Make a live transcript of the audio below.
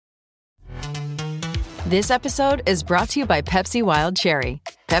This episode is brought to you by Pepsi Wild Cherry.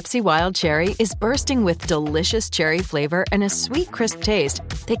 Pepsi Wild Cherry is bursting with delicious cherry flavor and a sweet, crisp taste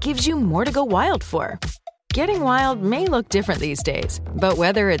that gives you more to go wild for. Getting wild may look different these days, but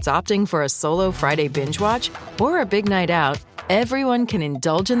whether it's opting for a solo Friday binge watch or a big night out, everyone can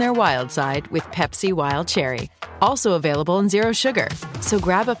indulge in their wild side with Pepsi Wild Cherry. Also available in Zero Sugar. So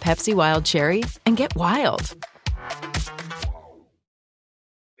grab a Pepsi Wild Cherry and get wild.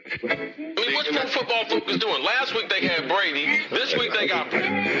 I mean, what's pro football focus doing? Last week they had Brady. This week they got...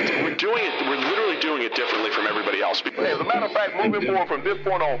 We're doing it. We're literally doing it differently from everybody else. As a matter of fact, moving forward from this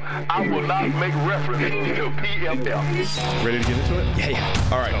point on, I will not make reference to PFL. Ready to get into it? Yeah.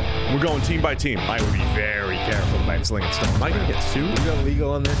 All right. We're going team by team. I would be very careful about slinging stuff. Am I going to get sued? You go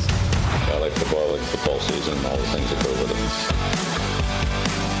legal on this? I like football season, and all the things that go with it.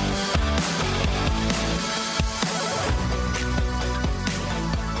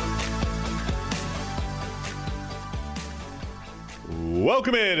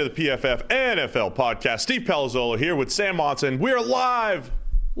 Welcome into the PFF NFL podcast. Steve Palazzolo here with Sam Monson. We're live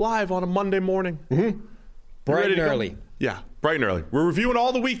on a Monday morning. Mm-hmm. Bright and early. Yeah, bright and early. We're reviewing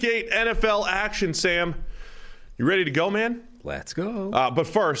all the Week 8 NFL action, Sam. You ready to go, man? Let's go. But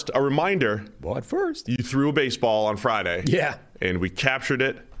first, a reminder. What first? You threw a baseball on Friday. Yeah. And we captured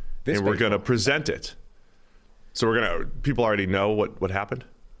it, and we're going to present it. So people already know what happened?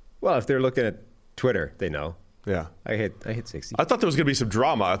 Well, if they're looking at Twitter, they know. Yeah. I hit 60. I thought there was going to be some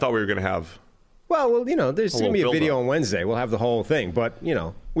drama. I thought we were going to have... Well, there's going to be a video on Wednesday. We'll have the whole thing. But,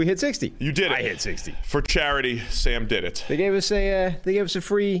 we hit 60. You did it. I hit 60. For charity, Sam did it. They gave us a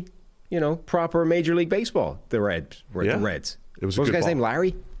free, proper Major League Baseball. The Reds. Yeah. The Reds. It was what was the guy's ball. name?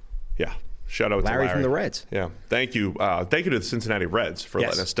 Larry? Yeah. Shout out to Larry from the Reds. Yeah. Thank you. Thank you to the Cincinnati Reds for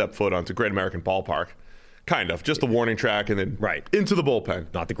letting us step foot onto Great American Ballpark. Kind of. Just the warning track and then into the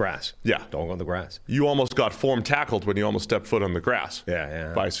bullpen. Not the grass. Yeah. Don't go on the grass. You almost got form tackled when you almost stepped foot on the grass.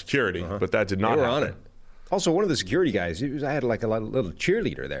 Yeah. By security, but that did not happen. happen. On it. Also, one of the security guys, I had like a little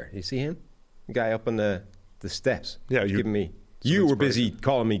cheerleader there. You see him? The guy up on the steps. Yeah. You were busy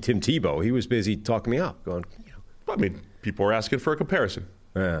calling me Tim Tebow. He was busy talking me up, going, I mean, people were asking for a comparison.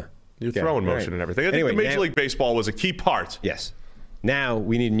 Yeah. Your throwing motion and everything. I think the Major League Baseball was a key part. Yes. Now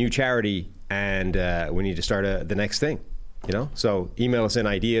we need a new charity, and we need to start the next thing. So email us in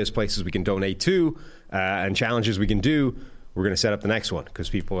ideas, places we can donate to, and challenges we can do. We're going to set up the next one because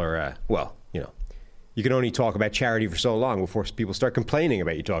people are, you can only talk about charity for so long before people start complaining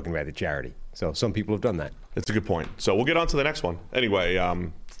about you talking about the charity. So some people have done that. That's a good point. So we'll get on to the next one. Anyway,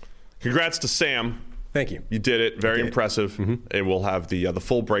 congrats to Sam. Thank you. You did it. Very impressive. Mm-hmm. And we'll have the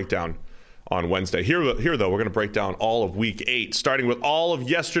full breakdown on Wednesday. Here, though, we're going to break down all of Week 8, starting with all of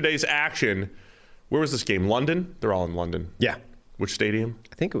yesterday's action. Where was this game? London? They're all in London. Yeah. Which stadium?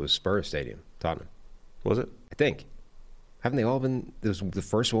 I think it was Spurs Stadium, Tottenham. Was it? I think. Haven't they all been? The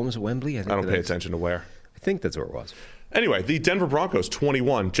first one was at Wembley? I don't pay attention to where. I think that's where it was. Anyway, the Denver Broncos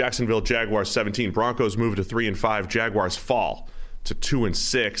 21, Jacksonville Jaguars 17. Broncos move to 3-5. Jaguars fall to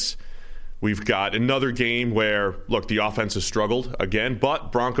 2-6. We've got another game where, look, the offense has struggled again,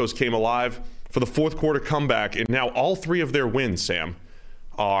 but Broncos came alive for the fourth quarter comeback, and now all three of their wins, Sam,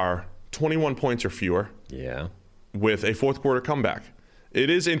 are 21 points or fewer. Yeah. With a fourth quarter comeback.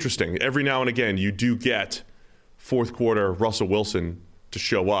 It is interesting. Every now and again, you do get fourth quarter Russell Wilson to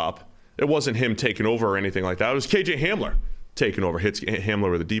show up. It wasn't him taking over or anything like that. It was KJ Hamler taking over. Hits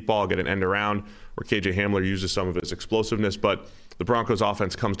Hamler with a deep ball, get an end around, where KJ Hamler uses some of his explosiveness, but the Broncos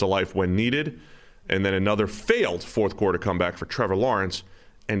offense comes to life when needed. And then another failed fourth quarter comeback for Trevor Lawrence,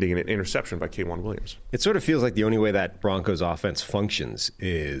 ending in an interception by K'Wan Williams. It sort of feels like the only way that Broncos offense functions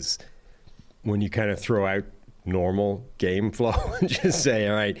is when you kind of throw out normal game flow and just say,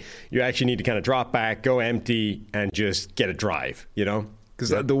 all right, you actually need to kind of drop back, go empty, and just get a drive, Because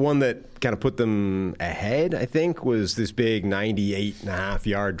the one that kind of put them ahead, I think, was this big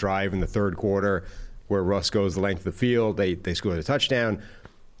 98.5-yard drive in the third quarter where Russ goes the length of the field. They scored a touchdown.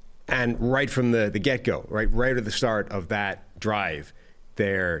 And right from the get-go, right at the start of that drive,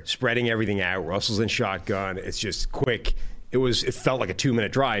 they're spreading everything out. Russell's in shotgun. It's just quick. It felt like a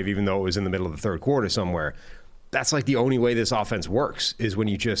 2-minute drive, even though it was in the middle of the third quarter somewhere. That's like the only way this offense works is when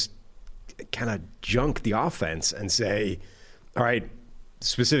you just kind of junk the offense and say, all right,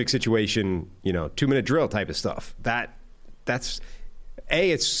 specific situation, 2-minute drill type of stuff. That's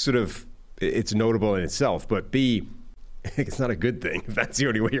it's sort of, it's notable in itself, but B, it's not a good thing if that's the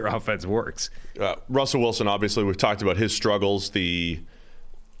only way your offense works. Russell Wilson, obviously, we've talked about his struggles, the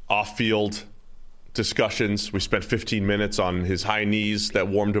off-field discussions. We spent 15 minutes on his high knees that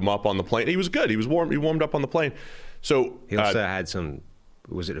warmed him up on the plane. He was good. He was warm. He warmed up on the plane. So he also had some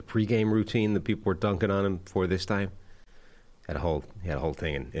was it a pregame routine that people were dunking on him for this time? He had a whole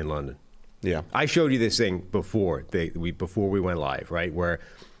thing in London. Yeah. I showed you this thing before we went live, right? Where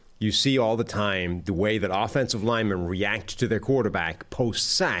you see all the time the way that offensive linemen react to their quarterback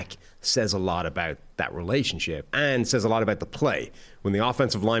post-sack says a lot about that relationship and says a lot about the play. When the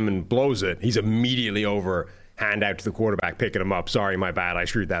offensive lineman blows it, he's immediately over, hand out to the quarterback, picking him up. Sorry, my bad, I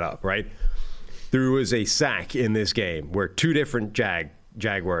screwed that up, right? There was a sack in this game where two different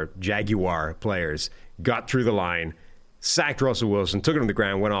Jaguar players got through the line, sacked Russell Wilson, took him to the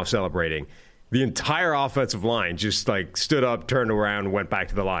ground, went off celebrating. The entire offensive line just stood up, turned around, and went back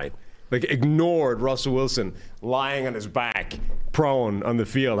to the line. Ignored Russell Wilson lying on his back, prone on the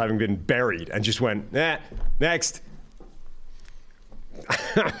field, having been buried, and just went, next.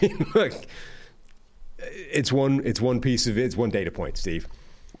 I mean, look, it's one piece of it. It's one data point, Steve.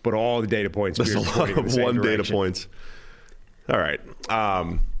 But all the data points. That's a lot of one data points. All right.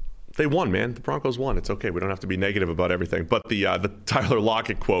 They won, man. The Broncos won. It's okay. We don't have to be negative about everything. But the Tyler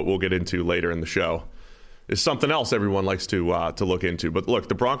Lockett quote we'll get into later in the show is something else everyone likes to look into. But look,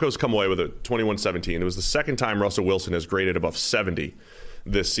 the Broncos come away with a 21-17. It was the second time Russell Wilson has graded above 70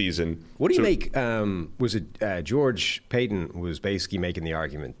 this season. What do you make? Was it George Payton was basically making the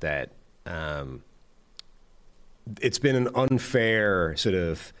argument that it's been an unfair sort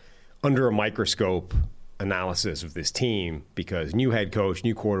of under a microscope analysis of this team because new head coach,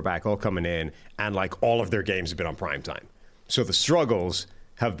 new quarterback, all coming in, and all of their games have been on prime time. So the struggles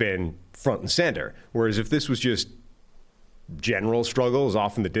have been front and center. Whereas if this was just general struggles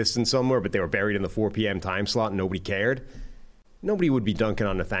off in the distance somewhere, but they were buried in the 4 p.m. time slot and nobody cared, nobody would be dunking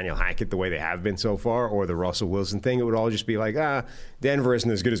on Nathaniel Hackett the way they have been so far, or the Russell Wilson thing. It would all just be Denver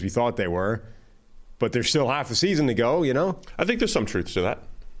isn't as good as we thought they were, but there's still half the season to go, I think there's some truth to that.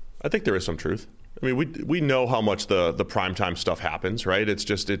 I think there is some truth. I mean, we know how much the primetime stuff happens, right? It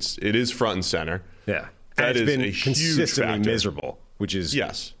is front and center. Yeah. That and it's is been a huge consistently factor. Miserable, which is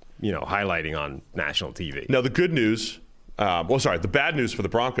highlighting on national TV. Now, the good news, the bad news for the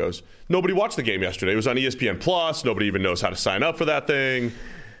Broncos, nobody watched the game yesterday. It was on ESPN Plus. Nobody even knows how to sign up for that thing.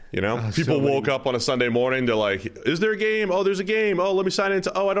 People woke up on a Sunday morning. They're like, is there a game? Oh, there's a game. Oh, let me sign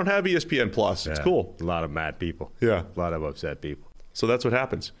into. Oh, I don't have ESPN Plus. It's cool. A lot of mad people. Yeah. A lot of upset people. So that's what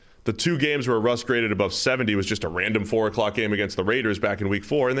happens. The two games where Russ graded above 70 was just a random 4 o'clock game against the Raiders back in week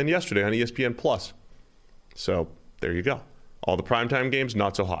 4, and then yesterday on ESPN Plus. So there you go. All the primetime games,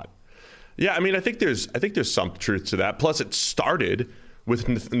 not so hot. Yeah, I mean, I think there's some truth to that. Plus, it started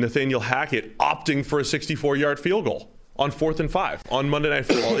with Nathaniel Hackett opting for a 64-yard field goal on 4th and 5 on Monday Night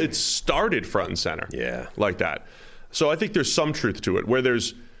Football. It started front and center, like that. So I think there's some truth to it. Where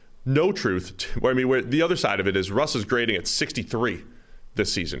there's no truth, where the other side of it is Russ is grading at 63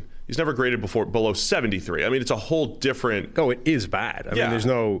 this season. He's never graded below 73. I mean, it's a whole different. Oh, it is bad. I mean, there's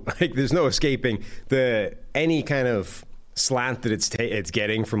no escaping any kind of slant that it's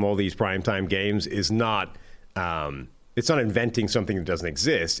getting from all these primetime games is not. It's not inventing something that doesn't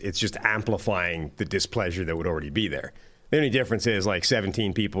exist. It's just amplifying the displeasure that would already be there. The only difference is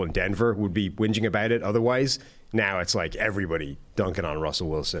 17 people in Denver would be whinging about it. Otherwise, now it's everybody dunking on Russell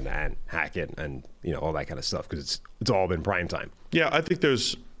Wilson and Hackett and all that kind of stuff because it's all been primetime. Yeah, I think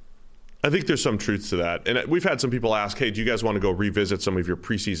there's some truth to that. And we've had some people ask, hey, do you guys want to go revisit some of your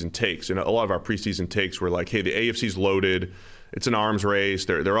preseason takes? And a lot of our preseason takes were like, hey, the AFC's loaded. It's an arms race.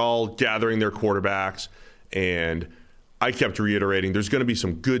 They're all gathering their quarterbacks. And I kept reiterating there's going to be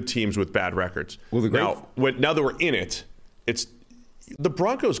some good teams with bad records. Well, now that we're in it, the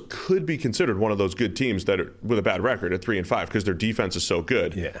Broncos could be considered one of those good teams that are with a bad record at 3-5 because their defense is so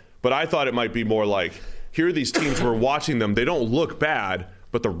good. Yeah. But I thought it might be more like, here are these teams, we're watching them. They don't look bad,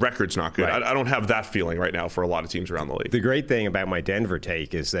 but the record's not good. Right. I don't have that feeling right now for a lot of teams around the league. The great thing about my Denver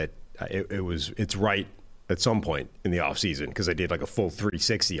take is that it's right at some point in the offseason because I did a full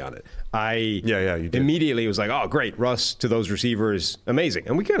 360 on it. You did. Immediately was oh, great, Russ to those receivers, amazing.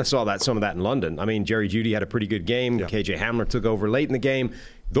 And we kind of saw some of that in London. I mean, Jerry Jeudy had a pretty good game. Yeah. KJ Hamler took over late in the game.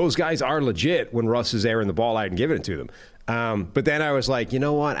 Those guys are legit when Russ is airing the ball out and giving it to them. But then I was like, you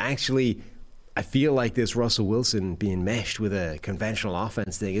know what, actually, I feel like this Russell Wilson being meshed with a conventional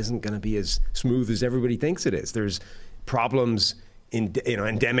offense thing isn't going to be as smooth as everybody thinks it is. There's problems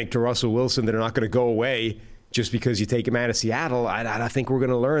endemic to Russell Wilson that are not going to go away just because you take him out of Seattle. I think we're going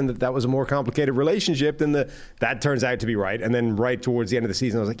to learn that was a more complicated relationship than that turns out to be right. And then right towards the end of the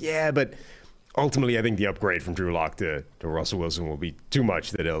season, I was like, yeah, but ultimately I think the upgrade from Drew Lock to Russell Wilson will be too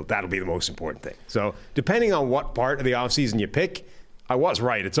much. That'll be the most important thing. So depending on what part of the offseason you pick, I was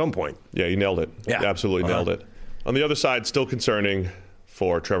right at some point. Yeah, you nailed it. Yeah. You absolutely nailed it. On the other side, still concerning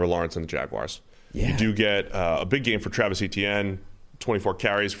for Trevor Lawrence and the Jaguars. Yeah. You do get a big game for Travis Etienne. 24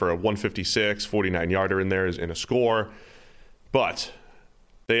 carries for a 156, 49-yarder in there in a score. But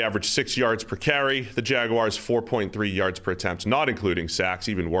they average 6 yards per carry. The Jaguars, 4.3 yards per attempt, not including sacks,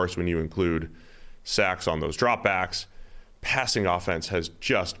 even worse when you include sacks on those dropbacks. Passing offense has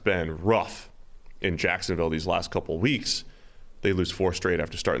just been rough in Jacksonville these last couple of weeks. They lose 4 straight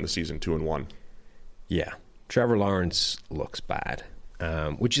after starting the season 2-1. Yeah. Trevor Lawrence looks bad.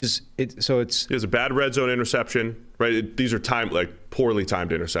 Which is it? So it's a bad red zone interception, right? These are poorly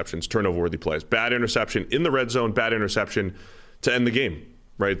timed interceptions, turnover-worthy plays. Bad interception in the red zone, bad interception to end the game,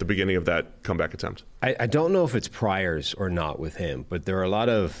 right at the beginning of that comeback attempt. I don't know if it's priors or not with him, but there are a lot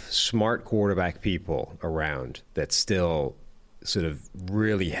of smart quarterback people around that still sort of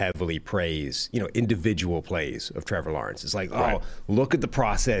really heavily praise, individual plays of Trevor Lawrence. It's like, right. Look at the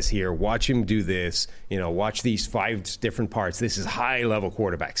process here. Watch him do this. Watch these 5 different parts. This is high-level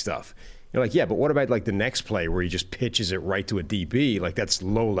quarterback stuff. You're like, yeah, but what about like the next play where he just pitches it right to a DB? Like that's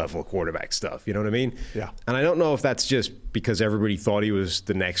low-level quarterback stuff. You know what I mean? Yeah. And I don't know if that's just because everybody thought he was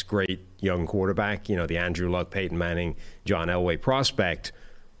the next great young quarterback, the Andrew Luck, Peyton Manning, John Elway prospect,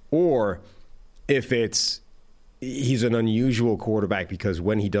 or if he's an unusual quarterback because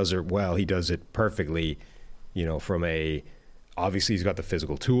when he does it well, he does it perfectly, from obviously he's got the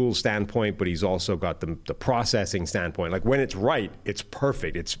physical tools standpoint, but he's also got the processing standpoint. Like when it's right, it's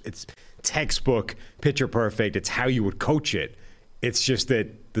perfect. It's textbook, picture perfect. It's how you would coach it. It's just that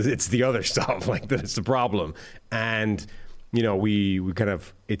it's the other stuff, like that's the problem. And, we kind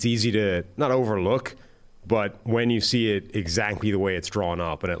of, it's easy to not overlook, but when you see it exactly the way it's drawn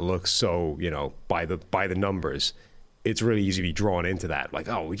up and it looks so, by the numbers, it's really easy to be drawn into that. Like,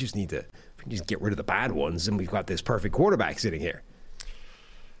 we just need to get rid of the bad ones and we've got this perfect quarterback sitting here.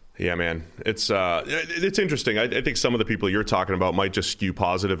 Yeah, man. It's interesting. I think some of the people you're talking about might just skew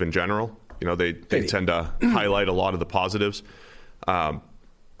positive in general. They tend to highlight a lot of the positives.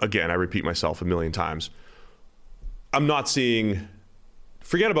 Again, I repeat myself a million times. I'm not seeing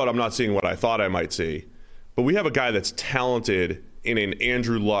what I thought I might see. But we have a guy that's talented in an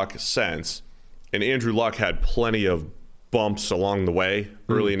Andrew Luck sense, and Andrew Luck had plenty of bumps along the way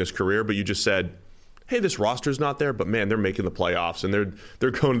early in his career, but you just said, hey, this roster's not there, but man, they're making the playoffs, and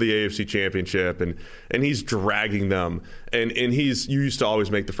they're going to the AFC Championship, and he's dragging them, and you used to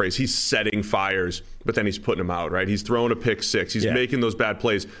always make the phrase, he's setting fires, but then he's putting them out, right? He's throwing a pick six, he's making those bad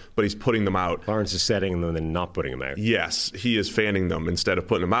plays, but he's putting them out. Lawrence is setting them and then not putting them out. Yes, he is fanning them instead of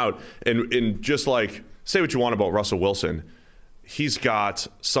putting them out, and just like, say what you want about Russell Wilson, he's got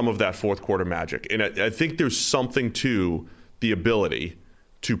some of that fourth quarter magic. And I think there's something to the ability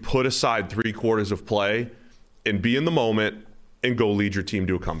to put aside 3 quarters of play and be in the moment and go lead your team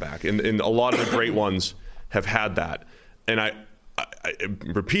to a comeback. And a lot of the great ones have had that. And I'm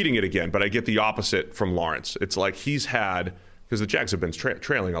repeating it again, but I get the opposite from Lawrence. It's like he's had, because the Jags have been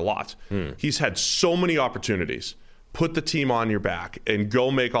trailing a lot, he's had so many opportunities. Put the team on your back and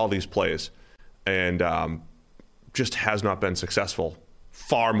go make all these plays. And just has not been successful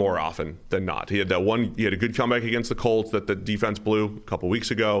far more often than not. He had a good comeback against the Colts that the defense blew a couple weeks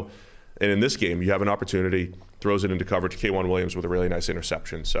ago. And in this game, you have an opportunity, throws it into coverage, K'Wan Williams with a really nice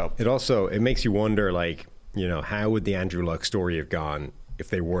interception. So it makes you wonder, how would the Andrew Luck story have gone if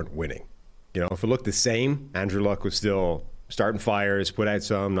they weren't winning? If it looked the same, Andrew Luck was still starting fires, put out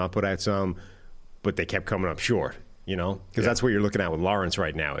some, not put out some, but they kept coming up short. Because that's what you're looking at with Lawrence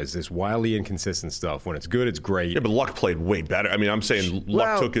right now is this wildly inconsistent stuff. When it's good, it's great. Yeah, but Luck played way better. I mean, I'm saying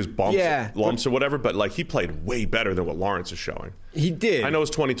Luck took his lumps or whatever, but he played way better than what Lawrence is showing. He did. I know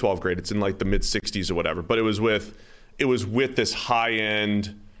it's 2012 grade. It's in the mid 60s or whatever, but it was with this high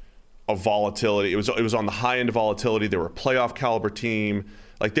end of volatility. It was on the high end of volatility. They were a playoff caliber team.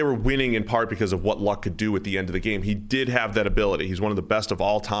 They were winning in part because of what Luck could do at the end of the game. He did have that ability. He's one of the best of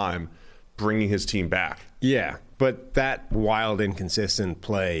all time, bringing his team back. Yeah. But that wild, inconsistent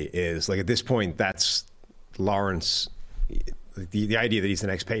play is, at this point, that's Lawrence. The idea that he's the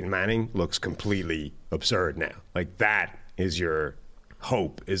next Peyton Manning looks completely absurd now. That is your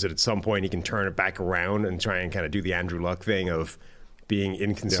hope, is that at some point he can turn it back around and try and kind of do the Andrew Luck thing of being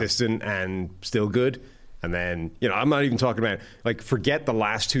inconsistent and still good. And then, I'm not even talking about, forget the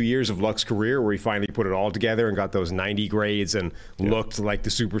last 2 years of Luck's career where he finally put it all together and got those 90 grades and looked like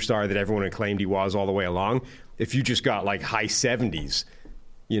the superstar that everyone had claimed he was all the way along. If you just got high 70s,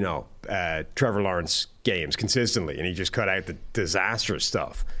 Trevor Lawrence games consistently and he just cut out the disastrous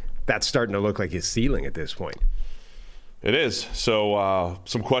stuff, that's starting to look like his ceiling at this point. It is. So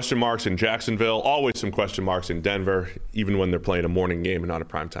some question marks in Jacksonville, always some question marks in Denver, even when they're playing a morning game and not a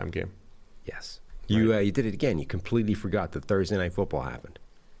primetime game. Yes. You did it again. You completely forgot that Thursday Night Football happened.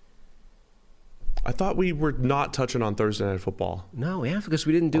 I thought we were not touching on Thursday Night Football. No, yeah, because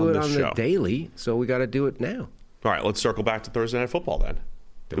we didn't do it on the daily, so we got to do it now. All right, let's circle back to Thursday Night Football then.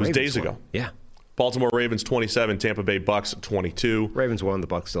 It was days ago. Yeah. Baltimore Ravens 27, Tampa Bay Bucks 22. Ravens won, the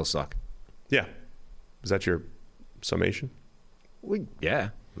Bucks still suck. Yeah. Is that your summation? Yeah.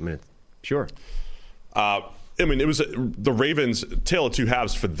 I mean, sure. It was the Ravens' tale of two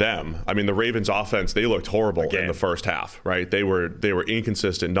halves for them. I mean, the Ravens' offense, they looked horrible in the first half, right? They were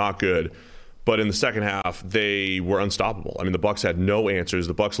inconsistent, not good. But in the second half, they were unstoppable. I mean, the Bucs had no answers.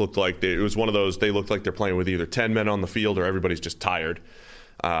 The Bucs looked like it was one of those. They looked like they're playing with either 10 men on the field or everybody's just tired.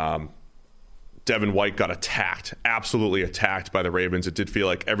 Devin White got attacked, absolutely attacked by the Ravens. It did feel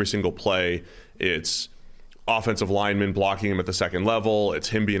like every single play, it's offensive linemen blocking him at the second level. It's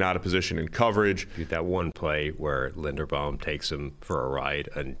him being out of position in coverage. Dude, that one play where Linderbaum takes him for a ride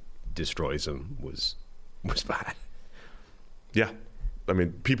and destroys him was bad. Yeah. I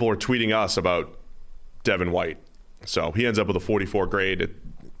mean, people are tweeting us about Devin White. So he ends up with a 44 grade.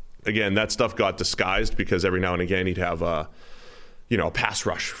 Again, that stuff got disguised because every now and again he'd have a pass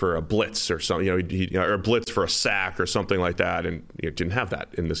rush for a blitz or something, or a blitz for a sack or something like that, and didn't have that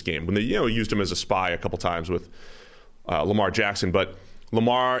in this game. When they used him as a spy a couple times with Lamar Jackson, but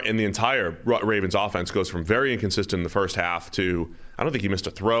Lamar and the entire Ravens offense goes from very inconsistent in the first half to I don't think he missed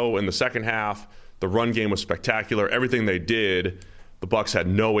a throw in the second half. The run game was spectacular. Everything they did, the Bucs had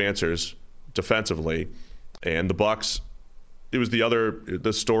no answers defensively, and the Bucs.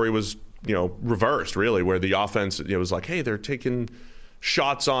 The story was reversed really, where the offense was like, hey, they're taking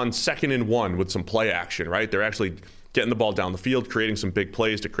shots on 2nd and 1 with some play action, right? They're actually getting the ball down the field, creating some big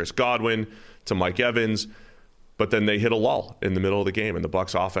plays to Chris Godwin, to Mike Evans, but then they hit a lull in the middle of the game, and the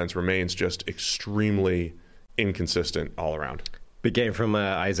Bucs offense remains just extremely inconsistent all around. Big game from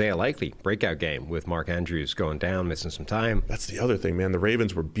Isaiah Likely, breakout game with Mark Andrews going down, missing some time. That's the other thing, man. The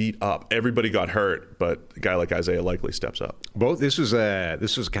Ravens were beat up. Everybody got hurt, but a guy like Isaiah Likely steps up. This was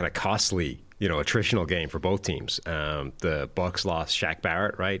kind of costly, attritional game for both teams. The Bucs lost Shaq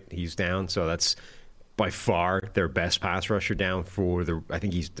Barrett, right? He's down, so that's by far their best pass rusher down for I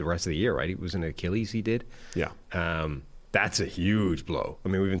think he's the rest of the year, right? It was an Achilles he did. Yeah. That's a huge blow. I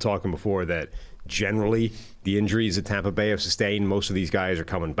mean, we've been talking before that generally the injuries that Tampa Bay have sustained, most of these guys are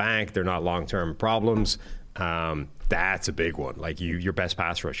coming back. They're not long-term problems. That's a big one. Like your best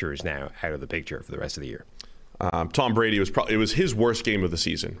pass rusher is now out of the picture for the rest of the year. Tom Brady it was his worst game of the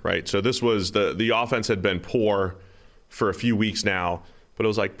season, right? So this was the offense had been poor for a few weeks now, but it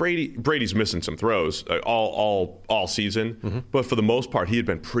was like Brady's missing some throws all season. Mm-hmm. But for the most part, he had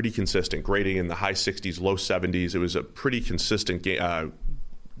been pretty consistent, grading in the high 60s, low 70s. It was a pretty consistent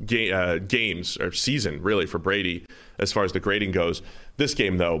games or season really for Brady as far as the grading goes. This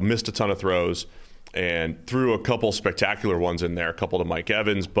game though, missed a ton of throws and threw a couple spectacular ones in there, a couple to Mike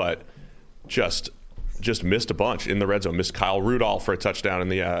Evans, but just missed a bunch in the red zone. Missed Kyle Rudolph for a touchdown in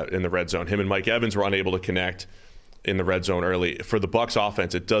the red zone. Him and Mike Evans were unable to connect in the red zone early. For the Bucs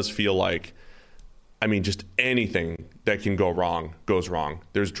offense, it does feel like, I mean, just anything that can go wrong goes wrong.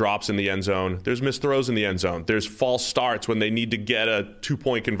 There's drops in the end zone. There's missed throws in the end zone. There's false starts when they need to get a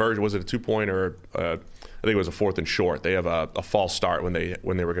 2-point conversion. Was it a 2-point or I think it was a 4th and short. They have a false start when they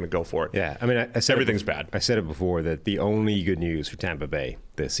were going to go for it. Yeah, I mean, I said everything's bad. I said it before that the only good news for Tampa Bay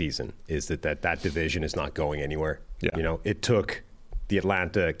this season is that division is not going anywhere. Yeah. It took the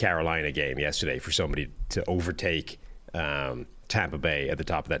Atlanta-Carolina game yesterday for somebody to overtake Tampa Bay at the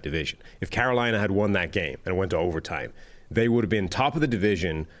top of that division. If Carolina had won that game and went to overtime, they would have been top of the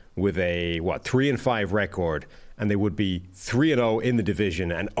division with a 3-5 record, and they would be 3-0 in the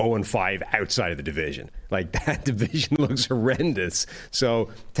division and 0-5 outside of the division. Like, that division looks horrendous. So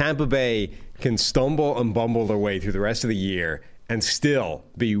Tampa Bay can stumble and bumble their way through the rest of the year and still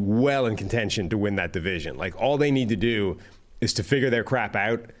be well in contention to win that division. Like, all they need to do is to figure their crap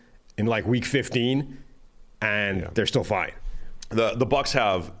out in like week 15, and they're still fine. The Bucs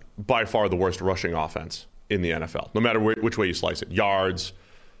have by far the worst rushing offense in the NFL, no matter which way you slice it. Yards,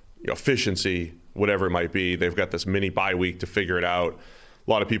 efficiency, whatever it might be. They've got this mini bye week to figure it out.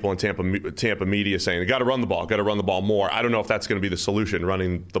 A lot of people in Tampa media saying, they got to run the ball more. I don't know if that's going to be the solution,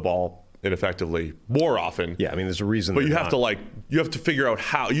 running the ball ineffectively more often. Yeah, I mean, there's a reason. But you have to figure out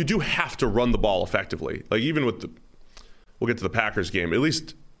how. You do have to run the ball effectively. Like, even with we'll get to the Packers game. At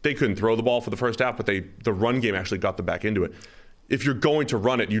least they couldn't throw the ball for the first half, but the run game actually got them back into it. If you're going to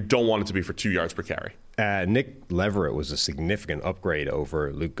run it, you don't want it to be for 2 yards per carry. Nick Leverett was a significant upgrade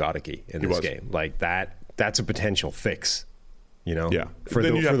over Luke Goedeke in this game. Like, that's a potential fix, Yeah. for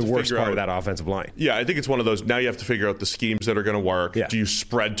the worst part of that offensive line. Yeah, I think it's one of those, now you have to figure out the schemes that are going to work. Yeah. Do you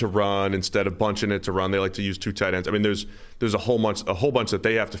spread to run instead of bunching it to run? They like to use 2 tight ends. I mean, there's a whole bunch that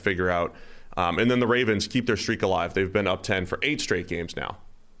they have to figure out. And then the Ravens keep their streak alive. They've been up 10 for 8 straight games now,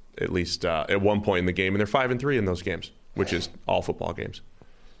 at least at one point in the game. And they're 5-3 in those games, which is all football games.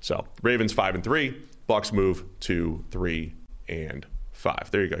 So Ravens 5-3, Bucs move to 3-5.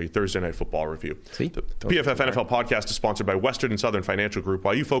 There you go, your Thursday Night Football review. See? The PFF NFL podcast is sponsored by Western and Southern Financial Group.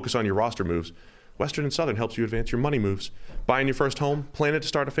 While you focus on your roster moves, Western and Southern helps you advance your money moves. Buying your first home, planning to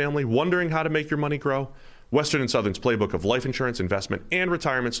start a family, wondering how to make your money grow? Western and Southern's playbook of life insurance, investment, and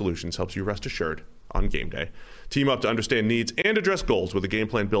retirement solutions helps you rest assured on game day. Team up to understand needs and address goals with a game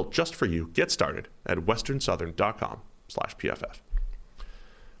plan built just for you. Get started at westernsouthern.com/PFF.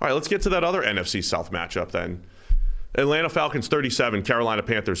 All right, let's get to that other NFC South matchup then. Atlanta Falcons 37, Carolina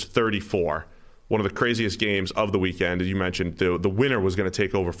Panthers 34. One of the craziest games of the weekend. As you mentioned, the winner was going to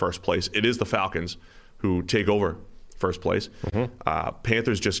take over first place. It is the Falcons who take over first place.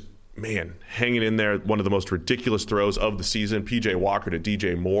 Panthers just, hanging in there. One of the most ridiculous throws of the season. P.J. Walker to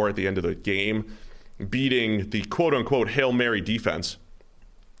D.J. Moore at the end of the game, beating the quote-unquote Hail Mary defense.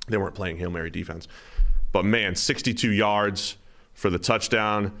 They weren't playing Hail Mary defense. But, 62 yards for the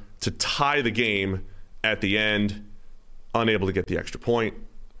touchdown to tie the game at the end. Unable to get the extra point.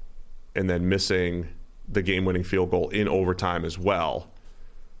 And then missing the game-winning field goal in overtime as well.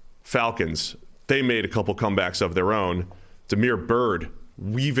 Falcons, they made a couple comebacks of their own. Damiere Byrd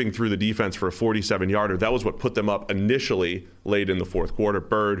weaving through the defense for a 47-yarder. That was what put them up initially late in the fourth quarter.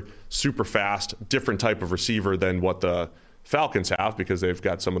 Byrd, super fast, different type of receiver than what the Falcons have because they've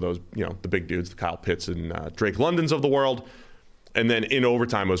got some of those, the big dudes, the Kyle Pitts and Drake Londons of the world. And then in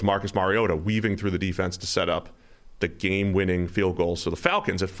overtime was Marcus Mariota weaving through the defense to set up the game-winning field goal. So the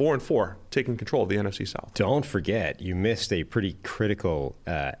Falcons at 4-4, taking control of the NFC South. Don't forget, you missed a pretty critical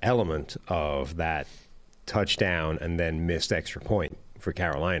element of that touchdown and then missed extra point for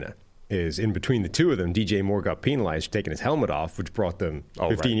Carolina. Is in between the two of them, DJ Moore got penalized for taking his helmet off, which brought them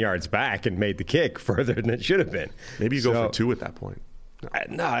 15 yards back and made the kick further than it should have been. Maybe you go for 2 at that point.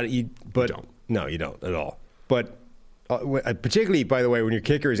 You don't. No, you don't at all. But particularly, by the way, when your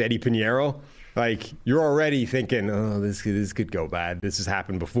kicker is Eddie Pinheiro, like, you're already thinking, oh, this could go bad. This has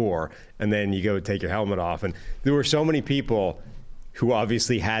happened before. And then you go take your helmet off. And there were so many people who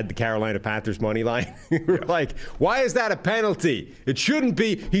obviously had the Carolina Panthers money line who were like, why is that a penalty? It shouldn't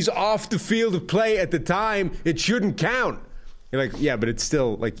be. He's off the field of play at the time. It shouldn't count. You're like, yeah, but it's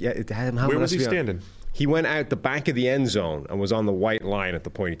still like, where was he standing? He went out the back of the end zone and was on the white line at the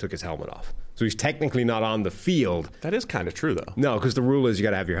point he took his helmet off. So he's technically not on the field. That is kind of true, though. No, because the rule is you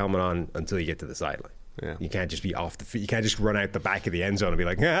got to have your helmet on until you get to the sideline. Yeah. You can't just be off the field. You can't just run out the back of the end zone and be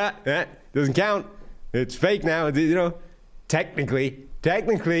like, doesn't count. It's fake now.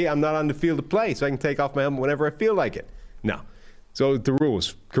 Technically, I'm not on the field to play, so I can take off my helmet whenever I feel like it. No. So the rule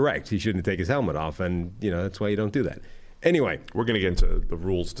is correct. He shouldn't take his helmet off, and that's why you don't do that. Anyway, we're going to get into the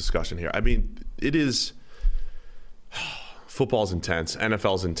rules discussion here. I mean, it is football's intense,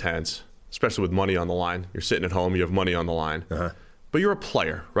 NFL's intense, especially with money on the line. You're sitting at home, you have money on the line. But you're a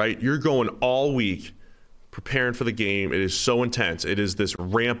player, right? You're going all week preparing for the game. It is so intense. It is this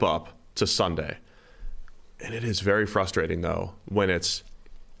ramp up to Sunday. And it is very frustrating, though, when it's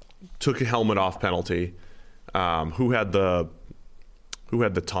took a helmet off penalty. Who had the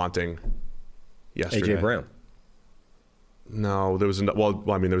taunting yesterday? A.J. Brown. No, there was there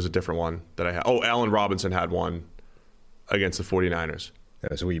was a different one that I had. Oh, Allen Robinson had one against the 49ers.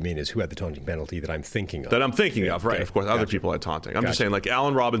 So what you mean is who had the taunting penalty that I'm thinking of? That I'm thinking of, right. Okay. Of course, other people had taunting. I'm just saying, like,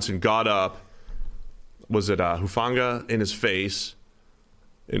 Allen Robinson got up. Was it Hufanga in his face?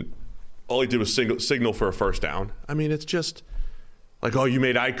 And all he did was signal for a first down. I mean, it's just like, oh, you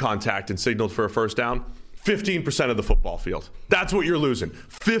made eye contact and signaled for a first down. 15% of the football field. That's what you're losing.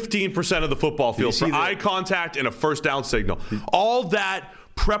 15% of the football field for eye contact and a first down signal. All that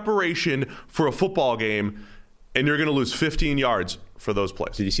preparation for a football game, and you're going to lose 15 yards for those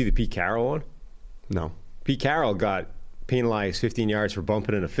plays. Did you see the Pete Carroll one? No. Pete Carroll got penalized 15 yards for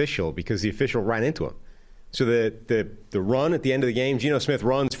bumping an official because the official ran into him. So the run at the end of the game, Geno Smith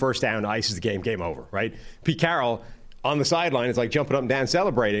runs first down, ices the game over, right? Pete Carroll on the sideline is like jumping up and down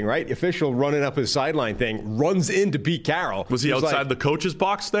celebrating, right? The official running up his sideline thing runs into Pete Carroll. Was he outside the coach's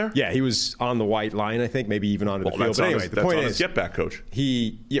box there? Yeah, he was on the white line, I think, maybe even onto the field. But anyway, the point is, get back, coach.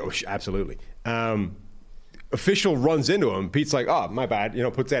 Absolutely. Official runs into him. Pete's like, oh, my bad.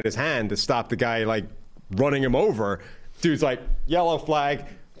 Puts out his hand to stop the guy like running him over. Dude's like, yellow flag.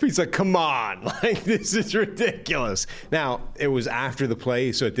 Pete's like, come on. Like, this is ridiculous. Now, it was after the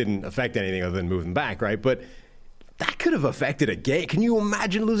play, so it didn't affect anything other than moving back, right? But that could have affected a game. Can you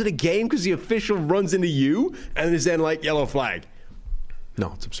imagine losing a game because the official runs into you and is then like, yellow flag?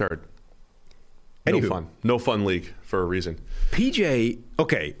 No, it's absurd. No fun league for a reason. PJ,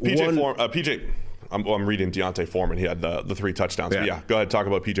 okay. I'm reading Deontay Foreman. He had the 3 touchdowns. Yeah. But yeah, go ahead, talk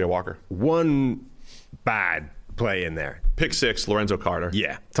about PJ Walker. One bad play in there. Pick 6, Lorenzo Carter.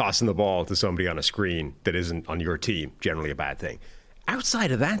 Yeah, tossing the ball to somebody on a screen that isn't on your team, generally a bad thing.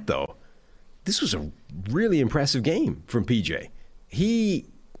 Outside of that, though, this was a really impressive game from PJ. He's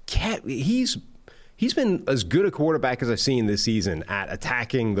been as good a quarterback as I've seen this season at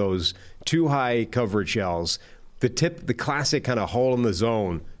attacking those 2 high coverage shells, the classic kind of hole in the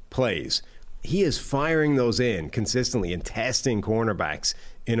zone plays. He is firing those in consistently and testing cornerbacks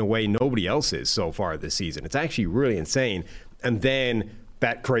in a way nobody else is so far this season. It's actually really insane. And then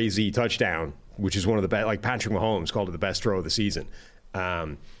that crazy touchdown, which is one of the best, like Patrick Mahomes called it the best throw of the season.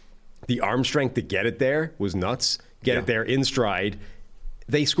 The arm strength to get it there was nuts. Get it there in stride.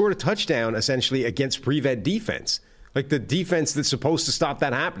 They scored a touchdown essentially against prevent defense. Like the defense that's supposed to stop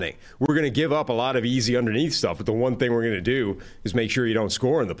that happening. We're going to give up a lot of easy underneath stuff, but the one thing we're going to do is make sure you don't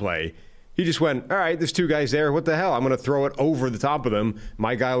score in the play. He just went, all right, there's 2 guys there. What the hell? I'm going to throw it over the top of them.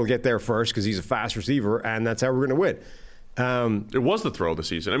 My guy will get there first because he's a fast receiver, and that's how we're going to win. It was the throw of the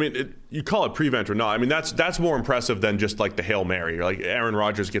season. I mean, you call it prevent or not. I mean, that's more impressive than just like the Hail Mary. Like Aaron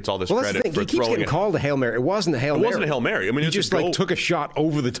Rodgers gets all this credit for he keeps throwing getting called a Hail Mary. It wasn't a Hail Mary. It wasn't a Hail Mary. I mean, he just took a shot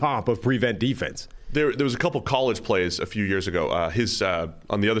over the top of prevent defense. There was a couple college plays a few years ago.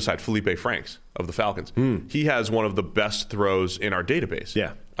 On the other side, Felipe Franks of the Falcons. He has one of the best throws in our database.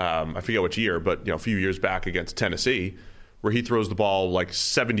 Yeah. I forget which year, but a few years back against Tennessee, where he throws the ball like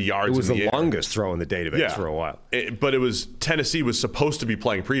 70 yards in the air. It was the longest throw in the database for a while. But it was Tennessee was supposed to be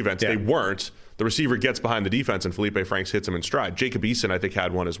playing prevents. They weren't. The receiver gets behind the defense, and Felipe Franks hits him in stride. Jacob Eason, I think,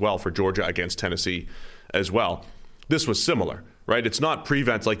 had one as well for Georgia against Tennessee as well. This was similar, right? It's not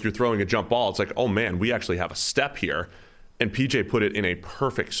prevents like you're throwing a jump ball. It's like, oh, man, we actually have a step here. And PJ put it in a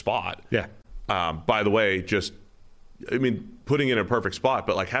perfect spot. Yeah. By the way, putting it in a perfect spot,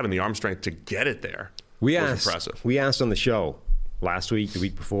 but like having the arm strength to get it there was impressive. We asked on the show last week, the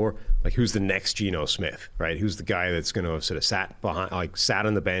week before, like who's the next Geno Smith, right? Who's the guy that's going to have sort of sat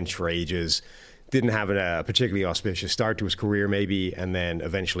on the bench for ages, didn't have a particularly auspicious start to his career maybe, and then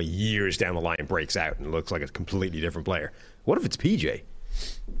eventually years down the line breaks out and looks like a completely different player. What if it's PJ?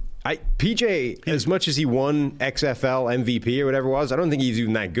 PJ, as much as he won XFL MVP or whatever it was, I don't think he's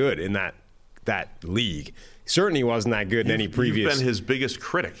even that good in that league. Certainly wasn't that good in any previous. You've been his biggest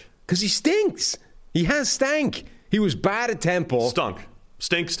critic. Because he stinks. He has stank. He was bad at Temple. Stunk.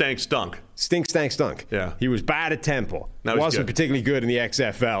 Stink, stank, stunk. Stink, stank, stunk. Yeah. He was bad at Temple. Now wasn't particularly good in the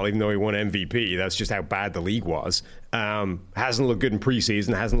XFL, even though he won MVP. That's just how bad the league was. Hasn't looked good in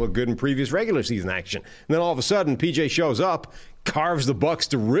preseason. Hasn't looked good in previous regular season action. And then all of a sudden, PJ shows up, carves the Bucs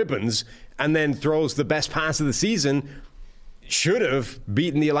to ribbons, and then throws the best pass of the season. Should have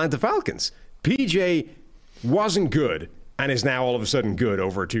beaten the Atlanta Falcons. PJ wasn't good and is now all of a sudden good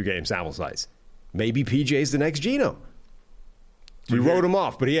over a 2-game sample size. Maybe PJ's the next Geno. We wrote him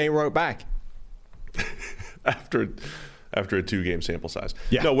off, but he ain't wrote back. After a 2-game sample size.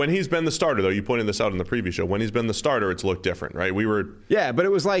 Yeah. No, when he's been the starter, though, you pointed this out in the previous show, when he's been the starter, it's looked different, right? Yeah, but it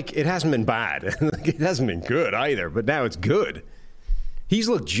was like, it hasn't been bad. It hasn't been good either, but now it's good. He's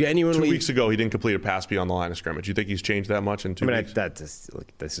looked genuinely... 2 weeks ago, he didn't complete a pass beyond the line of scrimmage. You think he's changed that much in 2 weeks?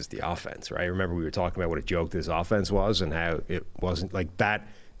 This is the offense, right? Remember we were talking about what a joke this offense was and how it wasn't like that.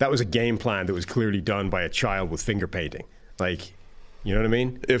 That was a game plan that was clearly done by a child with finger painting. Like, you know what I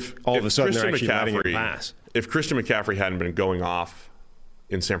mean? If all of a sudden Christian they're actually letting it pass. If Christian McCaffrey hadn't been going off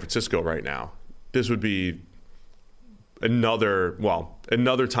in San Francisco right now, this would be another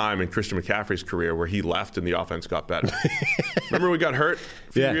time in Christian McCaffrey's career where he left and the offense got better. Remember we got hurt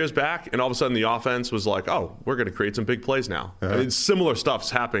a few years back, and all of a sudden the offense was like, oh, we're going to create some big plays now. I mean, similar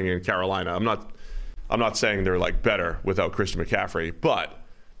stuff's happening in Carolina. I'm not saying they're like better without Christian McCaffrey, but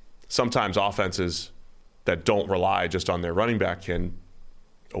sometimes offenses that don't rely just on their running back can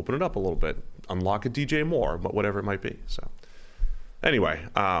open it up a little bit, unlock a DJ Moore, but whatever it might be. So anyway,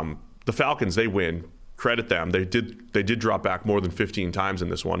 the Falcons, they win. Credit them. They did drop back more than 15 times in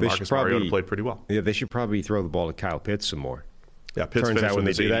this one. Marcus Mariota played pretty well. Yeah, they should probably throw the ball to Kyle Pitts some more. Yeah, Pitts finished with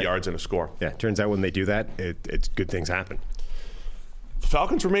 80 yards and a score. Yeah, turns out when they do that, it's good things happen. The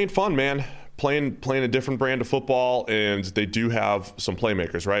Falcons remain fun, man. Playing a different brand of football, and they do have some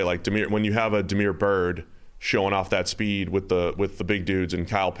playmakers, right? Like when you have a Damiere Byrd showing off that speed with the big dudes and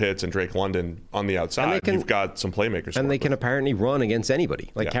Kyle Pitts and Drake London on the outside, you've got some playmakers. And they can apparently run against anybody.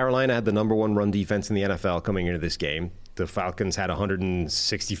 Like Carolina had the #1 run defense in the NFL coming into this game. The Falcons had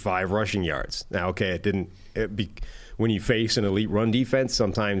 165 rushing yards. Now, okay, when you face an elite run defense,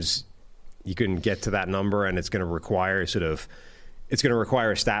 sometimes you can get to that number, and it's going to require sort of it's going to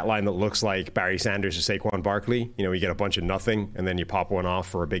require a stat line that looks like Barry Sanders or Saquon Barkley. You know, you get a bunch of nothing and then you pop one off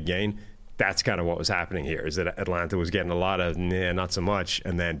for a big gain. That's kind of what was happening here, is that Atlanta was getting a lot of not so much,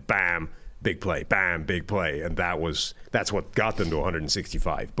 and then bam, big play, bam, big play, and that's what got them to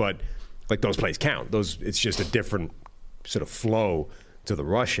 165. But like, those plays count. It's just a different sort of flow to the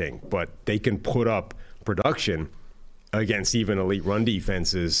rushing, but they can put up production against even elite run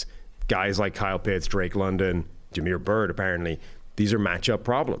defenses. Guys like Kyle Pitts, Drake London, Jameer Byrd, apparently, these are matchup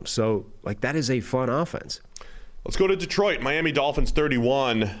problems. So, like, that is a fun offense. Let's go to Detroit. Miami Dolphins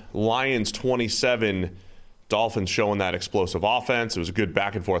 31, Lions 27. Dolphins showing that explosive offense. It was a good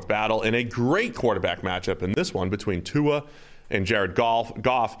back-and-forth battle and a great quarterback matchup in this one between Tua and Jared Goff.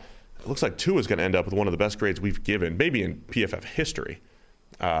 It looks like Tua is going to end up with one of the best grades we've given, maybe in PFF history.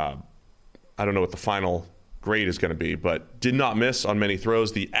 I don't know what the final grade is going to be, but did not miss on many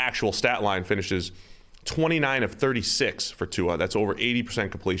throws. The actual stat line finishes 29 of 36 for Tua. That's over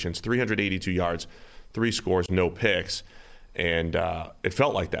 80% completions, 382 yards, 3 scores, no picks. And it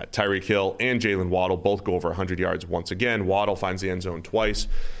felt like that. Tyreek Hill and Jalen Waddle both go over 100 yards once again. Waddle finds the end zone twice.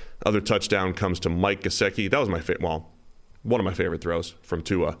 Other touchdown comes to Mike Gesicki. That was one of my favorite throws from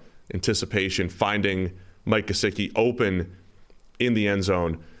Tua. Anticipation, finding Mike Gesicki open in the end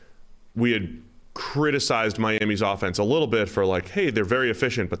zone. We had criticized Miami's offense a little bit for like, hey, they're very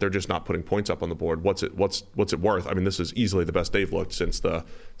efficient, but they're just not putting points up on the board. What's it worth? I mean, this is easily the best they've looked since the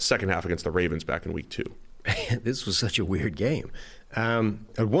second half against the Ravens back in week 2. This was such a weird game.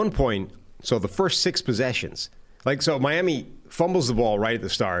 At one point, so the first 6 possessions, so Miami fumbles the ball right at the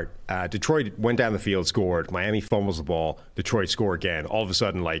start. Detroit went down the field, scored. Miami fumbles the ball. Detroit score again. All of a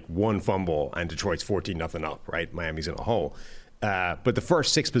sudden, one fumble, and Detroit's 14-0 up, right? Miami's in a hole. But the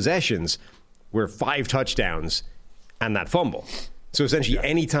first 6 possessions were 5 touchdowns and that fumble. So essentially,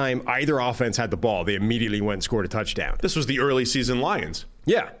 anytime either offense had the ball, they immediately went and scored a touchdown. This was the early season Lions.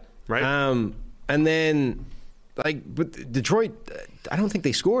 Yeah. Right? And then, but Detroit, I don't think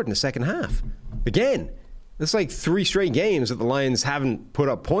they scored in the second half. Again, it's 3 straight games that the Lions haven't put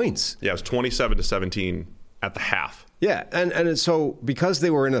up points. Yeah, it was 27-17 at the half. Yeah, and so because they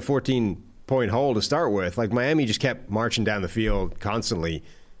were in a 14-point hole to start with, Miami just kept marching down the field constantly.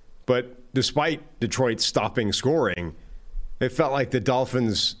 But despite Detroit stopping scoring, it felt like the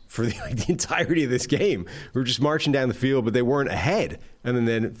Dolphins, for the entirety of this game, were just marching down the field, but they weren't ahead. And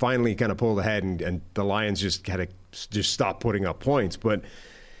then finally kind of pulled ahead, and the Lions just kind of just stopped putting up points. But,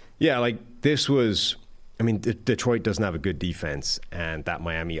 yeah, this was... I mean, Detroit doesn't have a good defense, and that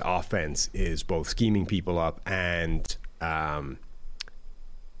Miami offense is both scheming people up and having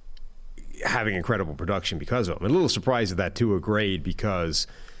incredible production because of them. I'm a little surprised at that to a grade because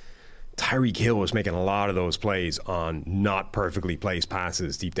Tyreek Hill was making a lot of those plays on not perfectly placed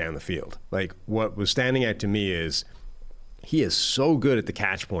passes deep down the field. What was standing out to me is he is so good at the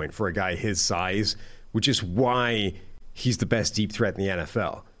catch point for a guy his size, which is why he's the best deep threat in the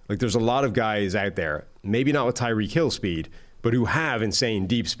NFL. There's a lot of guys out there, maybe not with Tyreek Hill speed, but who have insane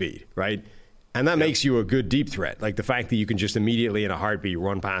deep speed, right? And that makes you a good deep threat. The fact that you can just immediately in a heartbeat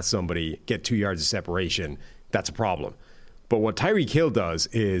run past somebody, get 2 yards of separation, that's a problem. But what Tyreek Hill does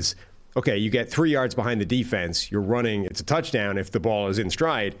is, okay, you get 3 yards behind the defense, you're running, it's a touchdown if the ball is in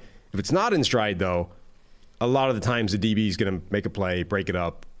stride. If it's not in stride, though, a lot of the times the DB is going to make a play, break it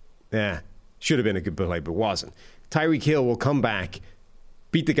up. Should have been a good play, but wasn't. Tyreek Hill will come back,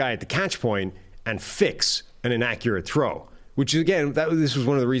 beat the guy at the catch point, and fix an inaccurate throw, which is, again, this was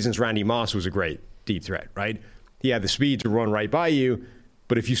one of the reasons Randy Moss was a great deep threat, right? He had the speed to run right by you,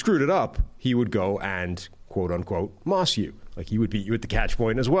 but if you screwed it up, he would go and, quote-unquote, moss you. He would beat you at the catch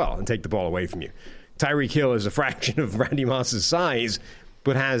point as well and take the ball away from you. Tyreek Hill is a fraction of Randy Moss's size,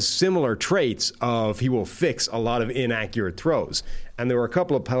 but has similar traits of he will fix a lot of inaccurate throws. And there were a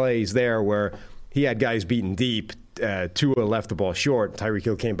couple of plays there where he had guys beaten deep, Tua left the ball short, Tyreek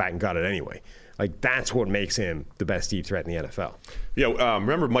Hill came back and got it anyway. That's what makes him the best deep threat in the NFL. Yeah,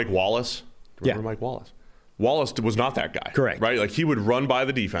 remember Mike Wallace? Mike Wallace? Wallace was not that guy. Correct. Right? He would run by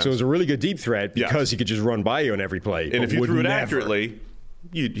the defense. So it was a really good deep threat because he could just run by you on every play. And if you threw it accurately,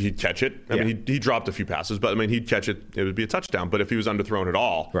 he'd catch it. I mean, he dropped a few passes, but he'd catch it. It would be a touchdown. But if he was underthrown at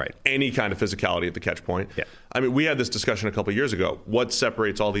all, any kind of physicality at the catch point. Yeah. I mean, we had this discussion a couple of years ago. What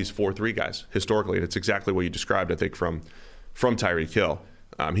separates all these 4-3 guys historically? And it's exactly what you described, I think, from Tyreek Hill.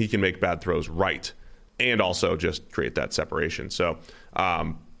 He can make bad throws right and also just create that separation. So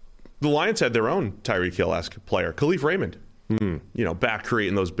the Lions had their own Tyreek Hill-esque player, Khalif Raymond. Back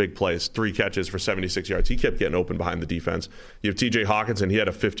creating those big plays, 3 catches for 76 yards. He kept getting open behind the defense. You have TJ Hawkinson. He had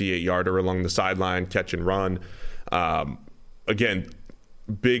a 58-yarder along the sideline, catch and run. Again,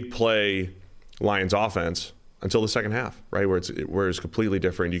 big play Lions offense until the second half, right, where it's completely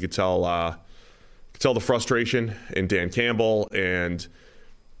different. You could tell the frustration in Dan Campbell, and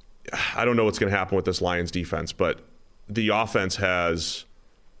I don't know what's going to happen with this Lions defense, but the offense has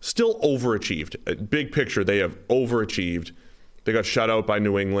still overachieved. Big picture, they have overachieved. They got shut out by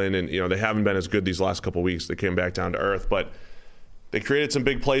New England, and they haven't been as good these last couple of weeks. They came back down to earth, but they created some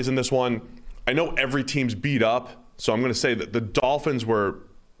big plays in this one. I know every team's beat up, so I'm going to say that the Dolphins were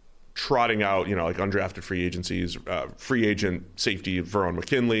trotting out, like undrafted free agencies, free agent safety Verone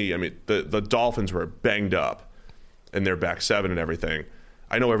McKinley. I mean, the Dolphins were banged up in their back seven and everything.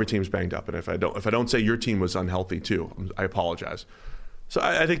 I know every team's banged up, and if I don't say your team was unhealthy too, I apologize. So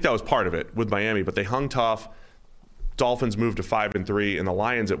I think that was part of it with Miami, but they hung tough. Dolphins moved to 5-3, and the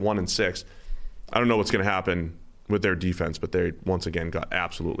Lions at 1-6. I don't know what's going to happen with their defense, but they once again got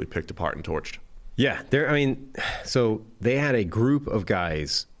absolutely picked apart and torched. Yeah, so they had a group of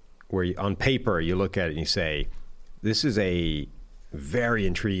guys where on paper you look at it and you say, this is a very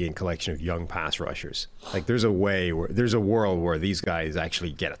intriguing collection of young pass rushers. Like there's a world where these guys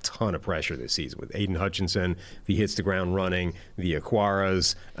actually get a ton of pressure this season with Aiden Hutchinson, if he hits the ground running, the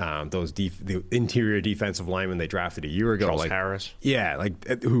Aquaras, the interior defensive linemen they drafted a year ago. Charles Harris. Yeah,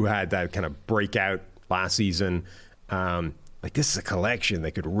 who had that kind of breakout last season. This is a collection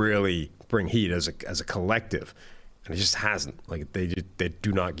that could really bring heat as a collective. And it just hasn't. They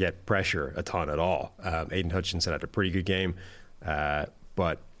do not get pressure a ton at all. Aiden Hutchinson had a pretty good game.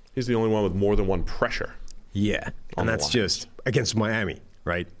 But he's the only one with more than one pressure. Yeah, and that's just against Miami,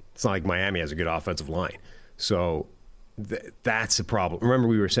 right? It's not like Miami has a good offensive line. So that's a problem. Remember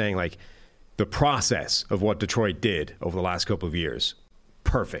we were saying the process of what Detroit did over the last couple of years,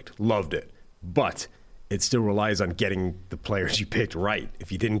 perfect, loved it. But it still relies on getting the players you picked right.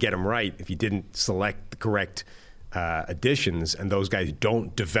 If you didn't get them right, if you didn't select the correct additions, and those guys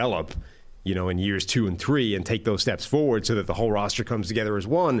don't develop in years 2 and 3 and take those steps forward so that the whole roster comes together as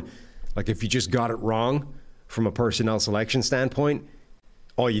one. If you just got it wrong from a personnel selection standpoint,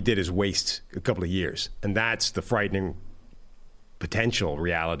 all you did is waste a couple of years. And that's the frightening potential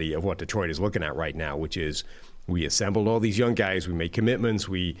reality of what Detroit is looking at right now, which is we assembled all these young guys, we made commitments,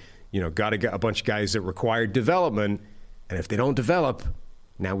 we got a bunch of guys that required development, and if they don't develop,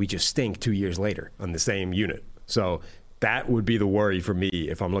 now we just stink 2 years later on the same unit. So that would be the worry for me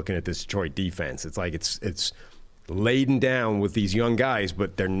if I'm looking at this Detroit defense. It's laden down with these young guys,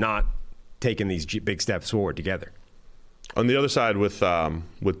 but they're not taking these big steps forward together. On the other side with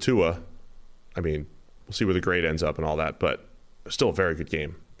Tua, we'll see where the grade ends up and all that, but still a very good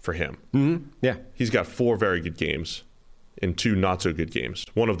game for him. Mm-hmm. Yeah. He's got 4 very good games and 2 not-so-good games.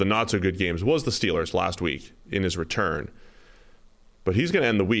 One of the not-so-good games was the Steelers last week in his return. But he's going to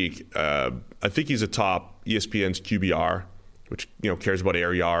end the week. I think he's atop ESPN's QBR, which cares about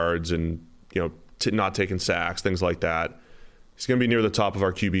air yards and not taking sacks, things like that. He's going to be near the top of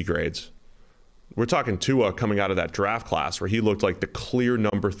our QB grades. We're talking Tua coming out of that draft class where he looked like the clear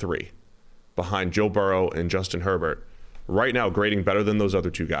number 3 behind Joe Burrow and Justin Herbert. Right now, grading better than those other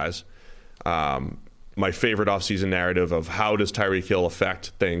 2 guys. My favorite offseason narrative of how does Tyreek Hill affect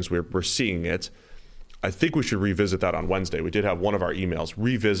things, we're seeing it. I think we should revisit that on Wednesday. We did have one of our emails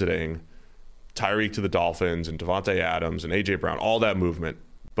revisiting Tyreek to the Dolphins and Devontae Adams and A.J. Brown, all that movement.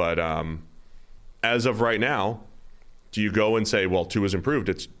 But as of right now, do you go and say, well, Tua's improved,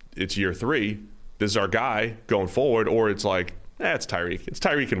 it's year 3, this is our guy going forward, or it's it's Tyreek. It's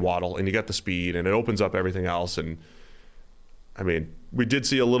Tyreek and Waddle, and you got the speed, and it opens up everything else. And, we did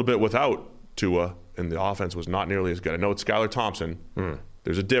see a little bit without Tua, and the offense was not nearly as good. I know it's Skylar Thompson.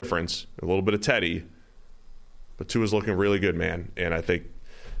 There's a difference, a little bit of Teddy. But Tua's looking really good, man. And I think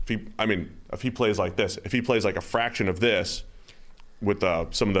if he plays like this, if he plays like a fraction of this with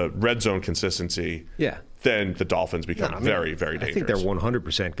some of the red zone consistency, then the Dolphins become very, very dangerous. I think they're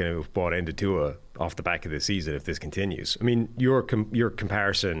 100% going to have bought into Tua off the back of this season if this continues. Your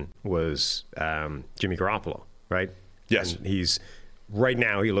comparison was Jimmy Garoppolo, right? Yes. And right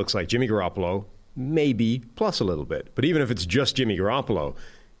now he looks like Jimmy Garoppolo, maybe plus a little bit. But even if it's just Jimmy Garoppolo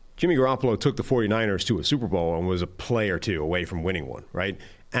took the 49ers to a Super Bowl and was a play or 2 away from winning one, right?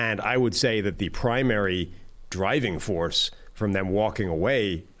 And I would say that the primary driving force from them walking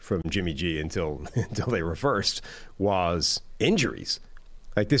away from Jimmy G until they reversed was injuries.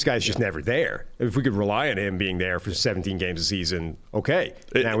 This guy's just never there. If we could rely on him being there for 17 games a season, okay,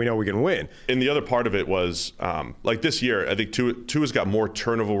 now we know we can win. And the other part of it was, this year, I think Tua's got more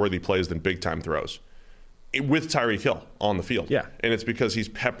turnover-worthy plays than big-time throws. With Tyreek Hill on the field. Yeah. And it's because he's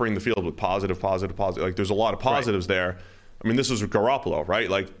peppering the field with positive. There's a lot of positives there. This was Garoppolo,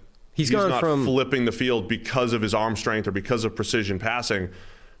 right? He's not flipping the field because of his arm strength or because of precision passing.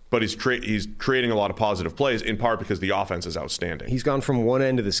 but he's creating a lot of positive plays, in part because the offense is outstanding. He's gone from one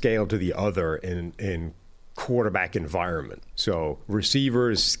end of the scale to the other in quarterback environment. So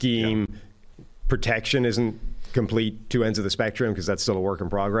receivers, scheme, protection isn't complete, two ends of the spectrum, because that's still a work in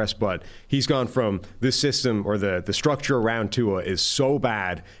progress. But he's gone from this system, or the structure around Tua is so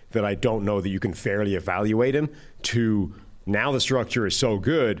bad that I don't know that you can fairly evaluate him, to now the structure is so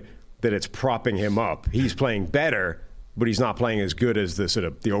good that it's propping him up. He's playing better, but he's not playing as good as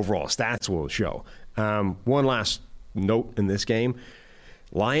the overall stats will show. One last note in this game.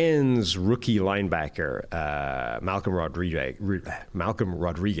 Lions rookie linebacker Malcolm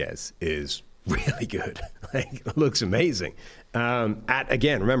Rodriguez is really good. Looks amazing.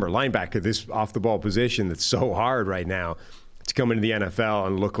 Again, remember, linebacker, this off-the-ball position that's so hard right now to come into the NFL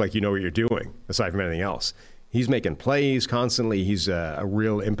and look like you know what you're doing, aside from anything else. He's making plays constantly. He's a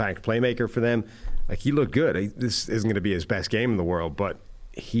real impact playmaker for them. He looked good. This isn't going to be his best game in the world, but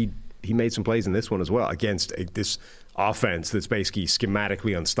he made some plays in this one as well against this offense that's basically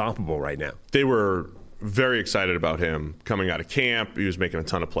schematically unstoppable right now. They were very excited about him coming out of camp. He was making a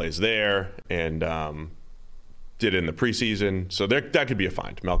ton of plays there, and did it in the preseason. So that could be a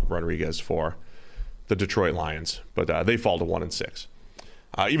find, Malcolm Rodriguez, for the Detroit Lions. But they fall to 1-6.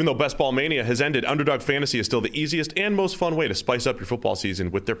 Even though Best Ball Mania has ended, Underdog Fantasy is still the easiest and most fun way to spice up your football season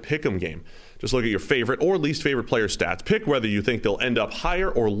with their Pick'em game. Just look at your favorite or least favorite player stats. Pick whether you think they'll end up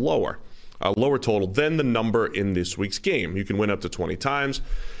higher or lower. A lower total than the number in this week's game. You can win up to 20 times.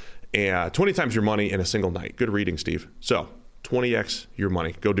 20 times your money in a single night. Good reading, Steve. So 20x your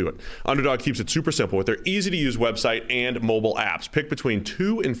money. Go do it. Underdog keeps it super simple with their easy-to-use website and mobile apps. Pick between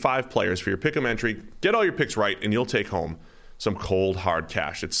 2 and 5 players for your Pick'em entry. Get all your picks right, and you'll take home some cold, hard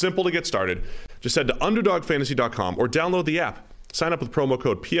cash. It's simple to get started. Just head to UnderdogFantasy.com or download the app. Sign up with promo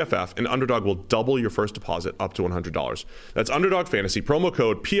code PFF, and Underdog will double your first deposit up to $100. That's Underdog Fantasy, promo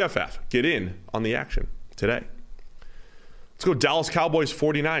code PFF. Get in on the action today. Let's go Dallas Cowboys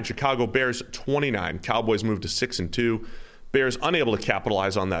 49, Chicago Bears 29. Cowboys move to 6-2. Bears unable to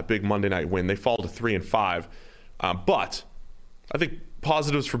capitalize on that big Monday night win. They fall to 3-5. But I think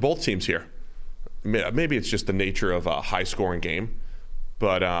positives for both teams here. Maybe it's just the nature of a high-scoring game.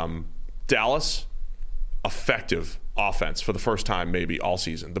 But Dallas, effective offense for the first time maybe all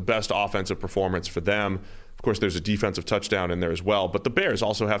season. The best offensive performance for them. Of course, there's a defensive touchdown in there as well. But the Bears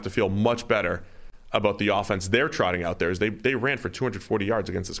also have to feel much better about the offense they're trotting out there, as they ran for 240 yards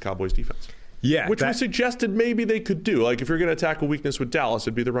against this Cowboys defense. Yeah, which we suggested maybe they could do. Like, if you're going to attack a weakness with Dallas,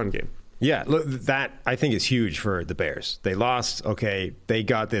 it'd be the run game. Yeah, look, that I think is huge for the Bears. They lost. Okay, they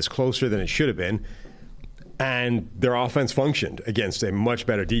got this closer than it should have been, and their offense functioned against a much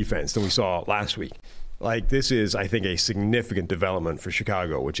better defense than we saw last week. Like, this is, I think, a significant development for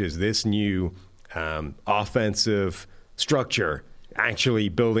Chicago, which is this new offensive structure, actually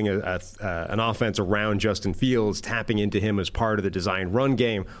building an offense around Justin Fields, tapping into him as part of the designed run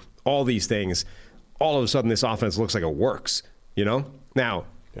game, all these things. All of a sudden, this offense looks like it works, you know? Now,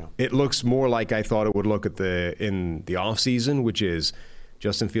 it looks more like I thought it would look in the offseason, which is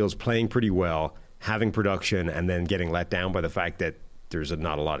Justin Fields playing pretty well, having production, and then getting let down by the fact that there's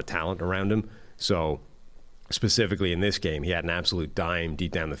not a lot of talent around him. So specifically in this game, he had an absolute dime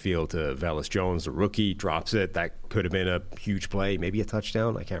deep down the field to Velus Jones, the rookie, drops it. That could have been a huge play, maybe a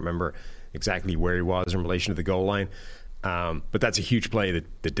touchdown. I can't remember exactly where he was in relation to the goal line. But that's a huge play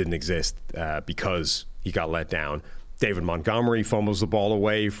that didn't exist because he got let down. David Montgomery fumbles the ball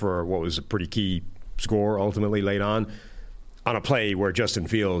away for what was a pretty key score ultimately late on a play where Justin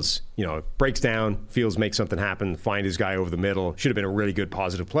Fields, breaks down. Fields makes something happen, find his guy over the middle. Should have been a really good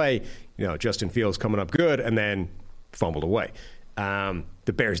positive play. Justin Fields coming up good and then fumbled away.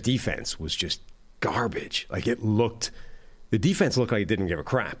 The Bears defense was just garbage. The defense looked like it didn't give a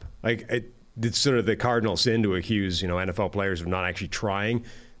crap. It's sort of the cardinal sin to accuse, NFL players of not actually trying,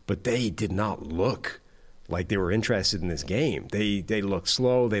 but they did not look like they were interested in this game. They looked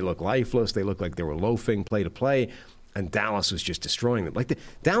slow. They looked lifeless. They looked like they were loafing play to play, and Dallas was just destroying them.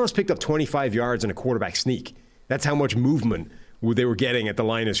 Dallas picked up 25 yards in a quarterback sneak. That's how much movement they were getting at the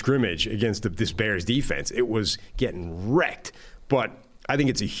line of scrimmage against this Bears defense. It was getting wrecked. But I think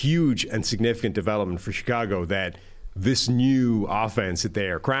it's a huge and significant development for Chicago that this new offense that they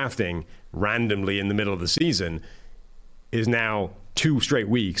are crafting randomly in the middle of the season is now 2 straight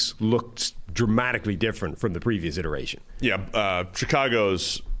weeks looked dramatically different from the previous iteration. Yeah,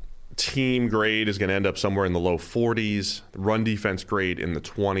 Chicago's team grade is going to end up somewhere in the low 40s. The run defense grade in the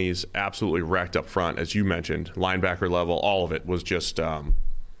 20s. Absolutely wrecked up front, as you mentioned. Linebacker level, all of it was just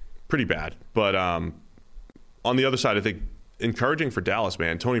pretty bad. But on the other side, I think encouraging for Dallas,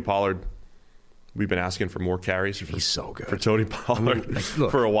 man. Tony Pollard We've been asking for more carries. He's so good for Tony Pollard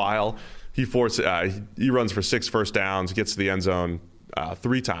for a while. He runs for 6 first downs, gets to the end zone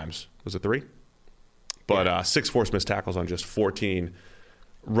 3 times. Was it 3? But 6 forced missed tackles on just 14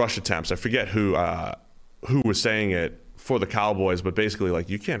 rush attempts. I forget who was saying it for the Cowboys, but basically, like,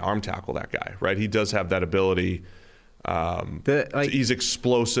 you can't arm tackle that guy, right? He does have that ability. He's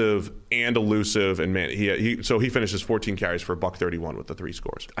explosive and elusive, and man, so he finishes 14 carries for $131 with the 3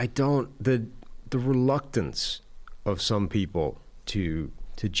 scores. The reluctance of some people to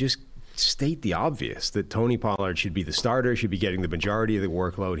just state the obvious that Tony Pollard should be the starter, should be getting the majority of the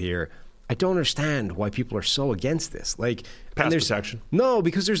workload here. I don't understand why people are so against this. Like, pass protection. No,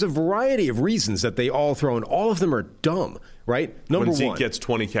 because there's a variety of reasons that they all throw, and all of them are dumb, right? When Zeke gets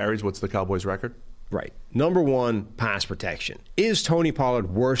 20 carries, what's the Cowboys' record? Right. Number 1, pass protection. Is Tony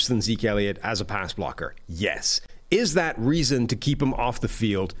Pollard worse than Zeke Elliott as a pass blocker? Yes. Is that reason to keep him off the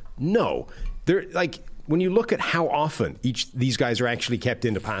field? No. When you look at how often these guys are actually kept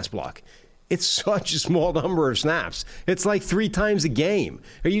into pass block, it's such a small number of snaps. It's like 3 times a game.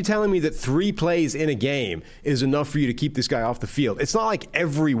 Are you telling me that 3 plays in a game is enough for you to keep this guy off the field? It's not like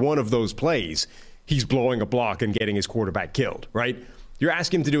every one of those plays he's blowing a block and getting his quarterback killed, right? You're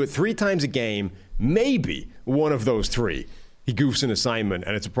asking him to do it 3 times a game. Maybe one of those 3, he goofs an assignment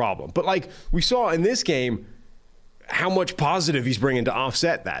and it's a problem. But like we saw in this game, how much positive he's bringing to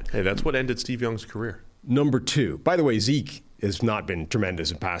offset that. Hey, that's what ended Steve Young's career. Number 2. By the way, Zeke has not been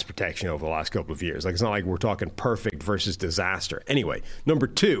tremendous in pass protection over the last couple of years. Like, it's not like we're talking perfect versus disaster. Anyway, number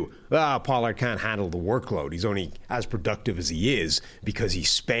 2, Pollard can't handle the workload. He's only as productive as he is because he's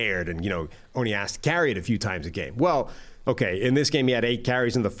spared and, only asked to carry it a few times a game. Well, okay, in this game he had 8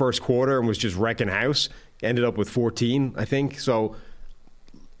 carries in the first quarter and was just wrecking house. Ended up with 14, I think. So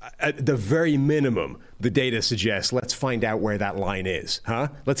at the very minimum, the data suggests let's find out where that line is, huh?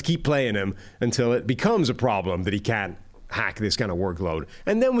 Let's keep playing him until it becomes a problem that he can't hack this kind of workload,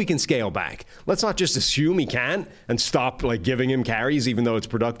 and then we can scale back. Let's not just assume he can't and stop giving him carries even though it's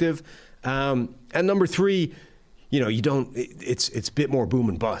productive. And number 3, you don't. It's a bit more boom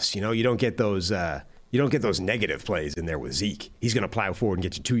and bust. You don't get those. You don't get those negative plays in there with Zeke. He's going to plow forward and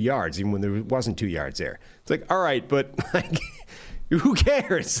get you 2 yards even when there wasn't 2 yards there. It's like, all right, but who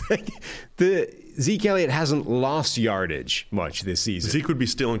cares? The Zeke Elliott hasn't lost yardage much this season. Zeke would be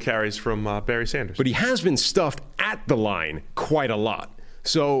stealing carries from Barry Sanders. But he has been stuffed at the line quite a lot.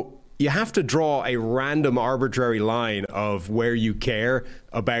 So you have to draw a random arbitrary line of where you care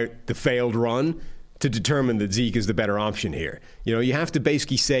about the failed run to determine that Zeke is the better option here. You have to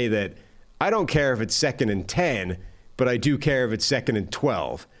basically say that I don't care if it's 2nd and 10, but I do care if it's 2nd and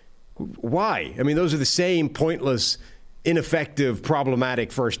 12. Why? I mean, those are the same pointless, ineffective,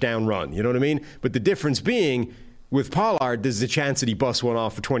 problematic first down run. You know what I mean? But the difference being, with Pollard, there's the chance that he busts one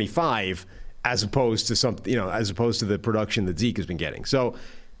off for 25, as opposed to the production that Zeke has been getting. So,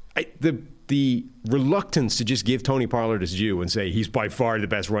 the reluctance to just give Tony Pollard his due and say he's by far the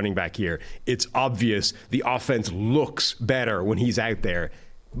best running back here. It's obvious the offense looks better when he's out there.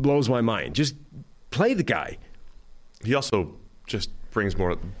 Blows my mind. Just play the guy. He also just brings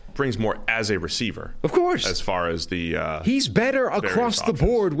more as a receiver. Of course. As far as the he's better across the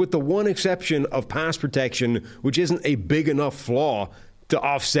board, with the one exception of pass protection, which isn't a big enough flaw to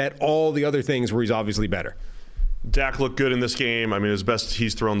offset all the other things where he's obviously better. Dak looked good in this game. I mean, it's best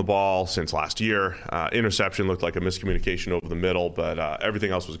he's thrown the ball since last year. Interception looked like a miscommunication over the middle, but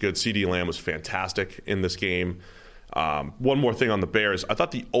everything else was good. CeeDee Lamb was fantastic in this game. One more thing on the Bears. I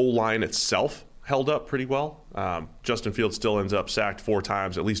thought the O-line itself held up pretty well. Justin Fields still ends up sacked 4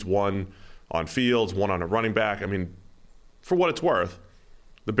 times, at least 1 on Fields, 1 on a running back. I mean, for what it's worth,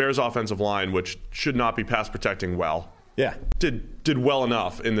 the Bears' offensive line, which should not be pass protecting well, did well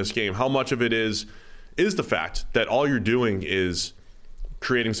enough in this game. How much of it is the fact that all you're doing is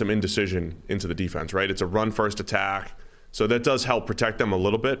creating some indecision into the defense, right? It's a run-first attack, so that does help protect them a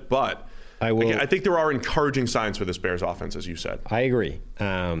little bit, but I think there are encouraging signs for this Bears offense, as you said. I agree.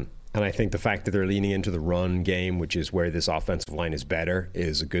 And I think the fact that they're leaning into the run game, which is where this offensive line is better,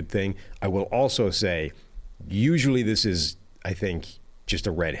 is a good thing. I will also say, usually this is, I think, just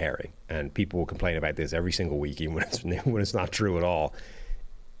a red herring. And people will complain about this every single week, even when it's not true at all.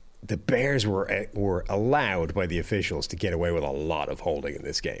 The Bears were allowed by the officials to get away with a lot of holding in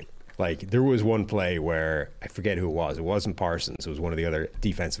this game. Like, there was one play where, I forget who it was. It wasn't Parsons. It was one of the other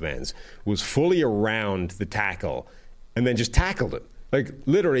defensive ends. Was fully around the tackle and then just tackled him. Like,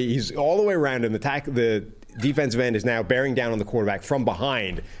 literally, he's all the way around him. The defensive end is now bearing down on the quarterback from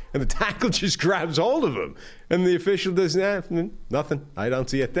behind, and the tackle just grabs hold of him. And the official does nothing. I don't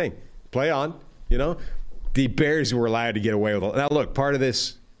see a thing. Play on, The Bears were allowed to get away with it. Now, look, part of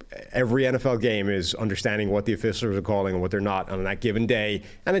this, every NFL game is understanding what the officials are calling and what they're not on that given day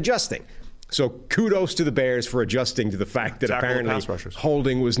and adjusting. So kudos to the Bears for adjusting to the fact that apparently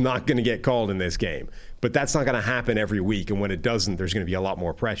holding was not going to get called in this game. But that's not going to happen every week, and when it doesn't, there's going to be a lot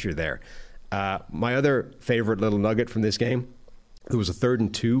more pressure there. My other favorite little nugget from this game, there was a 3rd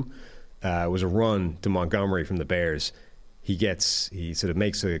and 2. It was a run to Montgomery from the Bears. He sort of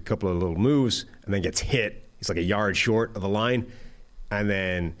makes a couple of little moves and then gets hit. He's like a yard short of the line, and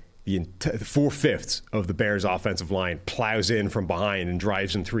then the 4/5 of the Bears' offensive line plows in from behind and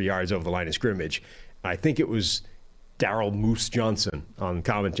drives him 3 yards over the line of scrimmage. I think it was Daryl Moose Johnson on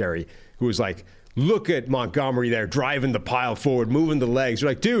commentary who was like, look at Montgomery there driving the pile forward, moving the legs.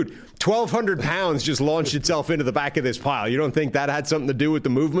 You're like, dude, 1,200 pounds just launched itself into the back of this pile. You don't think that had something to do with the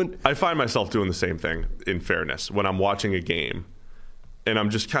movement? I find myself doing the same thing, in fairness, when I'm watching a game. And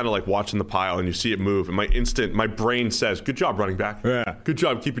I'm just kind of like watching the pile, and you see it move, and my brain says, "Good job, running back. Yeah, good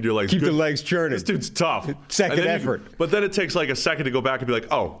job keeping your legs. Keep the legs churning. This dude's tough. Second effort." But then it takes like a second to go back and be like,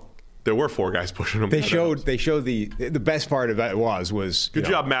 "Oh, there were 4 guys pushing him." They showed the best part of it was good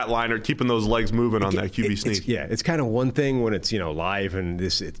job, Matt Leinart, keeping those legs moving on that QB sneak. It's kind of one thing when it's live and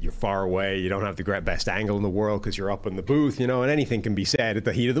you're far away, you don't have the best angle in the world because you're up in the booth, and anything can be said at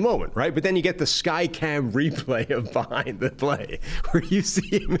the heat of the moment, right? But then you get the sky cam replay of behind the play where you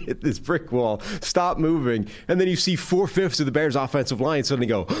see him hit this brick wall, stop moving, and then you see 4/5 of the Bears' offensive line suddenly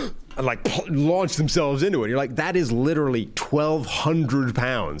go and launch themselves into it. You're like, that is literally 1,200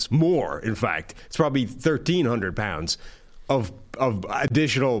 pounds more. In fact, it's probably 1,300 pounds of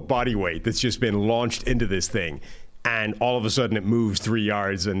additional body weight that's just been launched into this thing, and all of a sudden it moves 3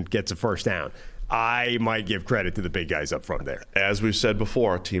 yards and gets a first down. I might give credit to the big guys up front there. As we've said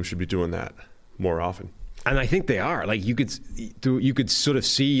before, teams should be doing that more often, and I think they are. Like you could sort of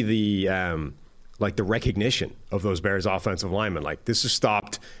see the the recognition of those Bears offensive linemen. Like, this is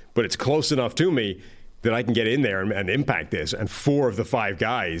stopped, but it's close enough to me that I can get in there and impact this. And 4 of the 5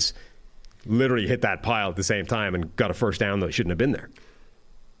 guys literally hit that pile at the same time and got a first down that shouldn't have been there.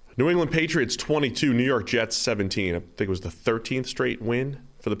 New England Patriots 22, New York Jets 17. I think it was the 13th straight win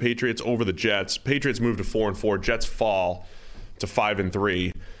for the Patriots over the Jets. Patriots move to 4-4. Jets fall to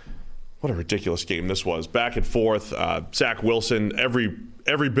 5-3. What a ridiculous game this was. Back and forth. Zach Wilson,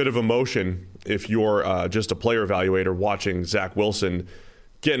 every bit of emotion, if you're just a player evaluator watching Zach Wilson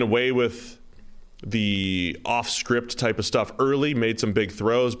getting away with the off-script type of stuff early, made some big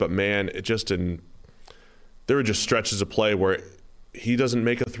throws, but man, there were just stretches of play where he doesn't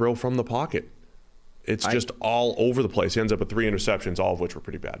make a throw from the pocket. It's just all over the place. He ends up with 3 interceptions, all of which were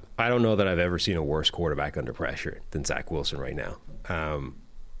pretty bad. I don't know that I've ever seen a worse quarterback under pressure than Zach Wilson right now.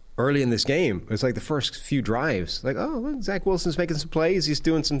 Early in this game, it's like the first few drives, like, oh, look, Zach Wilson's making some plays. He's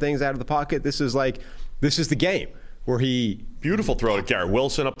doing some things out of the pocket. This is the game where he... Beautiful throw to Garrett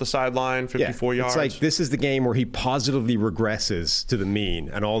Wilson up the sideline, 54 yards. It's like this is the game where he positively regresses to the mean,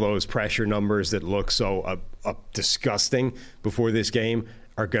 and all those pressure numbers that look so disgusting before this game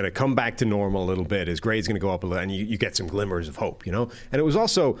are going to come back to normal a little bit. His grade's going to go up a little, and you get some glimmers of hope, And it was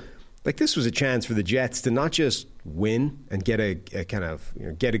also... this was a chance for the Jets to not just win and get an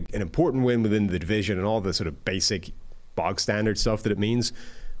important win within the division and all the sort of basic bog standard stuff that it means,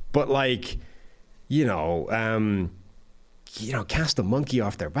 but cast the monkey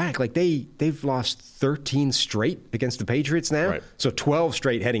off their back. Like they've lost 13 straight against the Patriots now, right. So 12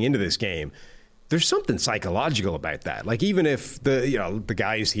 straight heading into this game. There's something psychological about that. Like, even if the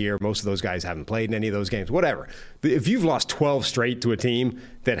guys here, most of those guys haven't played in any of those games, whatever. If you've lost 12 straight to a team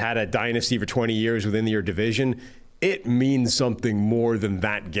that had a dynasty for 20 years within your division, it means something more than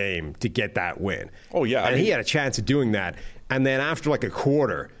that game to get that win. Oh, yeah. And he had a chance of doing that. And then after like a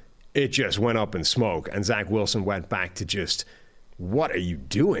quarter, it just went up in smoke. And Zach Wilson went back to just, what are you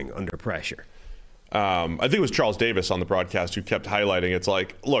doing under pressure? I think it was Charles Davis on the broadcast who kept highlighting, it's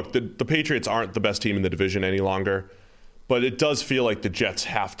like, look, the Patriots aren't the best team in the division any longer, but it does feel like the Jets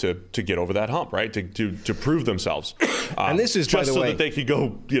have to get over that hump, right, to prove themselves. And this is, just by the so way, that they could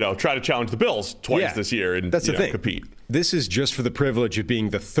go, try to challenge the Bills twice this year and that's the thing. Compete. This is just for the privilege of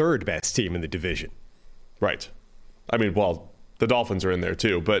being the 3rd best team in the division. Right. I mean, well, the Dolphins are in there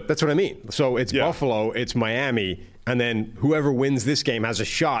too, but that's what I mean. So it's Buffalo, it's Miami, and then whoever wins this game has a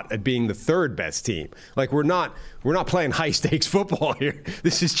shot at being the 3rd best team. Like, we're not playing high stakes football here.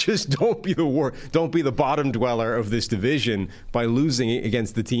 This is just don't be the bottom dweller of this division by losing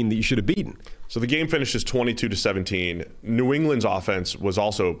against the team that you should have beaten. So the game finishes 22-17. New England's offense was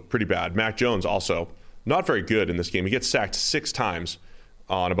also pretty bad. Mac Jones also not very good in this game. He gets sacked 6 times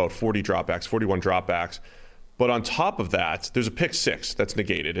on about 41 dropbacks. But on top of that, there's a pick 6 that's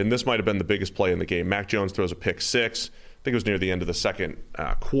negated. And this might have been the biggest play in the game. Mac Jones throws a pick 6. think it was near the end of the second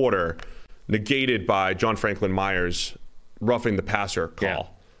quarter, negated by John Franklin Myers roughing the passer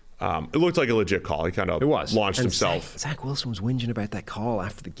call. It looked like a legit call. He kind of launched himself. Zach Wilson was whinging about that call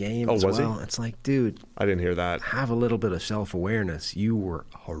after the game as well. He? It's like, dude. I didn't hear that. Have a little bit of self-awareness. You were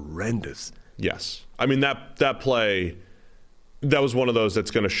horrendous. Yes. I mean, that play, that was one of those that's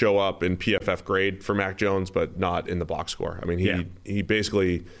going to show up in PFF grade for Mac Jones, but not in the box score. I mean, he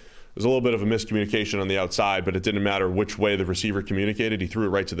basically, there's a little bit of a miscommunication on the outside, but it didn't matter which way the receiver communicated. He threw it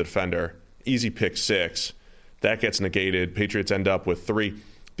right to the defender. Easy pick 6. That gets negated. Patriots end up with 3.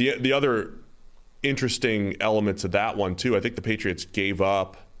 The other interesting element to that one, too, I think the Patriots gave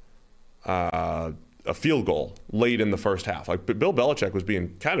up a field goal late in the first half. Like, Bill Belichick was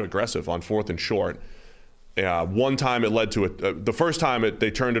being kind of aggressive on 4th and short. One time it led to the first time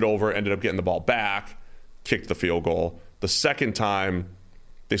they turned it over, ended up getting the ball back, kicked the field goal. The second time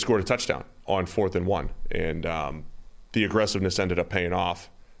they scored a touchdown on 4th and 1. And the aggressiveness ended up paying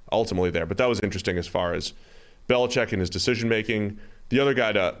off ultimately there. But that was interesting as far as Belichick and his decision-making. The other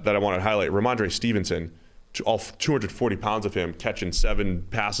guy that I want to highlight, Ramondre Stevenson, all 240 pounds of him, catching 7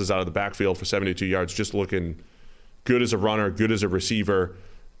 passes out of the backfield for 72 yards, just looking good as a runner, good as a receiver.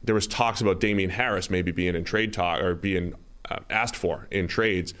 There was talks about Damian Harris maybe being in trade talk or being asked for in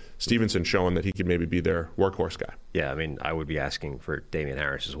trades. Stevenson showing that he could maybe be their workhorse guy. Yeah, I mean, I would be asking for Damian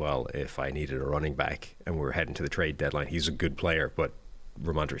Harris as well if I needed a running back and we're heading to the trade deadline. He's a good player, but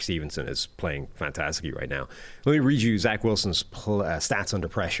Ramondre Stevenson is playing fantastically right now. Let me read you Zach Wilson's stats under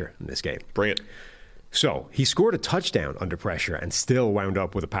pressure in this game. Bring it. So he scored a touchdown under pressure and still wound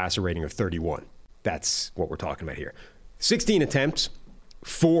up with a passer rating of 31. That's what we're talking about here. 16 attempts,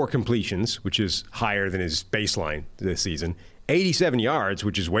 4 completions, which is higher than his baseline this season. 87 yards,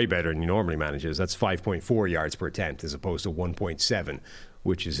 which is way better than he normally manages. That's 5.4 yards per attempt as opposed to 1.7,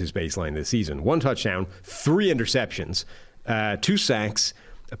 which is his baseline this season. 1 touchdown, 3 interceptions. 2 sacks,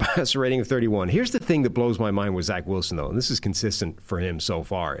 a passer rating of 31. Here's the thing that blows my mind with Zach Wilson, though, and this is consistent for him so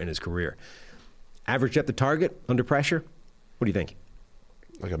far in his career. Average depth of target under pressure, what do you think?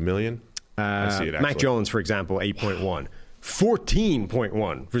 Like 1 million? I see it, actually. Mac Jones, for example, 8.1.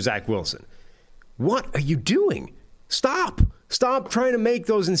 14.1 for Zach Wilson. What are you doing? Stop trying to make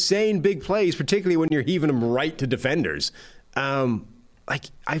those insane big plays, particularly when you're heaving them right to defenders. I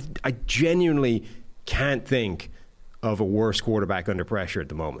genuinely can't think of a worse quarterback under pressure at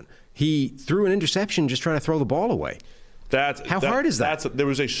the moment. He threw an interception just trying to throw the ball away. How hard is that? There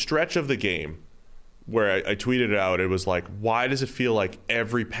was a stretch of the game where I tweeted it out. It was like, why does it feel like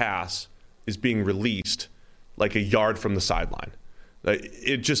every pass is being released like a yard from the sideline?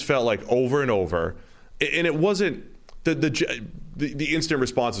 It just felt like over and over. And it wasn't the instant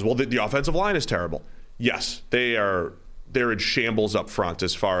responses. Well, the offensive line is terrible. Yes, they're in shambles up front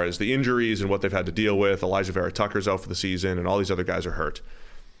as far as the injuries and what they've had to deal with. Elijah Vera Tucker's out for the season, and all these other guys are hurt.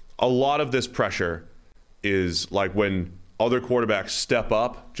 A lot of this pressure is like when other quarterbacks step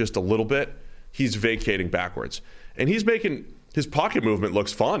up just a little bit, he's vacating backwards. And he's making his pocket movement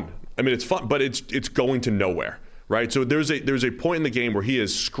looks fun. I mean, it's fun, but it's going to nowhere, right? So there's a point in the game where he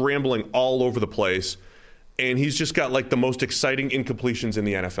is scrambling all over the place, and he's just got like the most exciting incompletions in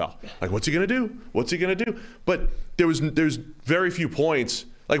the NFL. Like, what's he going to do? What's he going to do? But there's very few points.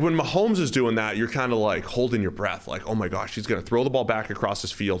 Like when Mahomes is doing that, you're kind of like holding your breath. Like, oh my gosh, he's going to throw the ball back across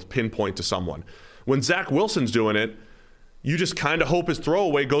his field, pinpoint to someone. When Zach Wilson's doing it, you just kind of hope his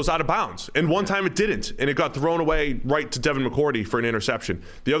throwaway goes out of bounds. And one time it didn't, and it got thrown away right to Devin McCourty for an interception.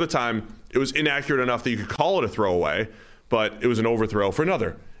 The other time, it was inaccurate enough that you could call it a throwaway, but it was an overthrow for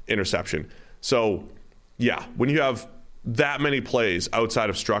another interception. So, yeah, when you have that many plays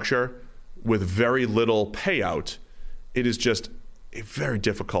outside of structure with very little payout, it is just a very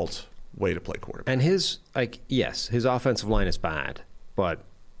difficult way to play quarterback. And his offensive line is bad, but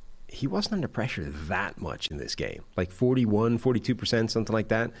he wasn't under pressure that much in this game. Like 41, 42%, something like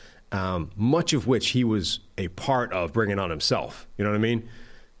that. Much of which he was a part of bringing on himself. You know what I mean?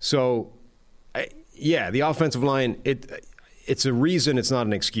 So, the offensive line, it's a reason, it's not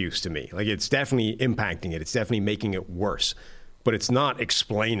an excuse to me. Like, it's definitely impacting it. It's definitely making it worse. But it's not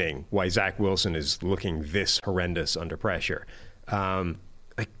explaining why Zach Wilson is looking this horrendous under pressure.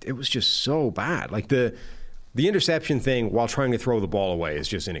 It was just so bad. Like, the interception thing while trying to throw the ball away is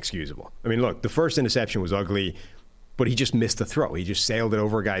just inexcusable. I mean, look, the first interception was ugly, but he just missed the throw. He just sailed it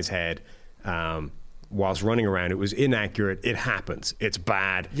over a guy's head whilst running around. It was inaccurate. It happens. It's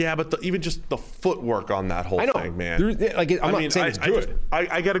bad. Yeah, but even just the footwork on that whole thing, man. I'm not saying it's good.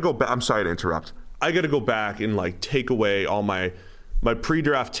 I got to go back. I'm sorry to interrupt. I got to go back and take away all my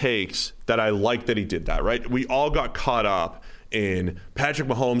pre-draft takes that I like that he did that, right? We all got caught up in. Patrick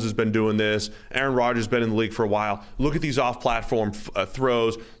Mahomes has been doing this. Aaron Rodgers has been in the league for a while. Look at these off-platform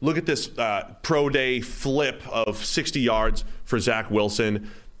throws. Look at this pro day flip of 60 yards for Zach Wilson.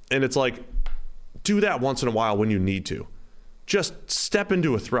 And it's like, do that once in a while when you need to. Just step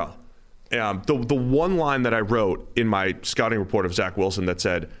into a throw. The one line that I wrote in my scouting report of Zach Wilson that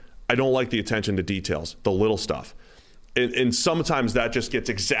said, I don't like the attention to details, the little stuff. And sometimes that just gets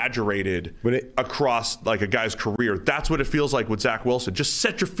exaggerated across like a guy's career. That's what it feels like with Zach Wilson. Just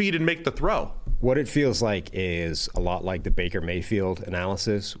set your feet and make the throw. What it feels like is a lot like the Baker Mayfield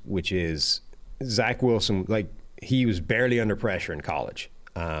analysis, which is Zach Wilson, like he was barely under pressure in college.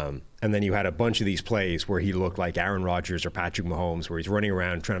 And then you had a bunch of these plays where he looked like Aaron Rodgers or Patrick Mahomes, where he's running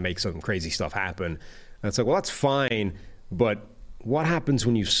around trying to make some crazy stuff happen. And it's like, well, that's fine, but what happens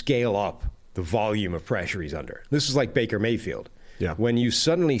when you scale up the volume of pressure he's under? This is like Baker Mayfield. Yeah. When you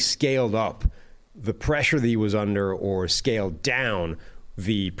suddenly scaled up the pressure that he was under or scaled down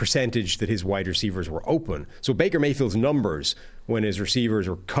the percentage that his wide receivers were open. So Baker Mayfield's numbers when his receivers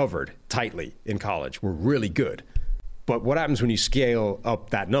were covered tightly in college were really good. But what happens when you scale up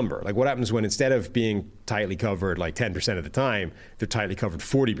that number? Like what happens when instead of being tightly covered like 10% of the time, they're tightly covered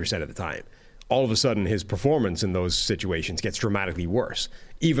 40% of the time? All of a sudden his performance in those situations gets dramatically worse.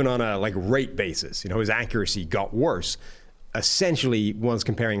 Even on a like rate basis, his accuracy got worse. Essentially one's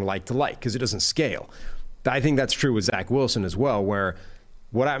comparing like to like because it doesn't scale. I think that's true with Zach Wilson as well, where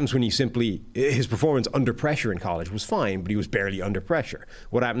what happens when you his performance under pressure in college was fine, but he was barely under pressure.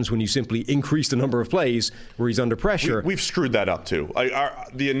 What happens when you simply increase the number of plays where he's under pressure? We've screwed that up too.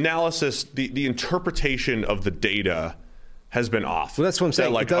 The analysis, the interpretation of the data has been off. Well, that's what I'm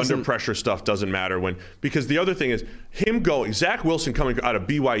saying. That, under pressure stuff doesn't matter because the other thing is Zach Wilson coming out of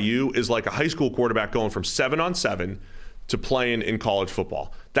BYU is like a high school quarterback going from 7-on-7 to playing in college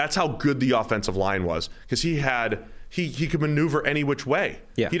football. That's how good the offensive line was because he could maneuver any which way.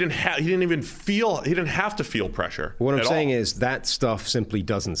 Yeah. He didn't have to feel pressure. What I'm saying is that stuff simply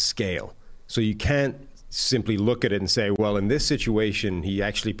doesn't scale. So you can't simply look at it and say, well, in this situation, he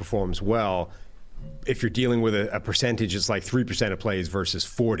actually performs well. If you're dealing with a percentage, it's like 3% of plays versus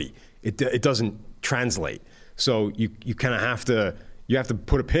 40. It doesn't translate. So you kind of have to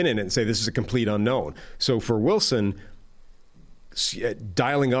put a pin in it and say this is a complete unknown. So for Wilson,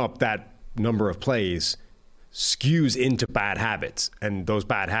 dialing up that number of plays skews into bad habits, and those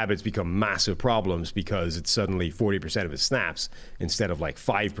bad habits become massive problems because it's suddenly 40% of his snaps instead of like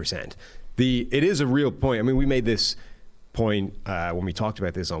 5%. It is a real point. I mean, we made this point when we talked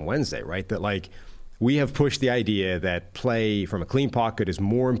about this on Wednesday, right? That like we have pushed the idea that play from a clean pocket is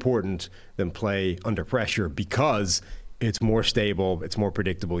more important than play under pressure because it's more stable, it's more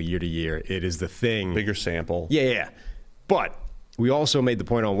predictable year to year. It is the thing. Bigger sample. Yeah. But we also made the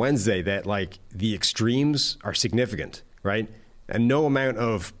point on Wednesday that like the extremes are significant, right? And no amount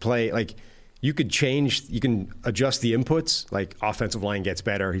of play, like you can adjust the inputs, like offensive line gets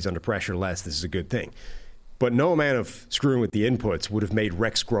better, he's under pressure less, this is a good thing. But no amount of screwing with the inputs would have made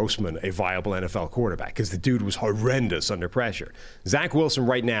Rex Grossman a viable NFL quarterback because the dude was horrendous under pressure. Zach Wilson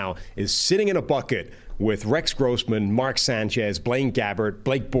right now is sitting in a bucket with Rex Grossman, Mark Sanchez, Blaine Gabbert,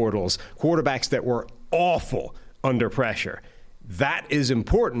 Blake Bortles, quarterbacks that were awful under pressure. That is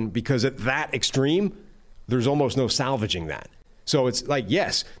important because at that extreme, there's almost no salvaging that. So it's like,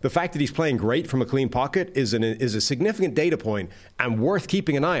 yes, the fact that he's playing great from a clean pocket is a significant data point and worth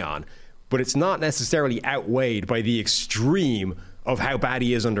keeping an eye on. But it's not necessarily outweighed by the extreme of how bad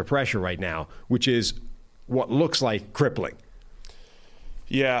he is under pressure right now, which is what looks like crippling.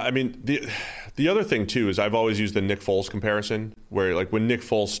 Yeah, I mean, the other thing, too, is I've always used the Nick Foles comparison, where like when Nick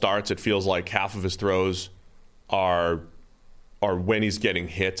Foles starts, it feels like half of his throws are when he's getting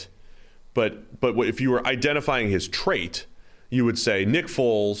hit. But if you were identifying his trait, you would say Nick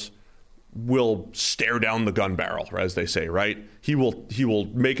Foles will stare down the gun barrel, as they say, right? He will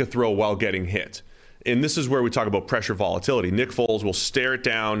make a throw while getting hit. And this is where we talk about pressure volatility. Nick Foles will stare it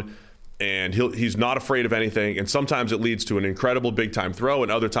down, and he's not afraid of anything. And sometimes it leads to an incredible big-time throw,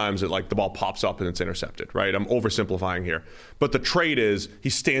 and other times the ball pops up and it's intercepted, right? I'm oversimplifying here. But the trait is he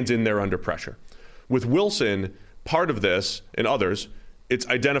stands in there under pressure. With Wilson, part of this, and others, it's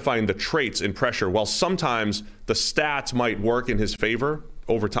identifying the traits in pressure. While sometimes the stats might work in his favor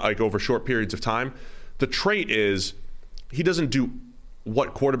over time, like over short periods of time, the trait is he doesn't do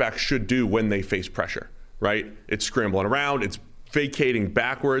what quarterbacks should do when they face pressure, right? It's scrambling around, it's vacating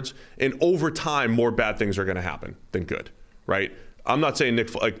backwards, and over time, more bad things are going to happen than good, right? I'm not saying Nick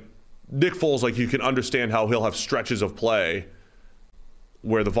Foles, like you can understand how he'll have stretches of play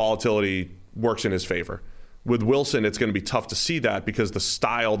where the volatility works in his favor. With Wilson, it's going to be tough to see that because the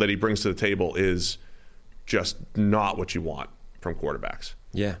style that he brings to the table is just not what you want from quarterbacks.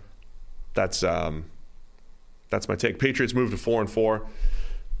 Yeah. That's my take. Patriots moved to 4-4.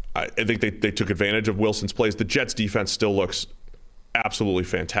 I think they took advantage of Wilson's plays. The Jets defense still looks absolutely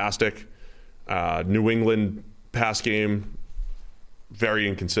fantastic. New England pass game, very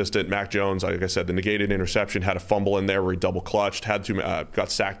inconsistent. Mac Jones, like I said, the negated interception, had a fumble in there where he double clutched, got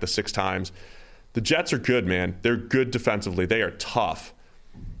sacked the 6 times. The Jets are good, man. They're good defensively. They are tough.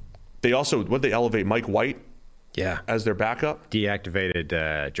 They also, they elevate Mike White as their backup?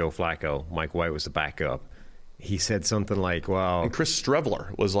 Deactivated Joe Flacco. Mike White was the backup. He said something like, well... And Chris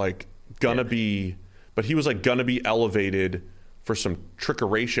Streveler was like gonna be... But he was like gonna be elevated for some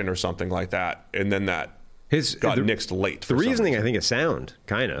trickeration or something like that. And then that got nixed late. The reasoning, I think, is sound,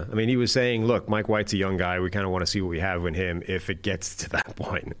 kind of. I mean, he was saying, look, Mike White's a young guy. We kind of want to see what we have in him if it gets to that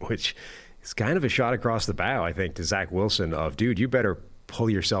point, which is kind of a shot across the bow, I think, to Zach Wilson of, dude, you better pull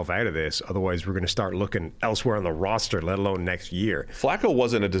yourself out of this. Otherwise, we're going to start looking elsewhere on the roster, let alone next year. Flacco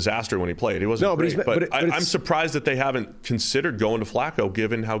wasn't a disaster when he played. He wasn't great. But I'm surprised that they haven't considered going to Flacco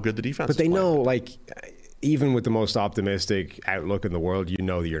given how good the defense is. But they know, like, even with the most optimistic outlook in the world, you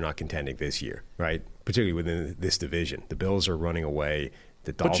know that you're not contending this year, right? Particularly within this division. The Bills are running away.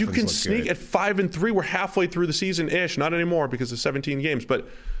 The Dolphins but you can look sneak good. at 5-3. We're halfway through the season-ish. Not anymore because of 17 games. But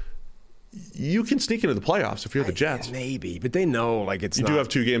you can sneak into the playoffs if you're the Jets. Maybe, but they know like it's You not. do have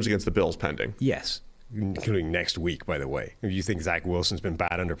 2 games against the Bills pending. Yes, including next week, by the way. If you think Zach Wilson's been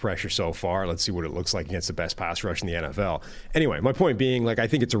bad under pressure so far, let's see what it looks like against the best pass rush in the NFL. Anyway, my point being, like, I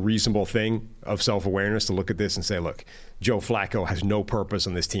think it's a reasonable thing of self-awareness to look at this and say, look, Joe Flacco has no purpose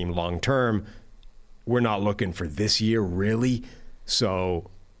on this team long-term. We're not looking for this year, really. So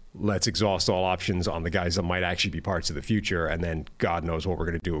let's exhaust all options on the guys that might actually be parts of the future, and then God knows what we're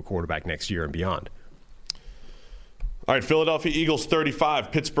going to do at quarterback next year and beyond. All right, Philadelphia Eagles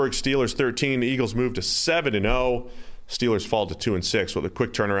 35, Pittsburgh Steelers 13. The Eagles move to 7-0. Steelers fall to 2-6 with a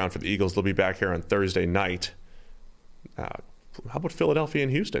quick turnaround for the Eagles. They'll be back here on Thursday night. How about Philadelphia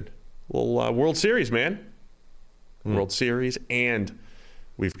and Houston? Well, World Series, man. World Series, and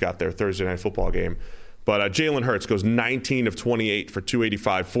we've got their Thursday night football game. But Jalen Hurts goes 19 of 28 for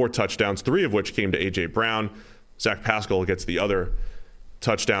 285, 4 touchdowns, 3 of which came to A.J. Brown. Zach Pascal gets the other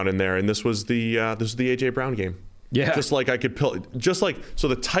touchdown in there, and this was the A.J. Brown game. Yeah. So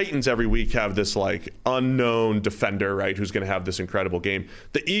the Titans every week have this like unknown defender, right, who's going to have this incredible game.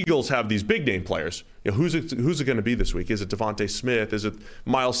 The Eagles have these big name players. You know, who's it going to be this week? Is it Devontae Smith? Is it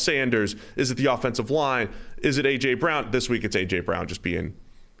Miles Sanders? Is it the offensive line? Is it A.J. Brown? This week it's A.J. Brown just being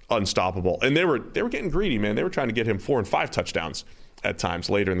unstoppable. And they were getting greedy, man. They were trying to get him 4 and 5 touchdowns at times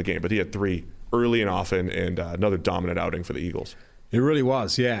later in the game, but he had 3 early and often, and another dominant outing for the Eagles. It really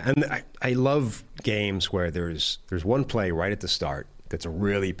was, yeah. And I love games where there's one play right at the start that's a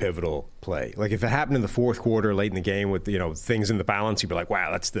really pivotal play. Like if it happened in the fourth quarter, late in the game with things in the balance, you'd be like, wow,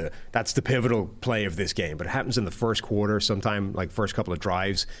 that's the pivotal play of this game. But it happens in the first quarter, sometime like first couple of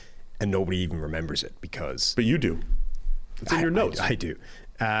drives, and nobody even remembers it because. But you do. It's in your notes. I do.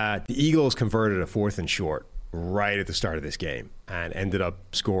 The Eagles converted a 4th and short right at the start of this game and ended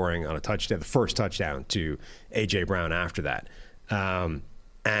up scoring on a touchdown, the first touchdown to A.J. Brown after that.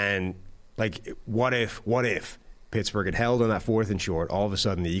 And like, what if Pittsburgh had held on that 4th and short? All of a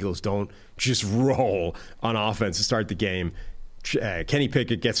sudden, the Eagles don't just roll on offense to start the game. Kenny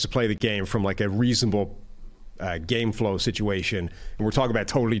Pickett gets to play the game from like a reasonable game flow situation, and we're talking about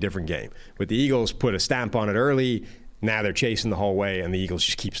a totally different game. But the Eagles put a stamp on it early. Now they're chasing the whole way, and the Eagles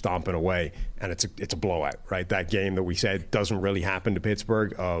just keep stomping away, and it's a blowout, right? That game that we said doesn't really happen to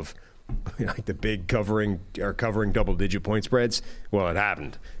Pittsburgh of like the big covering double-digit point spreads. Well, it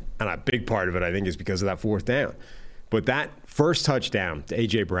happened, and a big part of it, I think, is because of that 4th down. But that first touchdown to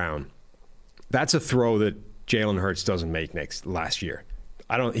A.J. Brown, that's a throw that Jalen Hurts doesn't make last year.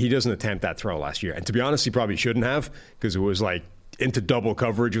 He doesn't attempt that throw last year, and to be honest, he probably shouldn't have because it was like into double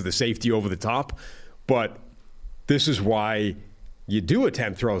coverage with a safety over the top, but this is why you do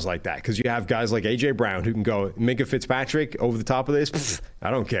attempt throws like that, because you have guys like A.J. Brown who can go, Minkah Fitzpatrick over the top of this,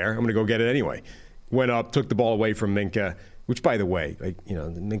 I don't care. I'm going to go get it anyway. Went up, took the ball away from Minkah, which, by the way, the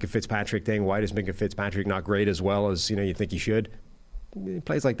Minkah Fitzpatrick thing, why does Minkah Fitzpatrick not grade as well as, you think he should?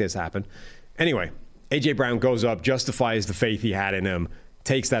 Plays like this happen. Anyway, A.J. Brown goes up, justifies the faith he had in him,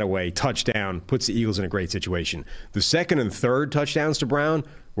 takes that away, touchdown, puts the Eagles in a great situation. The second and third touchdowns to Brown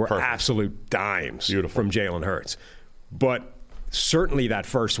were absolute dimes from Jalen Hurts. But certainly that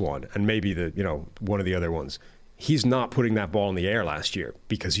first one, and maybe one of the other ones, he's not putting that ball in the air last year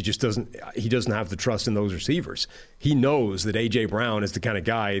because he doesn't have the trust in those receivers. He knows that A.J. Brown is the kind of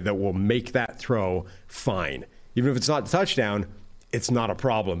guy that will make that throw fine. Even if it's not the touchdown, it's not a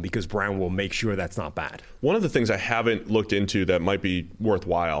problem because Brown will make sure that's not bad. One of the things I haven't looked into that might be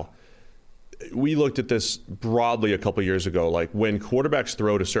worthwhile, we looked at this broadly a couple years ago, like when quarterbacks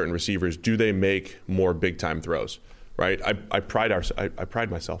throw to certain receivers, do they make more big-time throws, right? I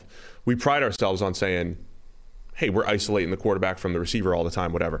pride myself. We pride ourselves on saying, hey, we're isolating the quarterback from the receiver all the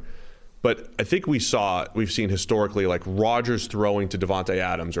time, whatever. But I think we've seen historically, like Rodgers throwing to Davante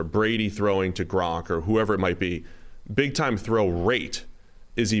Adams or Brady throwing to Gronk or whoever it might be, big-time throw rate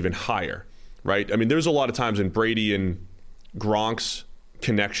is even higher, right? I mean, there's a lot of times in Brady and Gronk's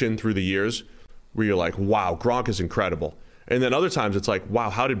connection through the years where you're like, wow, Gronk is incredible. And then other times it's like,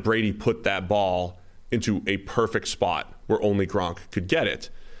 wow, how did Brady put that ball into a perfect spot where only Gronk could get it?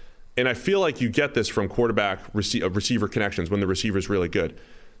 And I feel like you get this from receiver connections when the receiver's really good.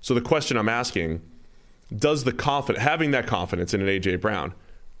 So the question I'm asking, does having that confidence in an A.J. Brown,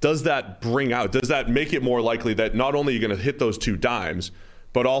 does that make it more likely that not only you're going to hit those two dimes,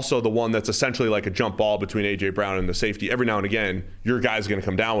 but also the one that's essentially like a jump ball between A.J. Brown and the safety? Every now and again, your guy's going to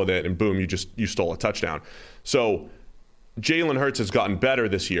come down with it, and boom, you stole a touchdown. So Jalen Hurts has gotten better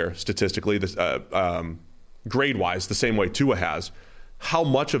this year, statistically, grade-wise, the same way Tua has. How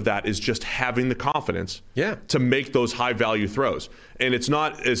much of that is just having the confidence to make those high-value throws? And it's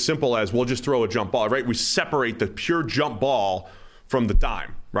not as simple as, we'll just throw a jump ball, right? We separate the pure jump ball from the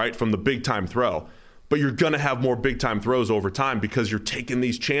dime, right? From the big-time throw. But you're going to have more big-time throws over time because you're taking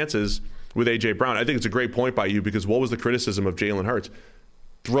these chances with A.J. Brown. I think it's a great point by you, because what was the criticism of Jalen Hurts?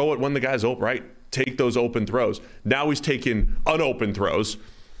 Throw it when the guy's open, right? Take those open throws. Now he's taking unopened throws,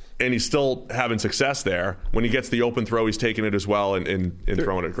 and he's still having success there. When he gets the open throw, he's taking it as well and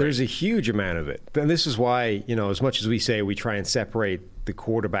throwing it great. There's a huge amount of it. And this is why, as much as we say we try and separate the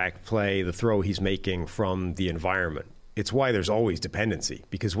quarterback play, the throw he's making, from the environment, it's why there's always dependency.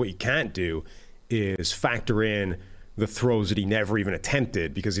 Because what you can't do is factor in the throws that he never even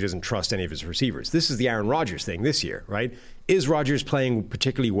attempted because he doesn't trust any of his receivers. This is the Aaron Rodgers thing this year, right? Is Rodgers playing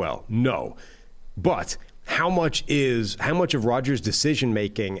particularly well? No. But how much of Rodgers'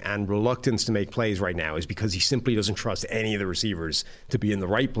 decision-making and reluctance to make plays right now is because he simply doesn't trust any of the receivers to be in the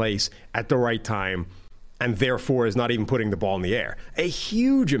right place at the right time, and therefore is not even putting the ball in the air? A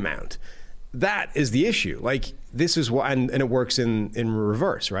huge amount. That is the issue. Like, this is why, and it works in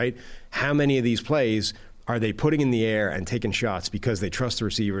reverse, right? How many of these plays are they putting in the air and taking shots because they trust the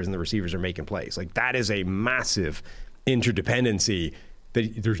receivers and the receivers are making plays? Like, that is a massive interdependency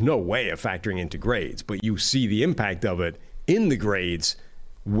that there's no way of factoring into grades, but you see the impact of it in the grades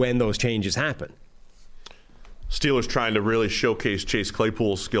when those changes happen. Steelers trying to really showcase Chase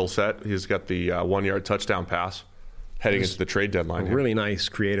Claypool's skill set. He's got the 1-yard touchdoan pass heading into the trade deadline. Really nice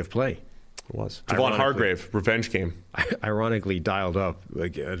creative play. It was. Javon Hargrave, revenge game. Ironically dialed up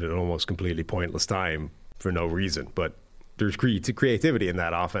like at an almost completely pointless time for no reason, but there's creativity in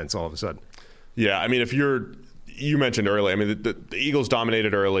that offense all of a sudden. Yeah, I mean, you mentioned early, I mean, the Eagles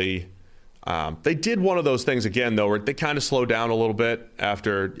dominated early. They did one of those things again, though, where they kind of slowed down a little bit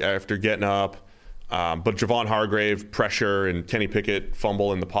after getting up. But Javon Hargrave, pressure, and Kenny Pickett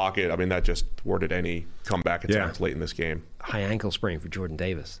fumble in the pocket, I mean, that just thwarted any comeback attempt late in this game. High ankle sprain for Jordan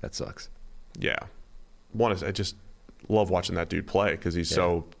Davis. That sucks. Yeah. I just love watching that dude play because he's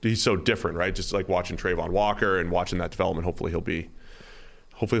so different, right? Just like watching Trayvon Walker and watching that development. Hopefully he'll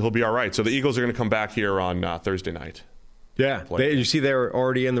be all right. So the Eagles are going to come back here on Thursday night. Yeah. You see they're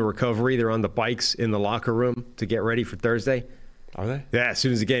already in the recovery. They're on the bikes in the locker room to get ready for Thursday. Are they? Yeah, as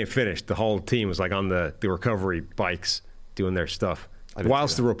soon as the game finished, the whole team was like on the recovery bikes doing their stuff.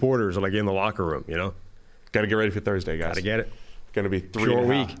 Whilst the reporters are like in the locker room, Got to get ready for Thursday, guys. Got to get it. Going to be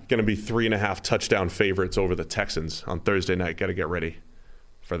 3.5 touchdown favorites over the Texans on Thursday night. Got to get ready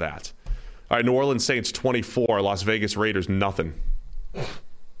for that. All right, New Orleans Saints 24, Las Vegas Raiders nothing.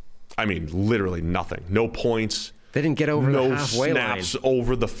 I mean, literally nothing. No points. They didn't get over the halfway line. No snaps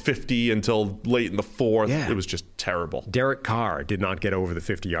over the 50 until late in the fourth. Yeah. It was just terrible. Derek Carr did not get over the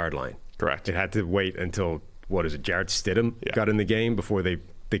 50-yard line. Correct. It had to wait until, Jarrett Stidham got in the game before they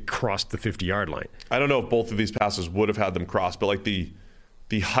crossed the 50-yard line. I don't know if both of these passes would have had them cross, but like the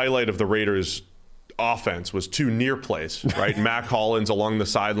highlight of the Raiders' offense was two near plays, right? Mac Hollins along the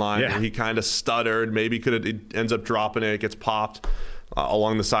sideline. Yeah. He kind of stuttered. Maybe it ends up dropping it. It gets popped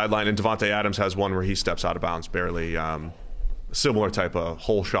along the sideline. And Davante Adams has one where he steps out of bounds barely. Similar type of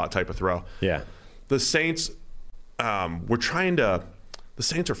hole shot type of throw. Yeah. The Saints the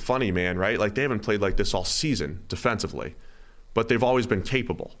Saints are funny, man, right? Like they haven't played like this all season defensively, but they've always been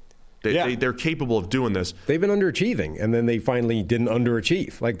capable. They're capable of doing this. They've been underachieving, and then they finally didn't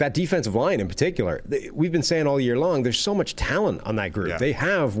underachieve. Like that defensive line in particular, we've been saying all year long, there's so much talent on that group. Yeah. They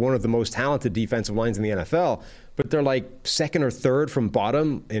have one of the most talented defensive lines in the NFL, but they're like second or third from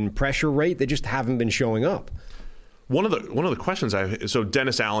bottom in pressure rate. They just haven't been showing up. One of the questions I have, so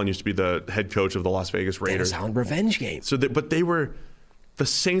Dennis Allen used to be the head coach of the Las Vegas Raiders. Dennis Allen revenge game. So, the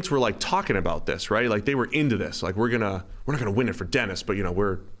Saints were like talking about this, right? Like they were into this. Like we're not gonna win it for Dennis, but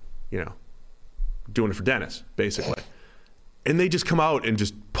we're doing it for Dennis, basically. And they just come out and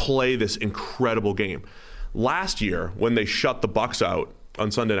just play this incredible game. Last year, when they shut the Bucs out on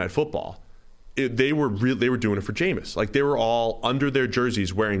Sunday Night Football, they were doing it for Jameis. Like they were all under their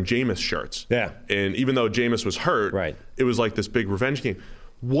jerseys wearing Jameis shirts. Yeah. And even though Jameis was hurt, right, it was like this big revenge game.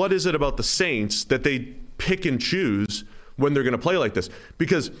 What is it about the Saints that they pick and choose when they're going to play like this?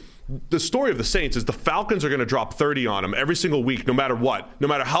 Because the story of the Saints is the Falcons are going to drop 30 on them every single week, no matter what, no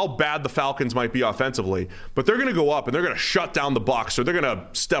matter how bad the Falcons might be offensively. But they're going to go up and they're going to shut down the Bucs, or they're going to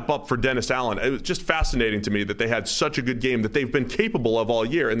step up for Dennis Allen. It was just fascinating to me that they had such a good game that they've been capable of all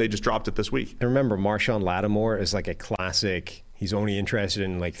year, and they just dropped it this week. And remember, Marshawn Lattimore is like a classic. He's only interested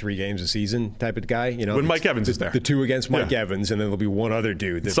in like 3 games a season type of guy. When Mike Evans is there. The 2 against Mike Evans, and then there'll be one other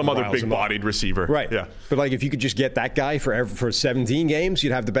dude. Some other big-bodied receiver. Right. Yeah. But like if you could just get that guy for 17 games,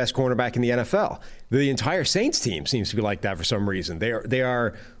 you'd have the best cornerback in the NFL. The entire Saints team seems to be like that for some reason. They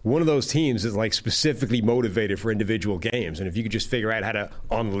are one of those teams that's like specifically motivated for individual games. And if you could just figure out how to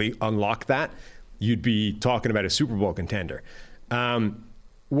unlock that, you'd be talking about a Super Bowl contender. There's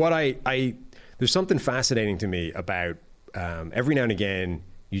something fascinating to me about every now and again,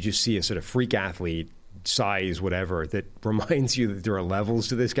 you just see a sort of freak athlete, size, whatever, that reminds you that there are levels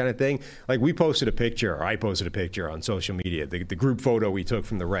to this kind of thing. Like I posted a picture on social media, the group photo we took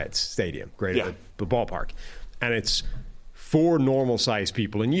from the Reds Stadium, at the ballpark. And it's 4 normal-sized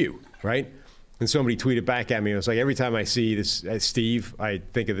people and you, right? And somebody tweeted back at me, and it was like, every time I see this, Steve, I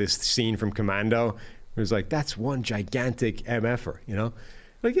think of this scene from Commando. It was like, that's one gigantic MFer,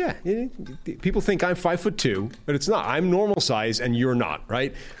 Like, yeah, people think I'm 5'2", but it's not. I'm normal size, and you're not,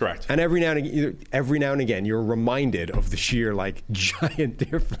 right? Correct. And every now and again, you're reminded of the sheer like giant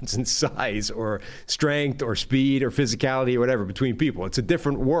difference in size, or strength, or speed, or physicality, or whatever between people. It's a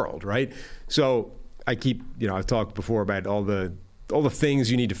different world, right? So I keep, I've talked before about all the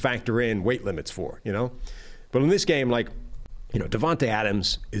things you need to factor in weight limits for, But in this game, like, Davante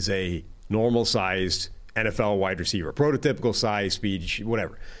Adams is a normal-sized NFL wide receiver, prototypical size, speed,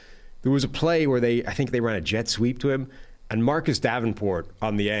 whatever. There was a play where I think they ran a jet sweep to him, and Marcus Davenport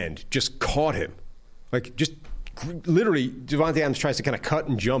on the end just caught him. Like, just literally, Davante Adams tries to kind of cut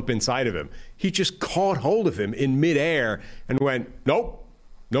and jump inside of him. He just caught hold of him in midair and went, nope,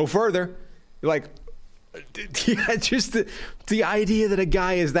 no further. Like, yeah, just the idea that a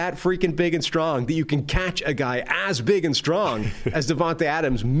guy is that freaking big and strong, that you can catch a guy as big and strong as Davante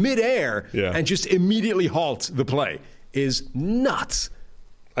Adams midair and just immediately halt the play is nuts.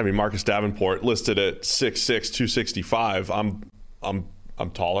 I mean, Marcus Davenport listed at 6'6", 265. I'm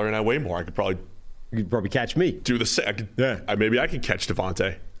taller and I weigh more. You could probably catch me. Do the same. Maybe I could catch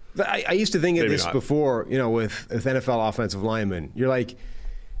Davante. I used to think of this before, with NFL offensive linemen. You're like,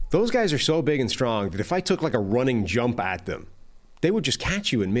 those guys are so big and strong that if I took like a running jump at them, they would just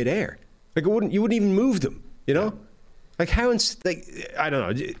catch you in midair. Like you wouldn't even move them, Like how, I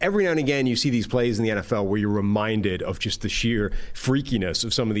don't know. Every now and again, you see these plays in the NFL where you're reminded of just the sheer freakiness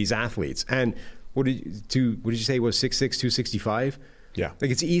of some of these athletes. And what did you say was 6'6", 265? Yeah.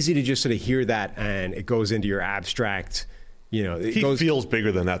 Like it's easy to just sort of hear that and it goes into your abstract, He feels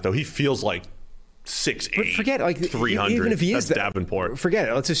bigger than that though. He feels like 6'8", but forget 300. Even if he is Davenport. Forget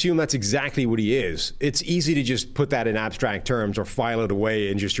it. Let's assume that's exactly what he is. It's easy to just put that in abstract terms or file it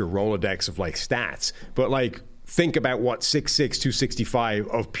away in just your Rolodex of like stats. But like think about what 6'6", 265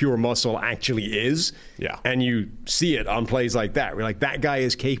 of pure muscle actually is. Yeah. And you see it on plays like that. We're like, that guy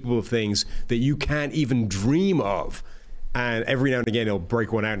is capable of things that you can't even dream of. And every now and again, he'll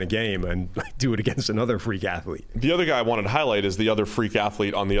break one out in a game and do it against another freak athlete. The other guy I wanted to highlight is the other freak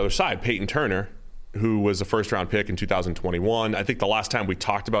athlete on the other side, Peyton Turner, who was a first-round pick in 2021. I think the last time we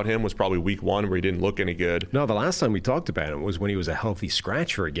talked about him was probably week 1 where he didn't look any good. No, the last time we talked about him was when he was a healthy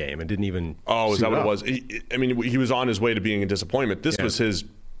scratch for a game and didn't even Oh, is that what up. it was? He was on his way to being a disappointment.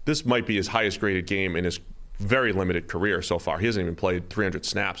 This might be his highest graded game in his very limited career so far. He hasn't even played 300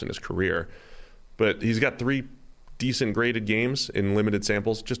 snaps in his career. But he's got 3 decent graded games in limited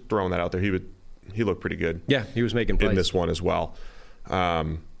samples. Just throwing that out there. He looked pretty good. Yeah, he was making plays in this one as well.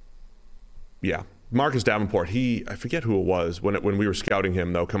 Yeah. Marcus Davenport, I forget who it was when we were scouting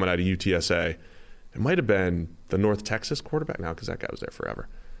him, though, coming out of UTSA. It might have been the North Texas quarterback now because that guy was there forever.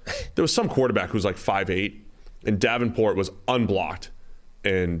 There was some quarterback who was like 5'8", and Davenport was unblocked,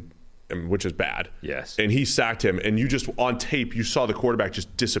 and which is bad. Yes. And he sacked him, and you just, on tape, you saw the quarterback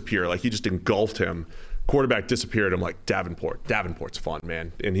just disappear. Like he just engulfed him quarterback disappeared, I'm like, Davenport's fun,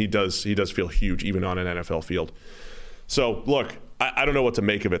 man. And he does feel huge even on an NFL field. So look, I don't know what to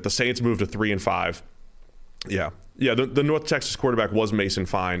make of it. The Saints moved to 3-5. Yeah. The North Texas quarterback was Mason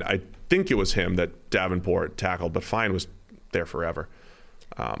Fine. I think it was him that Davenport tackled, but Fine was there forever.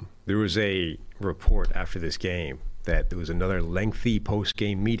 There was a report after this game that there was another lengthy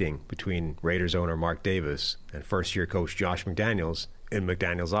post-game meeting between Raiders owner Mark Davis and first-year coach Josh McDaniels in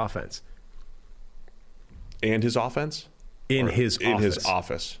McDaniels' offense. And his offense? In his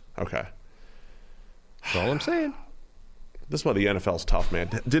office. Okay. That's all I'm saying. This is why the NFL's tough, man.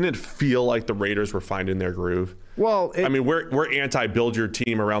 Didn't it feel like the Raiders were finding their groove? Well, I mean, we're anti-build your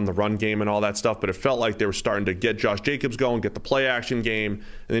team around the run game and all that stuff, but it felt like they were starting to get Josh Jacobs going, get the play action game,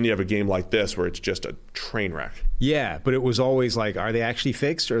 and then you have a game like this where it's just a train wreck. Yeah, but it was always like, are they actually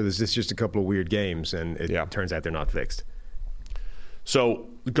fixed, or is this just a couple of weird games? And it turns out they're not fixed. So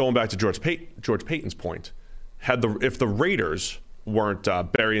going back to George Payton's point, if the Raiders weren't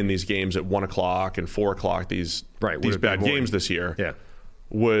burying these games at 1 o'clock and 4 o'clock, these bad games this year,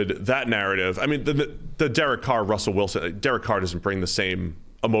 would that narrative, I mean, the Derek Carr, Russell Wilson, Derek Carr doesn't bring the same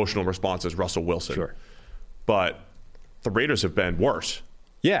emotional response as Russell Wilson. Sure. But the Raiders have been worse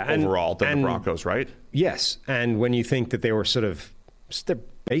overall than the Broncos, right? Yes. And when you think that they were they're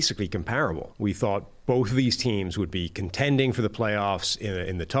basically comparable. We thought both of these teams would be contending for the playoffs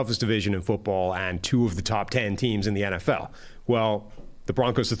in the toughest division in football and two of the top 10 teams in the NFL. Well, the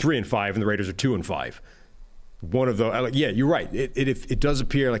Broncos are 3-5 and the Raiders are 2-5. One of the you're right. It does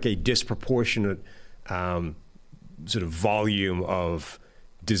appear like a disproportionate sort of volume of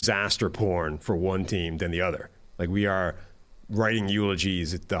disaster porn for one team than the other. Like we are writing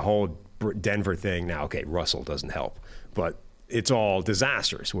eulogies at the whole Denver thing. Now, okay, Russell doesn't help, but it's all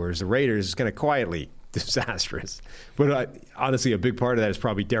disastrous, whereas the Raiders is kind of quietly disastrous. But honestly, a big part of that is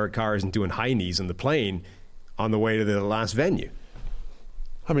probably Derek Carr isn't doing high knees on the plane on the way to the last venue.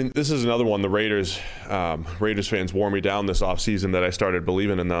 I mean, this is another one. The Raiders fans wore me down this offseason that I started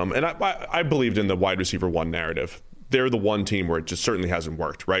believing in them. And I believed in the wide receiver one narrative. They're the one team where it just certainly hasn't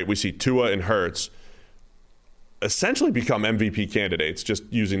worked, right? We see Tua and Hurts essentially become MVP candidates, just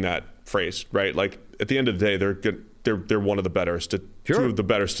using that phrase, right? Like, at the end of the day, they're one of the better, two of the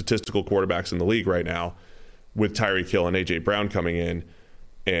better statistical quarterbacks in the league right now, with Tyreek Hill and A.J. Brown coming in.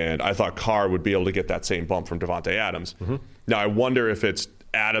 And I thought Carr would be able to get that same bump from Davante Adams. Mm-hmm. Now, I wonder if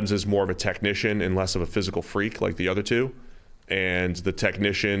Adams is more of a technician and less of a physical freak like the other two, and the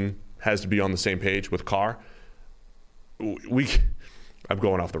technician has to be on the same page with Carr. I'm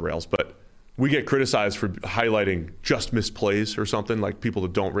going off the rails, but we get criticized for highlighting just missed plays or something, like people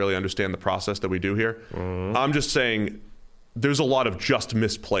that don't really understand the process that we do here. Mm-hmm. I'm just saying there's a lot of just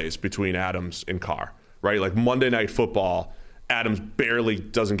missed plays between Adams and Carr, right? Like Monday Night Football, Adams barely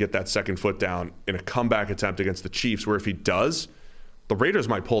doesn't get that second foot down in a comeback attempt against the Chiefs, where if he does, the Raiders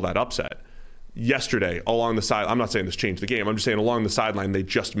might pull that upset. Yesterday, along the side, I'm not saying this changed the game, I'm just saying along the sideline, they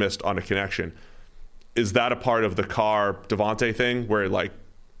just missed on a connection. Is that a part of the Carr-Davante thing where, like,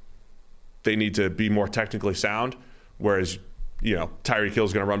 they need to be more technically sound, whereas, you know, Tyreek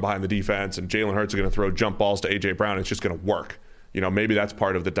Hill's going to run behind the defense and Jalen Hurts is going to throw jump balls to A.J. Brown. It's just going to work. You know, maybe that's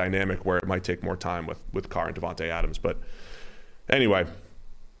part of the dynamic where it might take more time with Carr and Davante Adams. But anyway,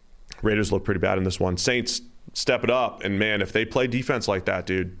 Raiders look pretty bad in this one. Saints step it up, and man, if they play defense like that,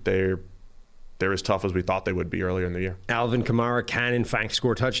 dude, they're as tough as we thought they would be earlier in the year. Alvin Kamara can, in fact,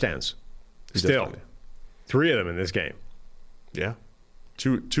 score touchdowns. Still. 3 of them in this game. Yeah.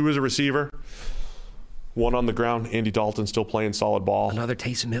 Two as a receiver, 1 on the ground. Andy Dalton still playing solid ball. Another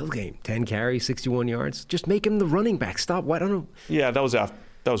Taysom Hill game. 10 carries, 61 yards. Just make him the running back. Stop. Why don't? Yeah, that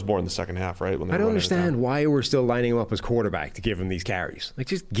was more in the second half, right? I don't understand why we're still lining him up as quarterback to give him these carries. Like,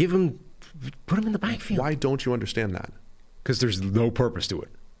 just put him in the backfield. Why don't you understand that? Because there's no purpose to it.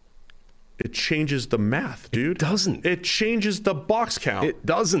 It changes the math, dude. It doesn't. It changes the box count. It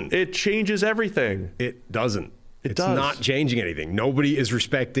doesn't. It changes everything. It doesn't. It's not changing anything. Nobody is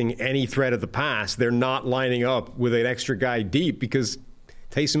respecting any threat of the pass. They're not lining up with an extra guy deep because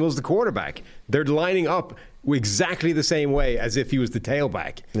Taysom Hill's the quarterback. They're lining up exactly the same way as if he was the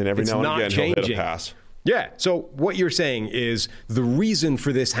tailback. And every now and again, he'll hit a pass. Yeah. So what you're saying is the reason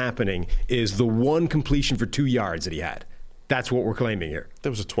for this happening is the one completion for 2 yards that he had. That's what we're claiming here.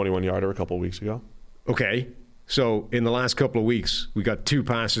 There was a 21-yarder a couple of weeks ago. Okay. So in the last couple of weeks, we got 2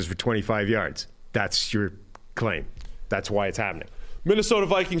 passes for 25 yards. That's your claim. That's why it's happening. Minnesota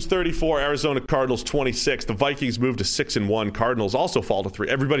Vikings 34, Arizona Cardinals 26. The Vikings move to 6-1. Cardinals also fall to 3.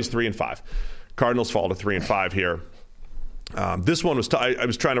 Everybody's 3-5. Cardinals fall to 3-5 here. This one was I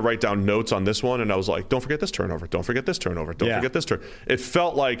was trying to write down notes on this one, and I was like, don't forget this turnover. Don't forget this turnover. Don't forget this turn. It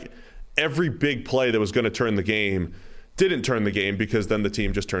felt like every big play that was going to turn the game didn't turn the game because then the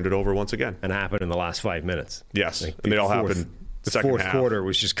team just turned it over once again. And it happened in the last 5 minutes. Yes, and they all happened the second fourth half. quarter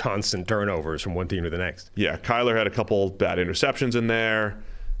was just constant turnovers from one team to the next. Yeah, Kyler had a couple bad interceptions in there.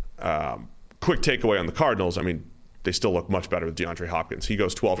 Quick takeaway on the Cardinals. I mean, they still look much better with DeAndre Hopkins. He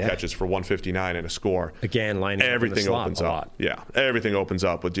goes 12 catches for 159 and a score. Again, lining everything up in the opens slot a up. lot. Yeah, everything opens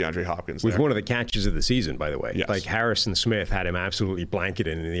up with DeAndre Hopkins. With there. one of the catches of the season, by the way. Yes. Like Harrison Smith had him absolutely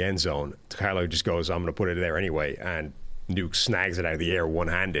blanketed in the end zone. Kyler just goes, I'm going to put it there anyway. And Nuke snags it out of the air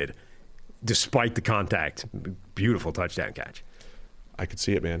one-handed, despite the contact. Beautiful touchdown catch. I could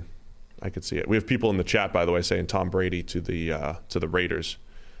see it, man. I could see it. We have people in the chat, by the way, saying Tom Brady to the Raiders.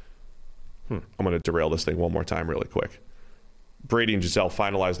 I'm going to derail this thing one more time really quick. Brady and Giselle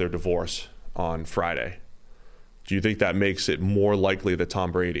finalized their divorce on Friday. Do you think that makes it more likely that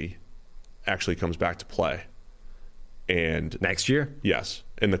Tom Brady actually comes back to play? And next year? Yes.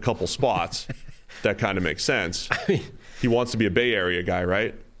 In the couple spots, that kind of makes sense. He wants to be a Bay Area guy,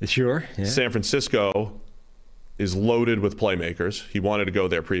 right? Sure. Yeah. San Francisco is loaded with playmakers. He wanted to go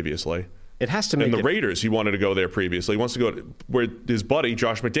there previously. It has to make and the Raiders, he wanted to go there previously. He wants to go where his buddy,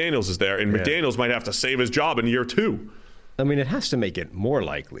 Josh McDaniels, is there. And McDaniels might have to save his job in year 2. I mean, it has to make it more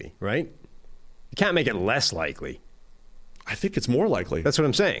likely, right? You can't make it less likely. I think it's more likely. That's what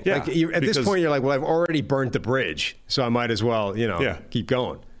I'm saying. Yeah, like, at this point, you're like, well, I've already burnt the bridge, so I might as well, keep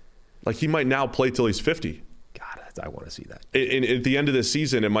going. Like, he might now play till he's 50. God, I want to see that. At the end of this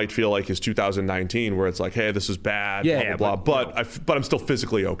season, it might feel like his 2019, where it's like, hey, this is bad, blah, blah, blah. But I'm still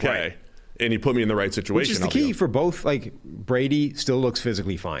physically okay. Right. And he put me in the right situation. Which is the key for both. Like, Brady still looks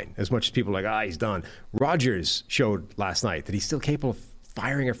physically fine. As much as people are like, he's done. Rodgers showed last night that he's still capable of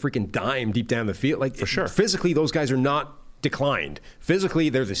firing a freaking dime deep down the field. Like, for sure. Physically, those guys are not declined. Physically,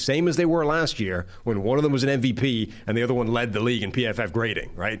 they're the same as they were last year when one of them was an MVP and the other one led the league in PFF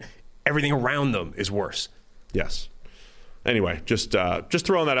grading, right? Everything around them is worse. Yes. Anyway, just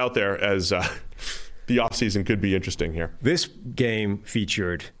throwing that out there as the offseason could be interesting here. This game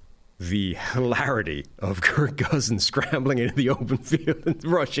featured the hilarity of Kirk Cousins scrambling into the open field and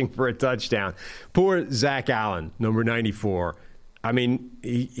rushing for a touchdown. Poor Zach Allen, number 94. I mean,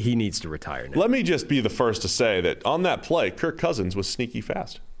 he needs to retire now. Let me just be the first to say that on that play, Kirk Cousins was sneaky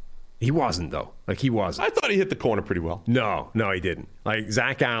fast. He wasn't, though. Like, he wasn't. I thought he hit the corner pretty well. No, he didn't. Like,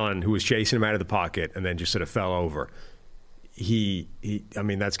 Zach Allen, who was chasing him out of the pocket and then just sort of fell over, I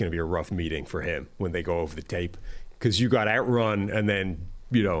mean, that's going to be a rough meeting for him when they go over the tape, because you got outrun and then,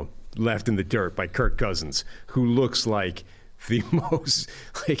 left in the dirt by Kirk Cousins, who looks like the most,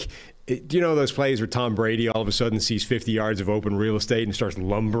 like, do you know those plays where Tom Brady all of a sudden sees 50 yards of open real estate and starts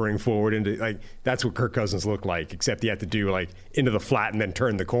lumbering forward into, like, that's what Kirk Cousins looked like, except he had to do, like, into the flat and then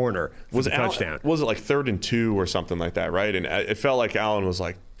turn the corner for the touchdown. Was it like 3rd and 2 or something like that, right? And it felt like Allen was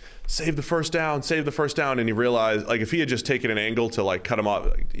like, save the first down. And he realized, like, if he had just taken an angle to, like, cut him off,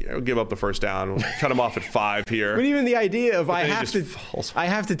 give up the first down, cut him off at 5 here. But even the idea of I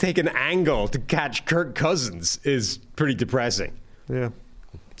have to take an angle to catch Kirk Cousins is pretty depressing. Yeah.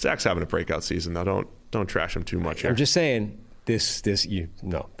 Zach's having a breakout season, though. Don't trash him too much here. I'm just saying, that's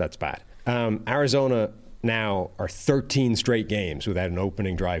bad. Arizona now are 13 straight games without an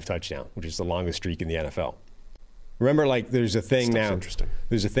opening drive touchdown, which is the longest streak in the NFL. Remember, like, there's a thing now. Interesting.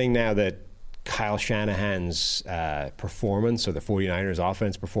 There's a thing now that Kyle Shanahan's performance, or the 49ers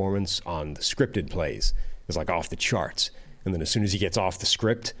offense performance on the scripted plays, is like off the charts. And then as soon as he gets off the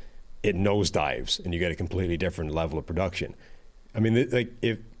script, it nosedives, and you get a completely different level of production. I mean, like,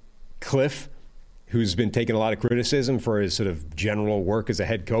 if Cliff, who's been taking a lot of criticism for his sort of general work as a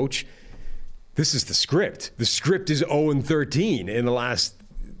head coach, this is the script. The script is 0-13 in the last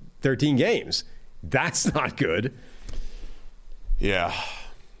 13 games. That's not good. Yeah,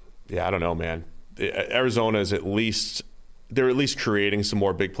 I don't know, man. Arizona is they're at least creating some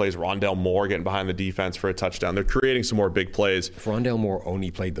more big plays. Rondale Moore getting behind the defense for a touchdown. They're creating some more big plays. If Rondale Moore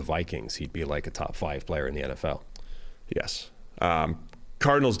only played the Vikings, he'd be like a top 5 player in the NFL. Yes.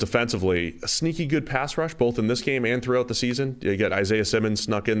 Cardinals defensively, a sneaky good pass rush, both in this game and throughout the season. You get Isaiah Simmons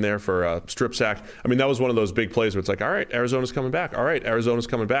snuck in there for a strip sack. I mean, that was one of those big plays where it's like, all right, Arizona's coming back.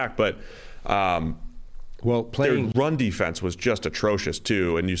 But their run defense was just atrocious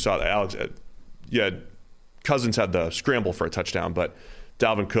too. And you saw that Cousins had the scramble for a touchdown, but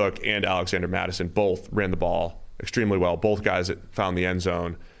Dalvin Cook and Alexander Mattison both ran the ball extremely well. Both guys that found the end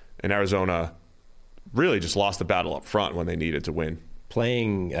zone, and Arizona really just lost the battle up front when they needed to win.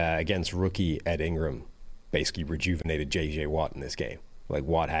 Playing against rookie Ed Ingram basically rejuvenated J.J. Watt in this game. Like,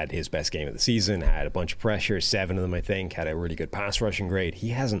 Watt had his best game of the season, had a bunch of pressure, 7 of them, I think, had a really good pass rushing grade. He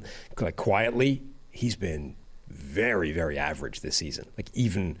hasn't, like, quietly, he's been very, very average this season. Like,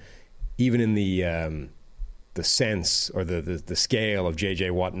 even even in the sense or the scale of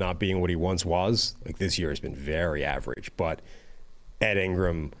J.J. Watt not being what he once was, like this year has been very average. But Ed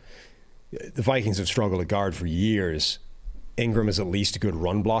Ingram, the Vikings have struggled at guard for years. Ingram is at least a good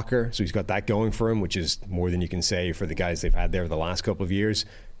run blocker, so he's got that going for him, which is more than you can say for the guys they've had there the last couple of years.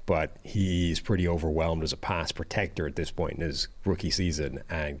 But he's pretty overwhelmed as a pass protector at this point in his rookie season,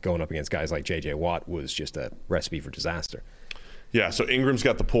 and going up against guys like J.J. Watt was just a recipe for disaster. Yeah, so Ingram's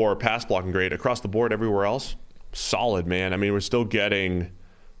got the poor pass blocking grade. Across the board, everywhere else, solid, man. I mean, we're still getting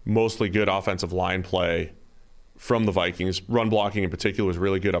mostly good offensive line play from the Vikings. Run blocking in particular was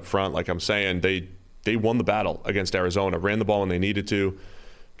really good up front. Like I'm saying, they won the battle against Arizona, ran the ball when they needed to.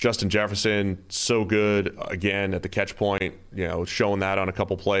 Justin Jefferson, so good, again, at the catch point, showing that on a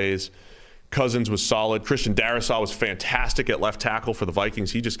couple plays. Cousins was solid. Christian Darrisaw was fantastic at left tackle for the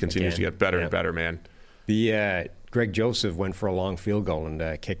Vikings. He just continues to get better and better, man. The Greg Joseph went for a long field goal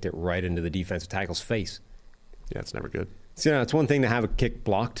and kicked it right into the defensive tackle's face. Yeah, it's never good. So, it's one thing to have a kick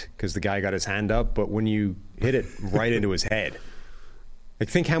blocked because the guy got his hand up, but when you hit it right into his head, like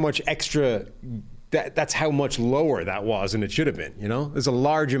think how much extra... That's how much lower that was than it should have been, There's a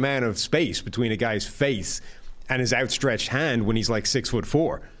large amount of space between a guy's face and his outstretched hand when he's like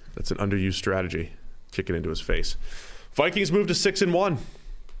 6'4". That's an underused strategy, kicking into his face. Vikings moved to 6-1.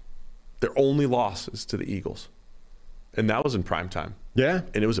 Their only loss is to the Eagles. And that was in prime time. Yeah.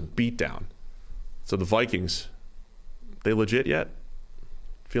 And it was a beatdown. So the Vikings, they legit yet?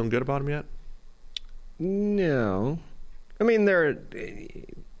 Feeling good about them yet? No. I mean,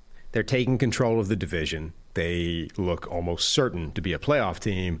 they're taking control of the division. They look almost certain to be a playoff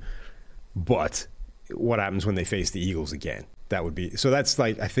team. But what happens when they face the Eagles again? That would be so. That's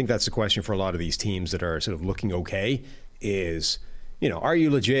I think that's the question for a lot of these teams that are sort of looking okay. Is are you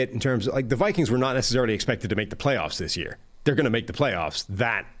legit in terms of the Vikings were not necessarily expected to make the playoffs this year. They're going to make the playoffs.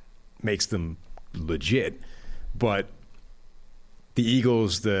 That makes them legit. But the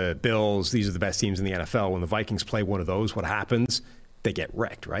Eagles, the Bills, these are the best teams in the NFL. When the Vikings play one of those, what happens? They get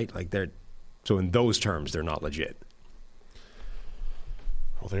wrecked, right? So in those terms, they're not legit.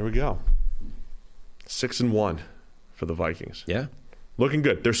 Well, there we go. 6-1 for the Vikings. Yeah. Looking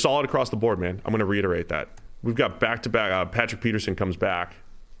good. They're solid across the board, man. I'm going to reiterate that. We've got back-to-back. Patrick Peterson comes back,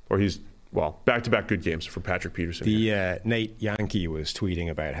 or back-to-back good games for Patrick Peterson. Nate Yankee was tweeting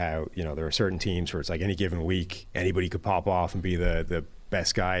about how, there are certain teams where it's like any given week, anybody could pop off and be the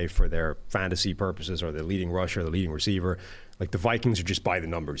best guy for their fantasy purposes or the leading rusher, the leading receiver. Like the Vikings are just by the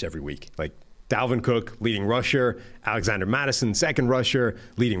numbers every week. Like Dalvin Cook, leading rusher, Alexander Mattison, second rusher,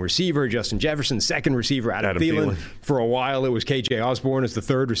 leading receiver, Justin Jefferson, second receiver, Adam Thielen. For a while, it was KJ Osborne as the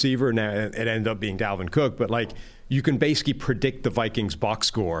third receiver. Now it ended up being Dalvin Cook. But you can basically predict the Vikings box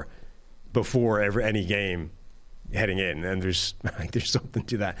score before any game heading in. And there's something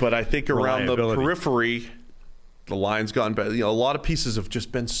to that. But I think around the periphery, the line's gone better. A lot of pieces have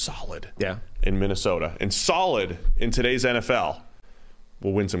just been solid in Minnesota. And solid in today's NFL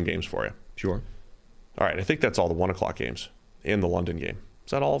will win some games for you. Sure. All right, I think that's all the 1 o'clock games and the London game.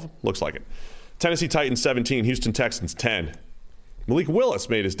 Is that all of them? Looks like it. Tennessee Titans 17, Houston Texans 10. Malik Willis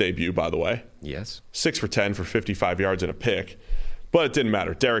made his debut, by the way. Yes. 6 for 10 for 55 yards and a pick. But it didn't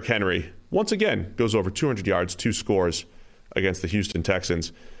matter. Derrick Henry, once again, goes over 200 yards, 2 scores against the Houston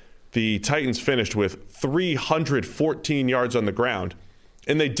Texans. The Titans finished with 314 yards on the ground,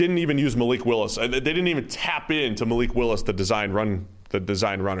 and they didn't even use Malik Willis. They didn't even tap into Malik Willis, the design runner.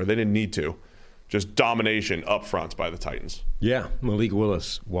 They didn't need to. Just domination up front by the Titans. Yeah, Malik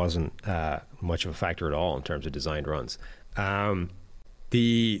Willis wasn't much of a factor at all in terms of designed runs.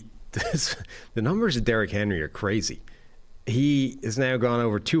 The numbers of Derrick Henry are crazy. He has now gone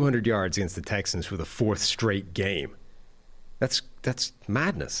over 200 yards against the Texans for the 4th straight game. That's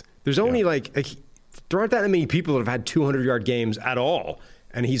madness. There's only there aren't that many people that have had 200-yard games at all,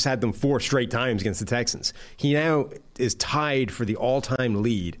 and he's had them 4 straight times against the Texans. He now is tied for the all-time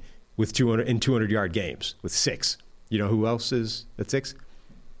lead with 200-yard games with 6. You know who else is at 6?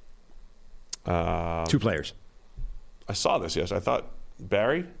 2 players. I saw this, yes. I thought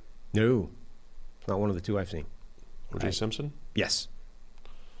Barry? No. It's not one of the 2 I've seen. O.J. Simpson? Yes.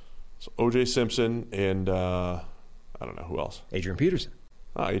 So O.J. Simpson and I don't know who else. Adrian Peterson.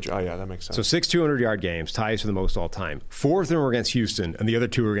 Oh, yeah, that makes sense. So 6 200-yard games, ties for the most all time. 4 of them were against Houston, and the other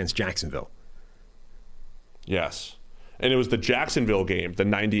 2 were against Jacksonville. Yes. And it was the Jacksonville game, the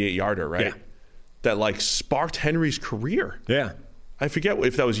 98-yarder, right? Yeah. That, sparked Henry's career. Yeah. I forget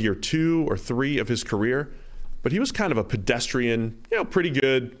if that was year 2 or 3 of his career, but he was kind of a pedestrian, pretty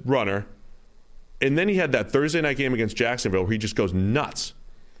good runner. And then he had that Thursday night game against Jacksonville where he just goes nuts.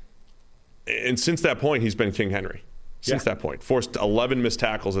 And since that point, he's been King Henry. since that point. Forced 11 missed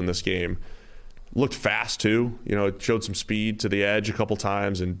tackles in this game. Looked fast too. It showed some speed to the edge a couple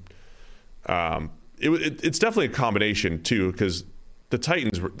times, and it's definitely a combination too, because the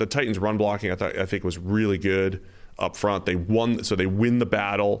Titans run blocking I think was really good up front. They win the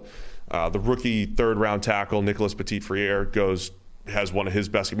battle. The rookie 3rd round tackle Nicholas Petit-Frere has one of his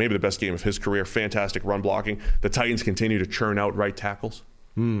best, maybe the best game of his career. Fantastic run blocking. The Titans continue to churn out right tackles.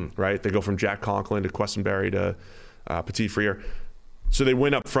 Right, they go from Jack Conklin to Questenberry to Petit-Frere. So they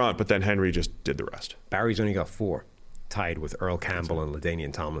win up front, but then Henry just did the rest. Barry's only got 4, tied with Earl Campbell and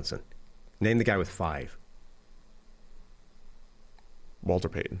LaDainian Tomlinson. Name the guy with 5. Walter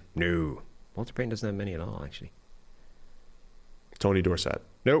Payton. No. Walter Payton doesn't have many at all, actually. Tony Dorsett.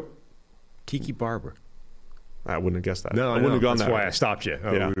 Nope. Tiki Barber. I wouldn't have guessed that. No, I wouldn't have gone That's that why way. I stopped you.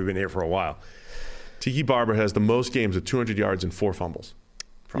 Yeah. We've been here for a while. Tiki Barber has the most games of 200 yards and 4 fumbles.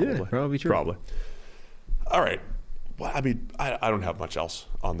 Probably. Yeah, probably true. Probably. All right. Well, I don't have much else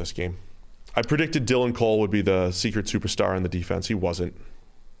on this game. I predicted Dylan Cole would be the secret superstar in the defense. He wasn't.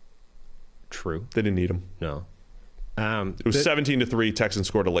 True. They didn't need him. No. It was 17-3. Texans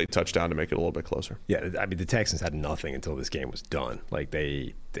scored a late touchdown to make it a little bit closer. Yeah, the Texans had nothing until this game was done. Like,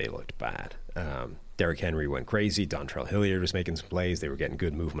 they looked bad. Derrick Henry went crazy. Dontrell Hilliard was making some plays. They were getting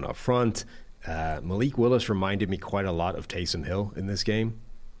good movement up front. Malik Willis reminded me quite a lot of Taysom Hill in this game.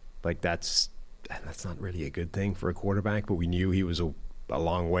 Like, that's not really a good thing for a quarterback, but we knew he was a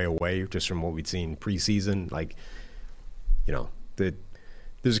long way away just from what we'd seen preseason. Like,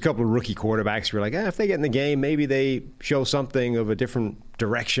 there's a couple of rookie quarterbacks who are like, if they get in the game, maybe they show something of a different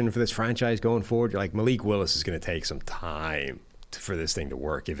direction for this franchise going forward. Like, Malik Willis is going to take some time for this thing to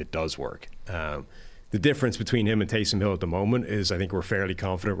work, if it does work. The difference between him and Taysom Hill at the moment is I think we're fairly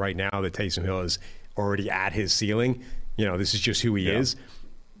confident right now that Taysom Hill is already at his ceiling. This is just who he is.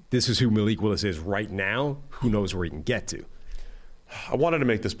 This is who Malik Willis is right now. Who knows where he can get to? I wanted to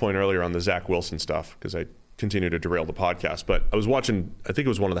make this point earlier on the Zach Wilson stuff because I continue to derail the podcast, but I was watching, I think it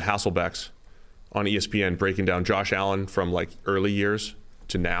was one of the Hasselbecks on ESPN breaking down Josh Allen from like early years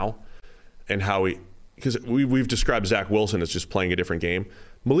to now, and how because we've described Zach Wilson as just playing a different game.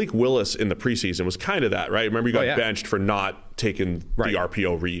 Malik Willis in the preseason was kind of that, right? Remember, he got benched for not taking the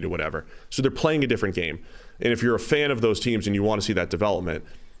RPO read or whatever. So they're playing a different game. And if you're a fan of those teams and you want to see that development,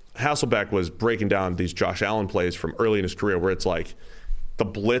 Hasselbeck was breaking down these Josh Allen plays from early in his career where it's like the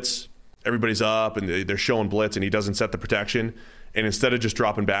blitz, everybody's up and they're showing blitz and he doesn't set the protection. And instead of just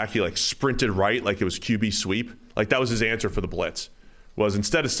dropping back, he like sprinted right like it was QB sweep. Like that was his answer for the blitz. Was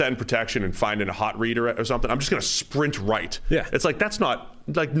instead of setting protection and finding a hot read or something, I'm just going to sprint right. Yeah. It's like, that's not,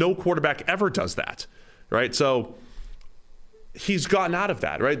 like no quarterback ever does that, right? So he's gotten out of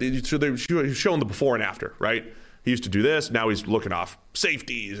that, right? So they're showing the before and after, right? He used to do this. Now he's looking off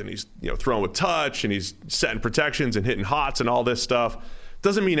safeties and he's throwing with touch and he's setting protections and hitting hots and all this stuff.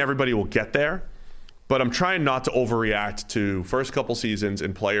 Doesn't mean everybody will get there, but I'm trying not to overreact to first couple seasons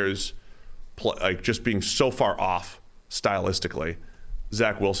and players like just being so far off stylistically.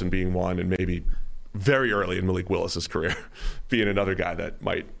 Zach Wilson being one, and maybe very early in Malik Willis's career being another guy that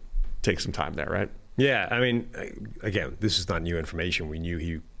might take some time there, right? Yeah, I mean, again, this is not new information. We knew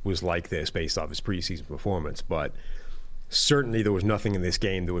he was like this based off his preseason performance, but certainly there was nothing in this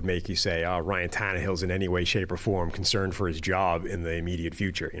game that would make you say, Ryan Tannehill's in any way, shape, or form concerned for his job in the immediate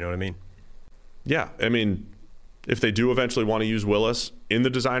future. You know what I mean? Yeah, I mean, if they do eventually want to use Willis in the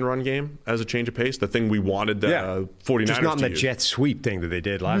design run game as a change of pace, the thing we wanted the 49ers just not in to the use. jet sweep thing that they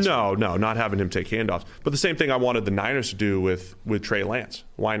did last week. No, not having him take handoffs. But the same thing I wanted the Niners to do with Trey Lance.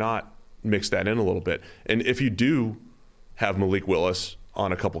 Why not mix that in a little bit? And if you do have Malik Willis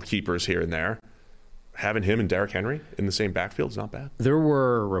on a couple keepers here and there, having him and Derrick Henry in the same backfield is not bad. There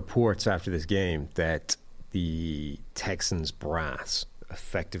were reports after this game that the Texans brass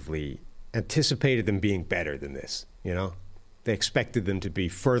effectively anticipated them being better than this, They expected them to be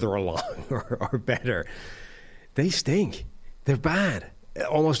further along or better. They stink. They're bad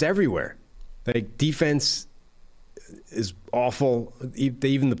almost everywhere. Like, defense is awful.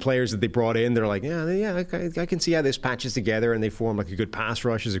 Even the players that they brought in, they're like, I can see how this patches together and they form like a good pass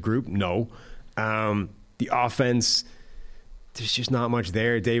rush as a group. No. The offense, there's just not much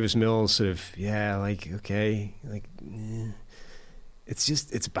there. Davis Mills sort of,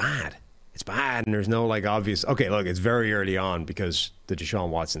 it's bad. It's bad, and there's no obvious. Okay, look, it's very early on because the Deshaun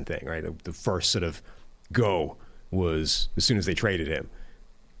Watson thing, right? The first sort of go was as soon as they traded him,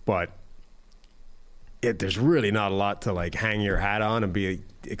 but there's really not a lot to hang your hat on and be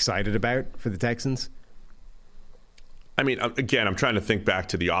excited about for the Texans. I mean, again, I'm trying to think back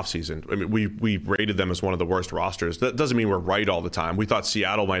to the offseason. I mean, we rated them as one of the worst rosters. That doesn't mean we're right all the time. We thought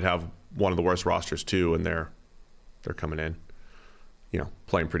Seattle might have one of the worst rosters too, and they're They're coming in,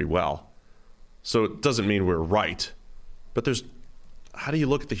 playing pretty well. So it doesn't mean we're right. But how do you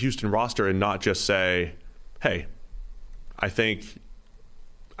look at the Houston roster and not just say, hey, I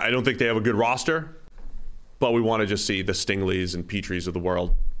don't think they have a good roster, but we want to just see the Stingleys and Petries of the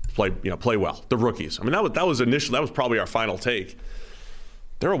world play well. The rookies. I mean, that was probably our final take.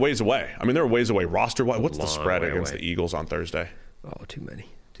 They're a ways away. I mean, they're a ways away roster-wise. What's the spread against the Eagles on Thursday? Oh, too many.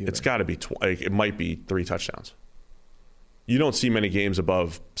 It's got to be, it might be 3 touchdowns. You don't see many games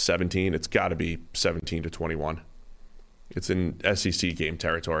above 17. It's got to be 17 to 21. It's in SEC game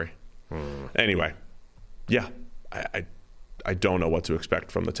territory. Anyway, yeah, I don't know what to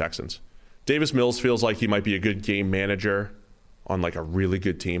expect from the Texans. Davis Mills feels like he might be a good game manager on like a really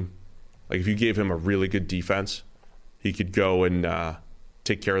good team. Like if you gave him a really good defense, he could go and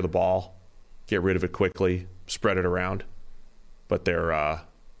take care of the ball, get rid of it quickly, spread it around. But they're a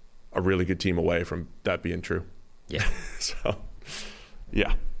really good team away from that being true. Yeah. So,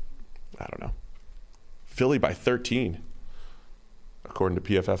 yeah, I don't know. Philly by 13, according to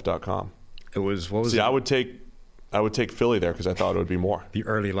PFF.com. What was it? I would take Philly there because I thought it would be more. The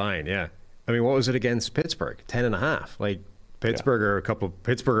early line, yeah. I mean, what was it against Pittsburgh? 10.5. Like Pittsburgh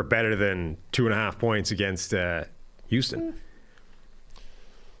are better than 2.5 points against Houston.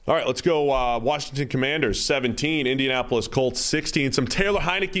 All right, let's go. Washington Commanders 17, Indianapolis Colts 16. Some Taylor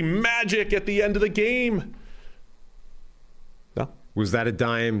Heineke magic at the end of the game. No? Was that a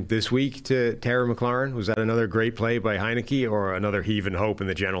dime this week to Terry McLaurin? Was that another great play by Heineke or another heaving hope in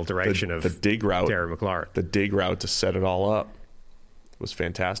the general direction of the dig route? Terry McLaurin. The dig route to set it all up was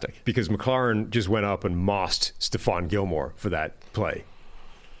fantastic. Because McLaurin just went up and mossed Stephon Gilmore for that play.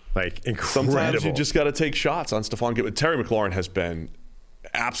 Like, incredible. Sometimes you just got to take shots on Stephon Gilmore. Terry McLaurin has been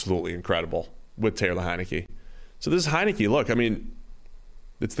absolutely incredible with Taylor Heineke. So this is Heineke. Look, I mean,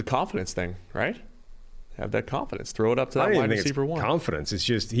 it's the confidence thing, right? Have that confidence. Throw it up to that wide receiver one. Confidence. It's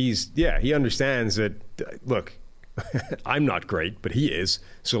just he understands that, look, I'm not great, but he is.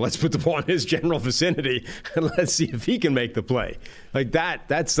 So let's put the ball in his general vicinity and let's see if he can make the play. Like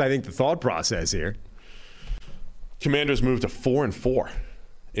that's, I think, the thought process here. Commanders moved to 4-4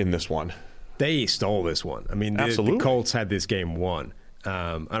 in this one. They stole this one. I mean, the Colts had this game won.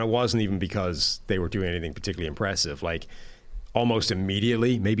 And it wasn't even because they were doing anything particularly impressive. Like, almost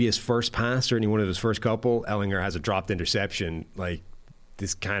immediately, maybe his first pass or any one of his first couple, Ellinger has a dropped interception. Like,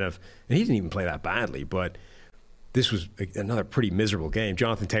 this kind of, and he didn't even play that badly, but this was another pretty miserable game.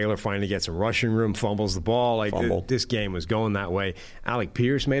 Jonathan Taylor finally gets some rushing room, fumbles the ball. Like, this game was going that way. Alec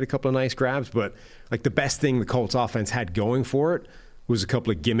Pierce made a couple of nice grabs, but like the best thing the Colts offense had going for it was a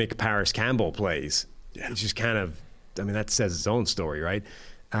couple of gimmick Paris Campbell plays. Yeah. It's just kind of, I mean, that says its own story, right?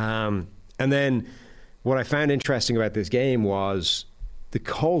 And then what I found interesting about this game was the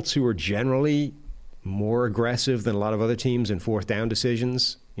Colts, who are generally more aggressive than a lot of other teams in fourth down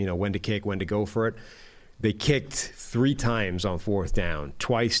decisions, when to kick, when to go for it. They kicked 3 times on fourth down,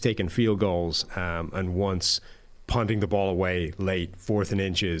 twice taking field goals, and once punting the ball away late, 4th and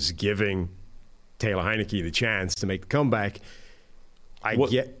inches, giving Taylor Heineke the chance to make the comeback. One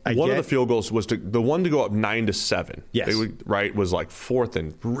of the field goals was the one to go up 9-7. Yes, was like 4th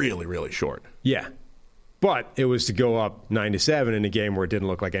and really, really short. Yeah, but it was to go up 9-7 in a game where it didn't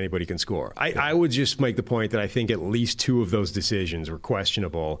look like anybody can score. I would just make the point that I think at least 2 of those decisions were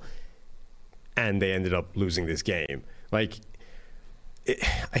questionable, and they ended up losing this game. Like,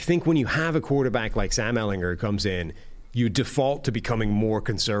 I think when you have a quarterback like Sam Ehlinger who comes in, you default to becoming more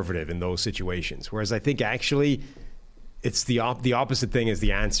conservative in those situations. Whereas I think actually, it's the opposite thing is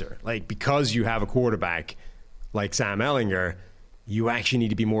the answer. Like, because you have a quarterback like Sam Ehlinger, you actually need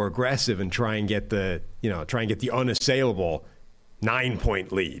to be more aggressive and try and get the unassailable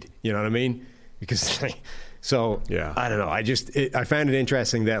 9-point lead. You know what I mean? Because yeah. I don't know. I found it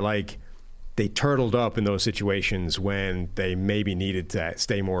interesting that like they turtled up in those situations when they maybe needed to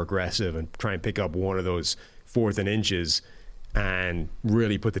stay more aggressive and try and pick up one of those 4th and inches and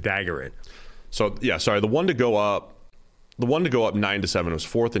really put the dagger in. So yeah, sorry, the one to go up 9-7 was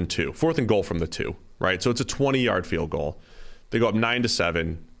 4th and 2, 4th and goal from the 2, right? So it's a 20-yard field goal. They go up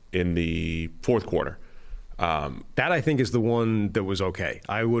 9-7 in the 4th quarter. That I think is the one that was okay.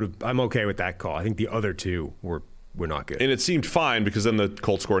 I'm okay with that call. I think the other 2 were not good. And it seemed fine because then the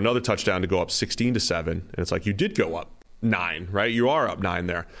Colts scored another touchdown to go up 16-7, and it's like you did go up 9, right? You are up 9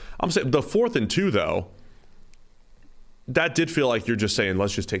 there. I'm saying the 4th and 2 though, that did feel like you're just saying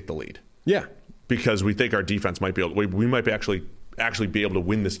let's just take the lead. Yeah. Because we think our defense might be able to, we might be actually be able to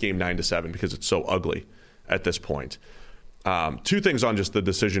win this game 9-7 because it's so ugly at this point. 2 things on just the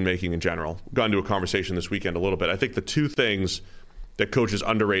decision making in general. Got into a conversation this weekend a little bit. I think the 2 things that coaches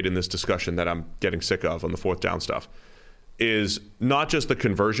underrate in this discussion that I'm getting sick of on the fourth down stuff is not just the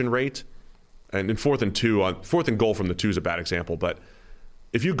conversion rate. And in fourth and goal from the 2 is a bad example, but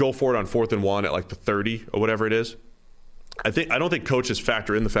if you go for it on 4th and 1 at like the 30 or whatever it is, I don't think coaches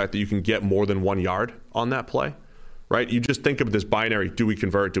factor in the fact that you can get more than 1 yard on that play, right? You just think of this binary: do we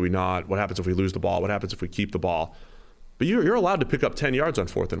convert? Do we not? What happens if we lose the ball? What happens if we keep the ball? But you're allowed to pick up 10 yards on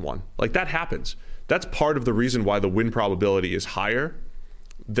 4th and 1. Like, that happens. That's part of the reason why the win probability is higher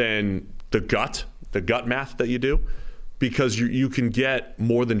than the gut math that you do, because you can get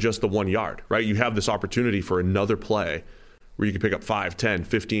more than just the 1 yard, right? You have this opportunity for another play where you can pick up 5, 10,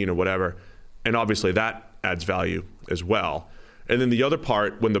 15 or whatever. And obviously that adds value as well. And then the other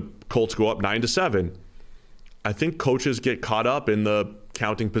part, when the Colts go up 9-7, I think coaches get caught up in the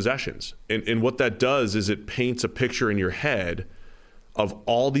counting possessions. And what that does is it paints a picture in your head of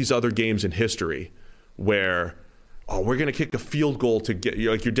all these other games in history where, we're going to kick a field goal to get,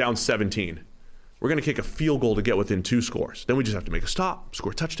 you're down 17. We're going to kick a field goal to get within 2 scores. Then we just have to make a stop,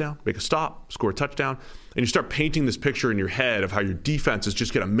 score a touchdown, make a stop, score a touchdown. And you start painting this picture in your head of how your defense is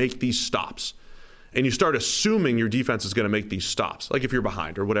just going to make these stops. And you start assuming your defense is going to make these stops, like if you're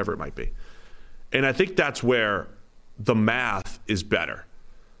behind or whatever it might be. And I think that's where the math is better,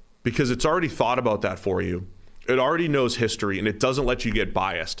 because it's already thought about that for you. It already knows history, and it doesn't let you get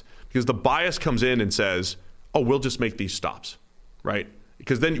biased, because the bias comes in and says, we'll just make these stops, right?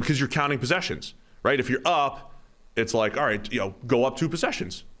 Because you're counting possessions, right? If you're up, it's like, all right, go up 2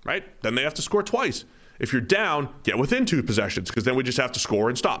 possessions, right? Then they have to score twice. If you're down, get within 2 possessions, because then we just have to score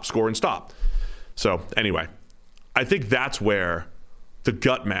and stop. So anyway, I think that's where the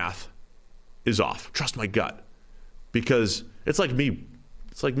gut math is off. Trust my gut, because it's like me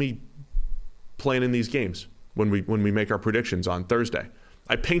playing in these games when we make our predictions on Thursday.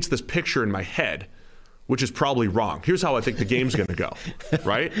 I paint this picture in my head, which is probably wrong. Here's how I think the game's going to go,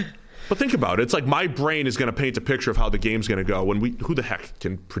 right? But think about it. It's like my brain is going to paint a picture of how the game's going to go when who the heck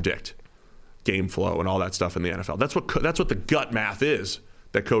can predict game flow and all that stuff in the NFL? That's what the gut math is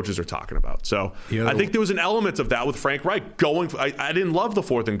that coaches are talking about. So I think there was an element of that with Frank Reich I didn't love the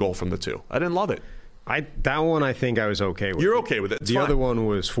 4th and goal from the 2. I didn't love it. That one I think I was okay with. You're okay with it. It's the fine. Other one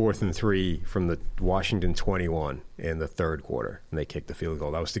was 4th and 3 from the Washington 21 in the 3rd quarter, and they kicked the field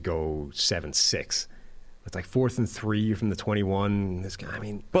goal. That was to go 7-6. It's like 4th and 3 from the 21. This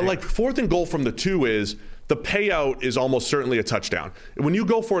guy, but like 4th and goal from the 2 is the payout is almost certainly a touchdown. When you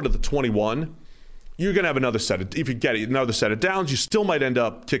go for it at the 21, you're going to have another set of, if you get another set of downs, you still might end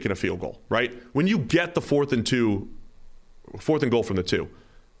up kicking a field goal, right? When you get the 4th and goal from the 2,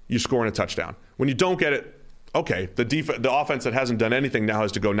 you're scoring a touchdown. When you don't get it, okay, the offense that hasn't done anything now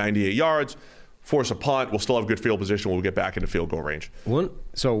has to go 98 yards, force a punt. We'll still have good field position when we get back into field goal range.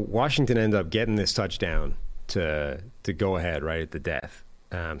 So Washington ended up getting this touchdown to go ahead right at the death,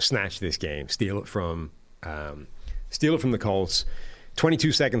 snatch this game, steal it from the Colts.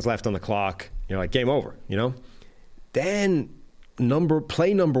 22 seconds left on the clock. You're like, game over, Then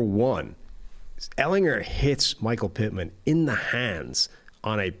play number 1, Ellinger hits Michael Pittman in the hands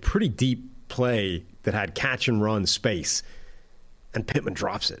on a pretty deep play that had catch and run space, and Pittman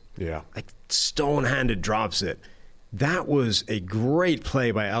drops it. Yeah. Like stone-handed drops it. That was a great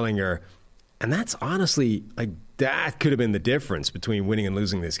play by Ellinger, and that's honestly, that could have been the difference between winning and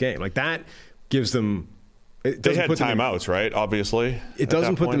losing this game. Like, that gives them... They had timeouts, right? Obviously. It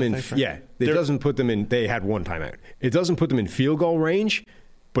doesn't put them in... Yeah. It doesn't put them in... They had one timeout. It doesn't put them in field goal range,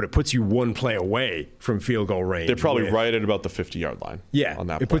 but it puts you one play away from field goal range. They're probably right at about the 50-yard line. Yeah. On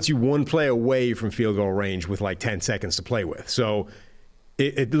that it puts you one play away from field goal range with like 10 seconds to play with. So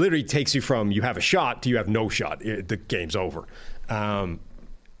it literally takes you from you have a shot to you have no shot. The game's over. And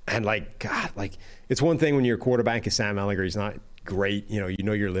it's one thing when your quarterback is Sam Ellinger. He's not great. You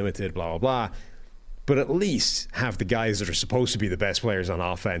know you're limited, blah, blah, blah. But at least have the guys that are supposed to be the best players on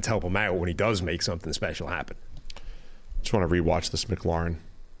offense help him out when he does make something special happen. Just want to rewatch this McLaurin.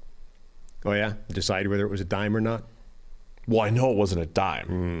 Oh, yeah? Decide whether it was a dime or not? Well, I know it wasn't a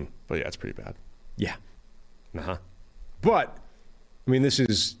dime, but yeah, it's pretty bad. Yeah. But, this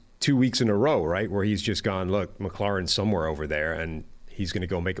is 2 weeks in a row, right, where he's just gone, look, McLaurin's somewhere over there, and he's going to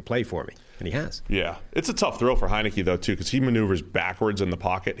go make a play for me. And he has. Yeah. It's a tough throw for Heineke, though, too, because he maneuvers backwards in the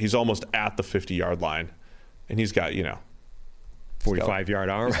pocket. He's almost at the 50-yard line, and he's got, 45-yard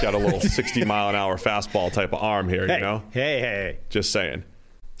arm. He's got a little 60-mile-an-hour fastball type of arm here, Hey. Just saying.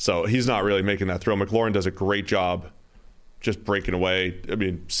 So he's not really making that throw. McLaurin does a great job just breaking away.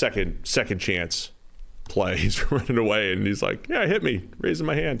 Second chance play. He's running away, and he's like, yeah, hit me, raising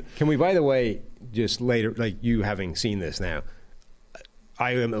my hand. Can we, by the way, just later, like you having seen this now,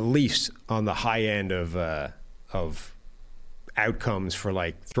 I am at least on the high end of outcomes for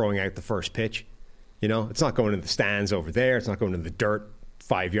like throwing out the first pitch. You know, it's not going to the stands over there. It's not going to the dirt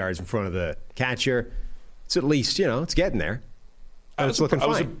 5 yards in front of the catcher. It's at least, you know, it's getting there. And it's looking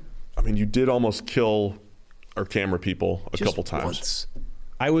fine. I mean, you did almost kill our camera people a couple times.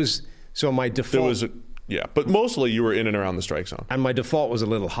 Once. My default. But mostly you were in and around the strike zone. And my default was a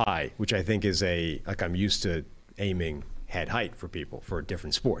little high, which I think is I'm used to aiming head height for people for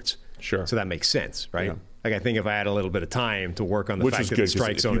different sports. Sure. So that makes sense, right? Yeah. Like I think if I had a little bit of time to work on the fact that the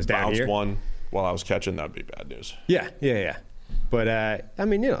strike zone is down here. If you bounced one while I was catching, that'd be bad news. Yeah. But, I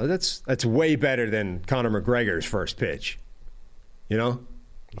mean, you know, that's way better than Conor McGregor's first pitch. You know?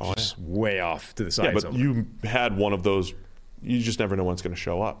 Just way off to the side but zone. you had one of those. You just never know when it's going to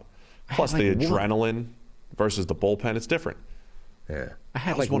show up. Plus the adrenaline versus the bullpen, it's different. Yeah. I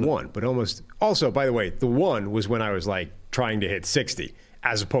had like one, but almost. Also, by the way, the one was when I was like trying to hit 60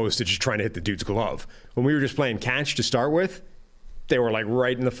 as opposed to just trying to hit the dude's glove. When we were just playing catch to start with, they were like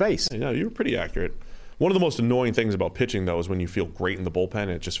right in the face. Yeah, you were pretty accurate. One of the most annoying things about pitching, though, is when you feel great in the bullpen and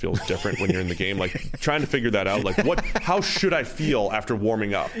it just feels different when you're in the game. Like trying to figure that out. Like, how should I feel after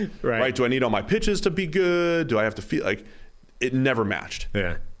warming up? Right? Do I need all my pitches to be good? Do I have to feel like it never matched?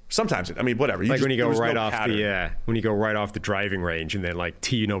 Yeah. Sometimes, whatever. When you go right off the driving range and then like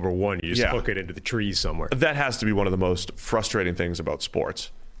tee number one, you just hook it into the trees somewhere. That has to be one of the most frustrating things about sports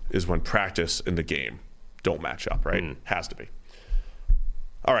is when practice and the game don't match up, right? Has to be.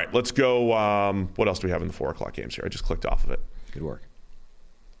 All right, let's go. What else do we have in the 4 o'clock games here? I just clicked off of it. Good work.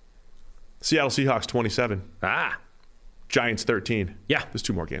 Seattle Seahawks 27. Giants 13. Yeah. There's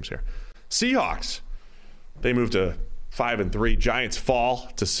 2 more games here. Seahawks, they moved to 5-3. Giants fall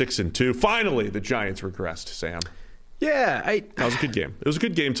to 6-2. Finally, the Giants regressed, Sam. Yeah. That was a good game. It was a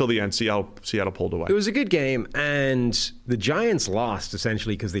good game till the end. Seattle pulled away. It was a good game, and the Giants lost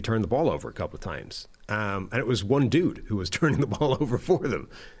essentially because they turned the ball over a couple of times. And it was one dude who was turning the ball over for them.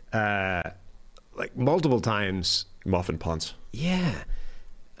 Like multiple times. Muffin punts. Yeah.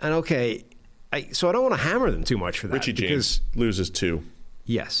 And okay, so I don't want to hammer them too much for that. Richie James loses 2.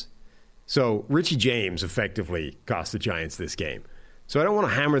 Yes. So Richie James effectively cost the Giants this game. So I don't want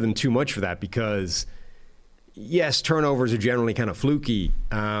to hammer them too much for that because, yes, turnovers are generally kind of fluky.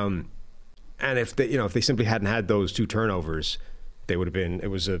 And if they simply hadn't had those 2 turnovers, it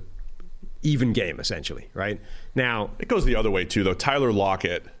was a even game essentially, right? Now it goes the other way too, though. Tyler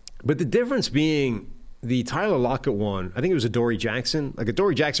Lockett. But the difference being the Tyler Lockett one, I think it was Adoree Jackson. Like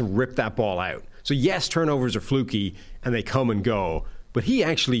Adoree Jackson ripped that ball out. So yes, turnovers are fluky and they come and go, but he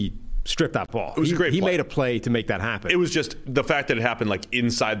actually stripped that ball. It was a great play. He made a play to make that happen. It was just the fact that it happened like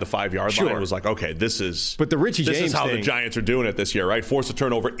inside the 5-yard line was like, okay, this is how the Giants are doing it this year, right? Force a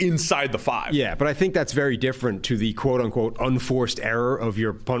turnover inside the 5. Yeah, but I think that's very different to the quote-unquote unforced error of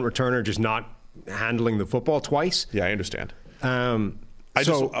your punt returner just not handling the football twice. Yeah, I understand. But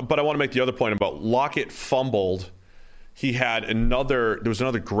I want to make the other point about Lockett fumbled. There was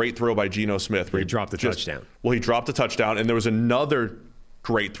another great throw by Geno Smith where he dropped the touchdown. Well, he dropped the touchdown, and there was another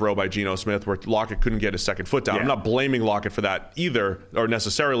great throw by Geno Smith where Lockett couldn't get his second foot down. Yeah. I'm not blaming Lockett for that either, or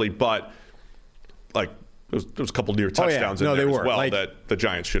necessarily, but like there was a couple near touchdowns in there as well that the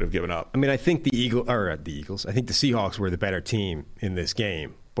Giants should have given up. I mean, I think the Seahawks were the better team in this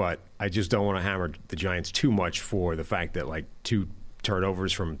game, but I just don't want to hammer the Giants too much for the fact that like 2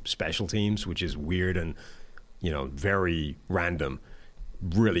 turnovers from special teams, which is weird and very random,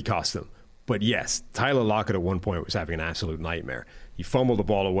 really cost them. But yes, Tyler Lockett at one point was having an absolute nightmare. He fumbled the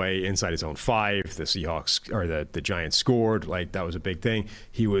ball away inside his own 5. The Seahawks or the Giants scored. Like that was a big thing.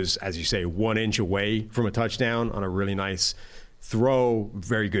 He was, as you say, 1 inch away from a touchdown on a really nice throw.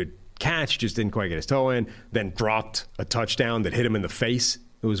 Very good catch, just didn't quite get his toe in. Then dropped a touchdown that hit him in the face.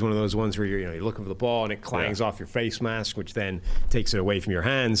 It was one of those ones where you're looking for the ball and it clangs off your face mask, which then takes it away from your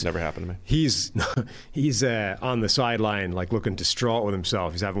hands. Never happened to me. He's on the sideline, like looking distraught with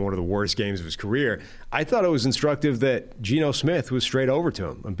himself. He's having one of the worst games of his career. I thought it was instructive that Geno Smith was straight over to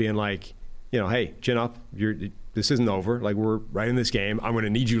him and being like, hey, chin up. This isn't over. Like we're right in this game. I'm going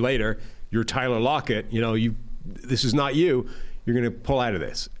to need you later. You're Tyler Lockett. This is not you. You're going to pull out of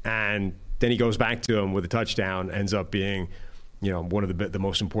this. And then he goes back to him with a touchdown. Ends up being one of the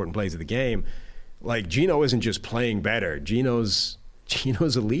most important plays of the game. Like Geno isn't just playing better. Geno's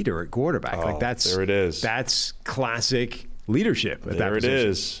a leader at quarterback. There it is. That's classic leadership. There it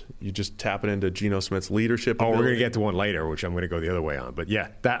is. You just tapping into Geno Smith's leadership. We're going to get to one later, which I'm going to go the other way on. But yeah,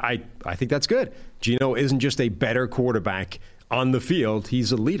 I think that's good. Geno isn't just a better quarterback on the field.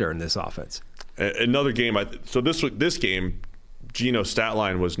 He's a leader in this offense. Another game. This game, Geno's stat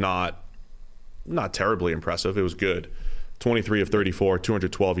line was not terribly impressive. It was good. 23 of 34,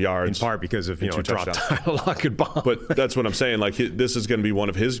 212 yards. In part because of, a dropped Tyler Lockett bomb. But that's what I'm saying. Like, this is going to be one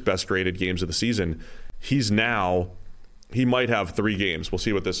of his best graded games of the season. He might have 3 games. We'll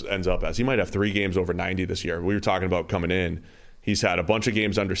see what this ends up as. He might have 3 games over 90 this year. We were talking about coming in. He's had a bunch of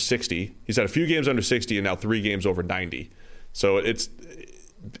games under 60. He's had a few games under 60 and now 3 games over 90. So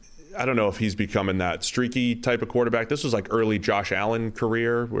I don't know if he's becoming that streaky type of quarterback. This was like early Josh Allen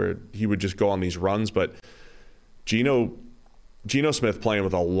career where he would just go on these runs. But Geno Smith playing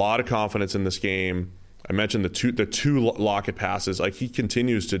with a lot of confidence in this game. I mentioned the two Lockett passes. Like, he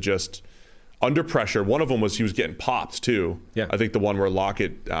continues to just under pressure. One of them was he was getting popped too. Yeah. I think the one where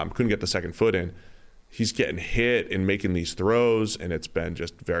Lockett couldn't get the second foot in. He's getting hit and making these throws, and it's been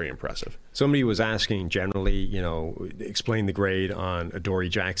just very impressive. Somebody was asking generally, explain the grade on Adoree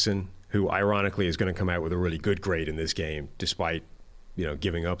Jackson, who ironically is going to come out with a really good grade in this game, despite,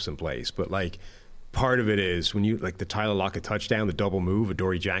 giving up some plays. But part of it is when you the Tyler Lockett touchdown, the double move,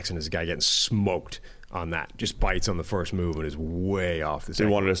 Adoree Jackson is a guy getting smoked on that. Just bites on the first move and is way off the second.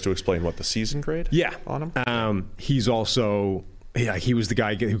 They wanted us to explain what the season grade on him? He's also, he was the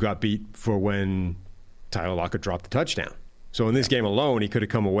guy who got beat for when Tyler Lockett dropped the touchdown. So in this game alone, he could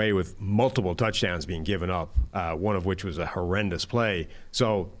have come away with multiple touchdowns being given up, one of which was a horrendous play.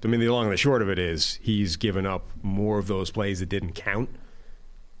 So, the long and the short of it is he's given up more of those plays that didn't count,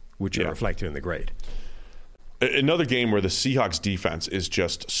 which are reflected in the grade. Another game where the Seahawks defense is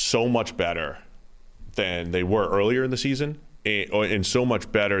just so much better than they were earlier in the season, and so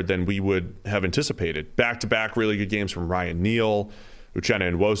much better than we would have anticipated. Back-to-back really good games from Ryan Neal,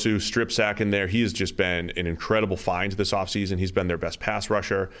 Uchenna Nwosu, strip sack in there. He has just been an incredible find this offseason. He's been their best pass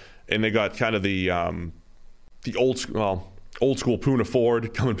rusher. And they got kind of the old school Poona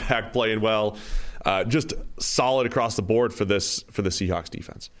Ford coming back playing well. Just solid across the board for the Seahawks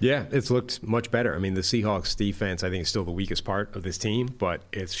defense. Yeah, it's looked much better. The Seahawks defense, I think, is still the weakest part of this team, but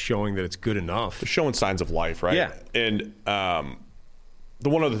it's showing that it's good enough. They're showing signs of life, right? Yeah. And the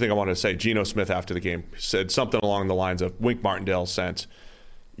one other thing I wanted to say, Geno Smith after the game said something along the lines of Wink Martindale sent,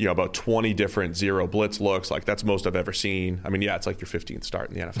 about 20 different zero blitz looks. That's most I've ever seen. It's like your 15th start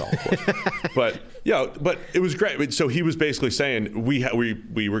in the NFL, of course. but it was great. So he was basically saying we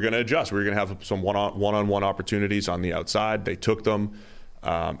were going to adjust. We were going to have some one-on-one opportunities on the outside. They took them,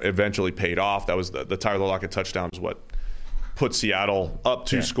 eventually paid off. That was the Tyler Lockett touchdown is what put Seattle up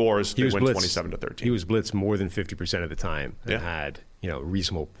 2 scores. They win 27-13. He was blitzed more than 50% of the time and had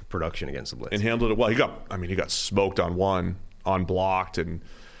reasonable production against the blitz. And handled it well. He got smoked on one, unblocked, and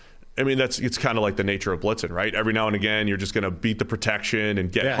it's kind of like the nature of blitzing, right? Every now and again, you're just going to beat the protection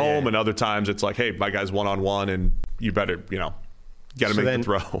and get home, and other times it's like, hey, my guy's one-on-one, and you better, got to make the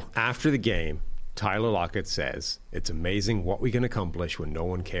throw. After the game, Tyler Lockett says, it's amazing what we can accomplish when no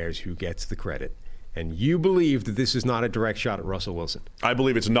one cares who gets the credit. And you believe that this is not a direct shot at Russell Wilson? I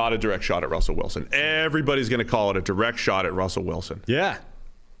believe it's not a direct shot at Russell Wilson. Everybody's going to call it a direct shot at Russell Wilson. Yeah.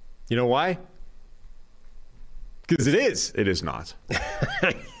 You know why? Because it is. It is not.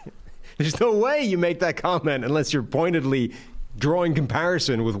 There's no way you make that comment unless you're pointedly drawing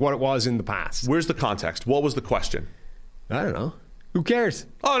comparison with what it was in the past. Where's the context? What was the question? I don't know. Who cares?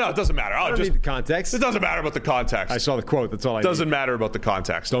 Oh, no, it doesn't matter. I don't need the context. It doesn't matter about the context. I saw the quote. That's all I need. Doesn't matter about the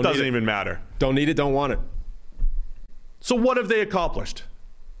context. It doesn't even matter. Don't need it, don't want it. So what have they accomplished?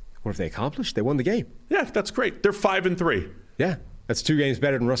 What have they accomplished? They won the game. Yeah, that's great. They're 5-3. Yeah, that's 2 games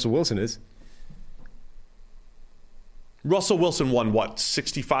better than Russell Wilson is. Russell Wilson won,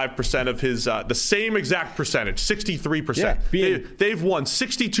 65% of his, the same exact percentage, 63%. Yeah, they've won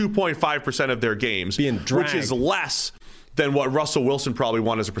 62.5% of their games, which is less than what Russell Wilson probably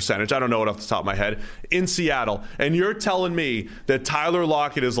won as a percentage. I don't know it off the top of my head. In Seattle. And you're telling me that Tyler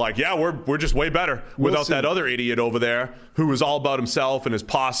Lockett is like, yeah, we're just way better without that other idiot over there who was all about himself and his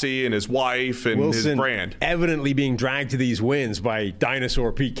posse and his wife and Wilson his brand. Evidently being dragged to these wins by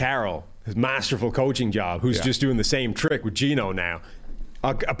dinosaur Pete Carroll, his masterful coaching job, who's just doing the same trick with Geno now.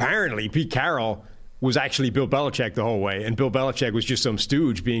 Apparently, Pete Carroll was actually Bill Belichick the whole way, and Bill Belichick was just some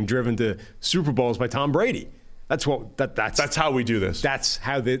stooge being driven to Super Bowls by Tom Brady. That's how we do this. That's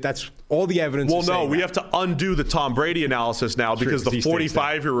all the evidence. Well, no, we have to undo the Tom Brady analysis now because the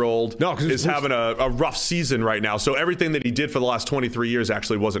 45-year-old is having a rough season right now. So everything that he did for the last 23 years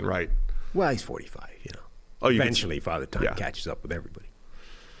actually wasn't right. Well, he's 45, Eventually, Father Time catches up with everybody.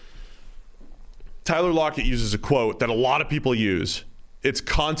 Tyler Lockett uses a quote that a lot of people use. It's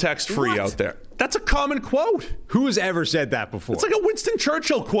context-free out there. That's a common quote. Who has ever said that before? It's like a Winston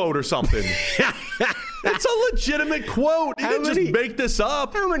Churchill quote or something. It's a legitimate quote. You didn't just make this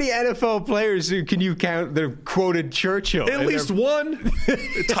up. How many NFL players can you count that have quoted Churchill? At least one.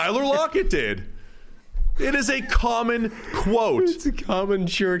 Tyler Lockett did. It is a common quote. It's a common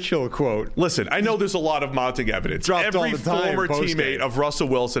Churchill quote. Listen, I know there's a lot of mounting evidence. Dropped Every all the time, former post-game. teammate of Russell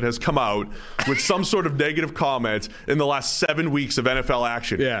Wilson has come out with some sort of negative comment in the last 7 weeks of NFL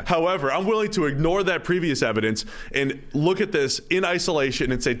action. Yeah. However, I'm willing to ignore that previous evidence and look at this in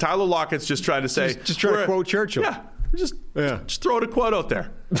isolation and say Tyler Lockett's just trying to say... Just trying to quote Churchill. Yeah. Just throw a quote out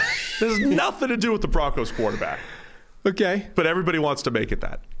there. This has nothing to do with the Broncos quarterback. Okay. But everybody wants to make it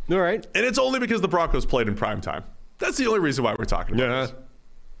that. All right. And it's only because the Broncos played in prime time. That's the only reason why we're talking about this.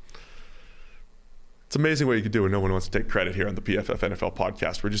 It's amazing what you can do when no one wants to take credit here on the PFF NFL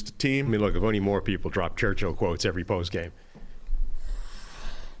podcast. We're just a team. I mean, look, if only more people drop Churchill quotes every postgame.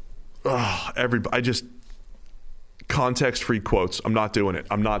 Context-free quotes. I'm not doing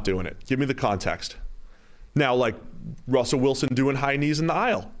it. Give me the context. Now, like Russell Wilson doing high knees in the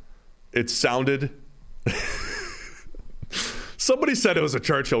aisle. It sounded... Somebody said it was a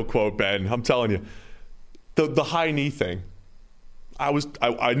Churchill quote, Ben. I'm telling you. The high knee thing. I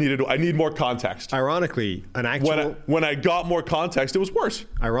need more context. Ironically, an actual... When I got more context, it was worse.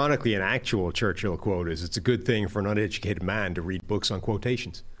 Ironically, an actual Churchill quote is, it's a good thing for an uneducated man to read books on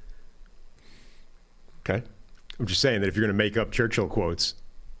quotations. Okay. I'm just saying that if you're going to make up Churchill quotes,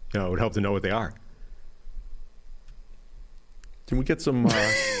 it would help to know what they are. Can we get some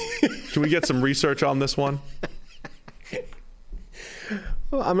research on this one?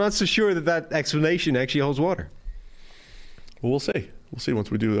 Well, I'm not so sure that explanation actually holds water. Well, we'll see. We'll see once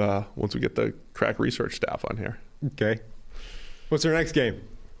we get the crack research staff on here. Okay. What's our next game?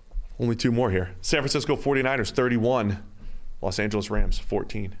 Only 2 more here. San Francisco 49ers 31, Los Angeles Rams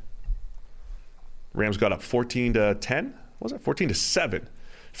 14. Rams got up 14-10. Was it 14-7?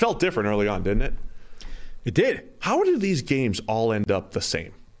 Felt different early on, didn't it? It did. How do these games all end up the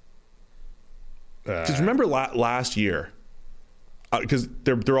same? Because remember last year, because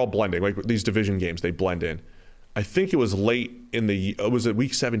they're all blending, like these division games, they blend in. I think it was late in was it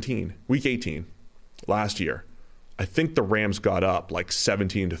week 18 last year. I think the Rams got up like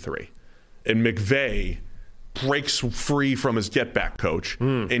 17-3, and McVay breaks free from his get-back coach,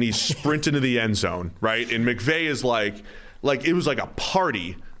 and he's sprinting to the end zone, right? And McVay is like it was like a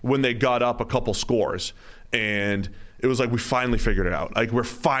party when they got up a couple scores, and it was like, we finally figured it out. Like,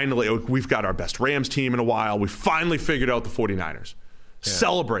 we've got our best Rams team in a while. We finally figured out the 49ers. Yeah.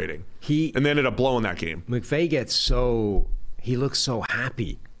 Celebrating. And they ended up blowing that game. McVay he looks so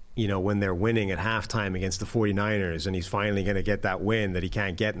happy, when they're winning at halftime against the 49ers, and he's finally going to get that win that he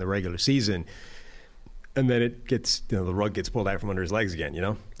can't get in the regular season. And then it gets, the rug gets pulled out from under his legs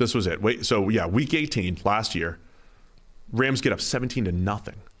again, This was it. Week 18 last year, Rams get up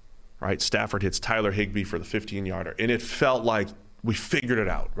 17-0. Right? Stafford hits Tyler Higbee for the 15-yarder. And it felt like we figured it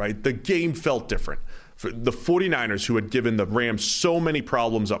out, right? The game felt different. For the 49ers, who had given the Rams so many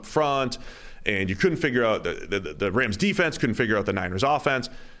problems up front, and you couldn't figure out the Rams defense, couldn't figure out the Niners offense.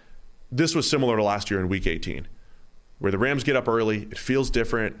 This was similar to last year in Week 18, where the Rams get up early. It feels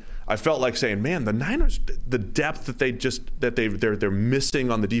different. I felt like saying, man, the Niners, the depth they're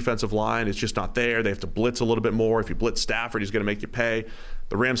missing on the defensive line is just not there. They have to blitz a little bit more. If you blitz Stafford, he's going to make you pay.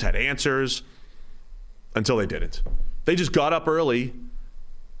 The Rams had answers until they didn't. They just got up early,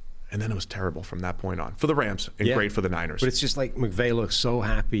 and then it was terrible from that point on for the Rams and great for the Niners. But it's just like McVay looks so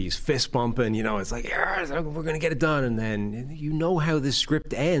happy. He's fist bumping. It's like, we're going to get it done. And then how this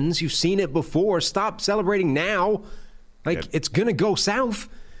script ends. You've seen it before. Stop celebrating now. It's going to go south.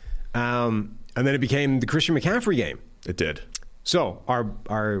 And then it became the Christian McCaffrey game. It did. So our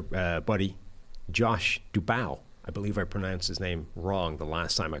buddy Josh Dubow, I believe I pronounced his name wrong the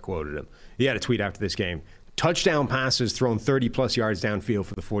last time I quoted him. He had a tweet after this game. Touchdown passes thrown 30-plus yards downfield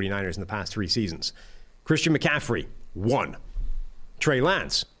for the 49ers in the past 3 seasons. Christian McCaffrey, 1. Trey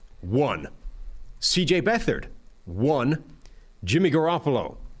Lance, 1. C.J. Beathard, 1. Jimmy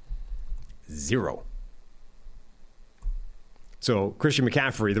Garoppolo, 0. So Christian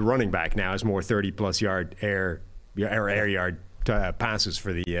McCaffrey, the running back, now has more 30-plus yard air yard passes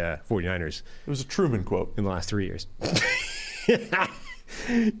for the 49ers. It was a Truman quote. In the last 3 years.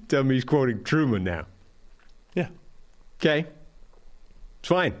 Tell me he's quoting Truman now. Yeah. Okay. It's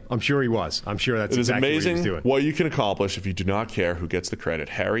fine. I'm sure he was. I'm sure that's exactly what he was doing. It is amazing what you can accomplish if you do not care who gets the credit.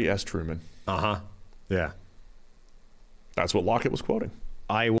 Harry S. Truman. Uh-huh. Yeah. That's what Lockett was quoting.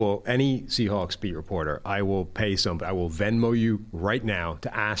 Any Seahawks beat reporter, I will Venmo you right now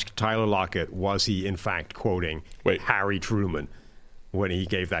to ask Tyler Lockett, was he in fact quoting Harry Truman when he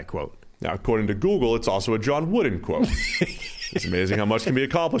gave that quote? Now, according to Google, it's also a John Wooden quote. It's amazing how much can be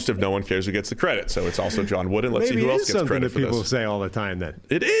accomplished if no one cares who gets the credit. So it's also John Wooden. Let's see who else gets credit for this. Maybe it is something that people say all the time then.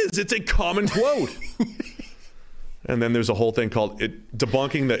 It is. It's a common quote. And then there's a whole thing called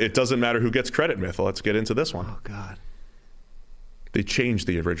debunking the "it doesn't matter who gets credit" myth. Let's get into this one. Oh, God. They changed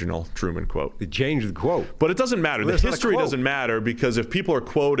the original Truman quote. They changed the quote. But it doesn't matter. Well, the history doesn't matter, because if people are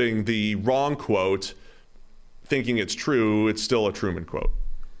quoting the wrong quote, thinking it's true, it's still a Truman quote.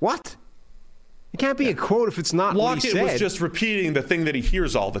 What? It can't be a quote if it's not what he said. Lockett was just repeating the thing that he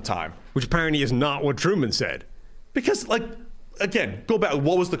hears all the time. Which apparently is not what Truman said. Because, again, go back.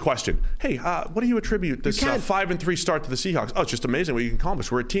 What was the question? Hey, what do you attribute this 5-3 start to the Seahawks? Oh, it's just amazing what you can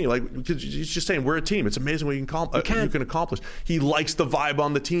accomplish. We're a team. Because he's just saying we're a team. It's amazing what you can accomplish. He likes the vibe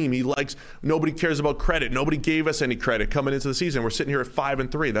on the team. Nobody cares about credit. Nobody gave us any credit coming into the season. We're sitting here at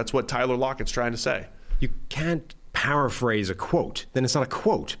 5-3. That's what Tyler Lockett's trying to say. You can't paraphrase a quote. Then it's not a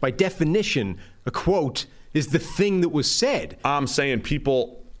quote. By definition, a quote is the thing that was said. I'm saying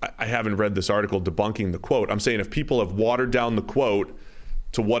people, I haven't read this article debunking the quote. I'm saying if people have watered down the quote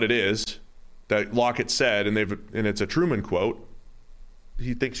to what it is that Lockett said, and it's a Truman quote,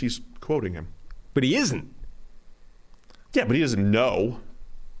 he thinks he's quoting him. But he isn't. Yeah, but he doesn't know.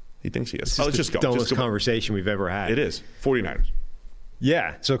 He thinks he is. Let's just go. Dumbest conversation we've ever had. It is. 49ers.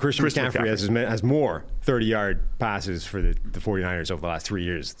 Yeah, so Christian McCaffrey has more 30-yard passes for the 49ers over the last 3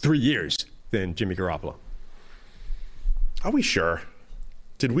 years. 3 years than Jimmy Garoppolo. Are we sure?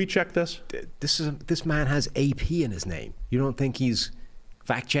 Did we check this? This man has AP in his name. You don't think he's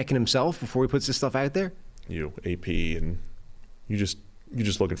fact-checking himself before he puts this stuff out there? You, AP, and you're just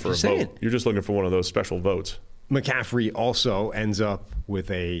looking for a vote. You're just looking for one of those special votes. McCaffrey also ends up with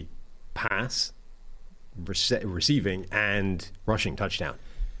a pass, receiving and rushing touchdown.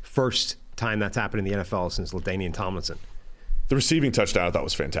 First time that's happened in the NFL since LaDainian Tomlinson. The receiving touchdown I thought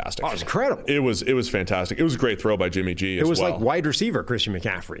was fantastic. Oh, it was incredible. It was fantastic. It was a great throw by Jimmy G as well. It was like wide receiver Christian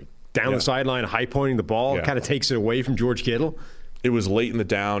McCaffrey. Down the sideline, high-pointing the ball, kind of takes it away from George Kittle. It was late in the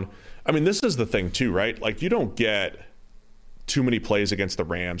down. I mean, this is the thing too, right? Like, you don't get too many plays against the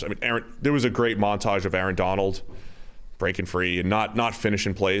Rams. I mean, there was a great montage of Aaron Donald breaking free and not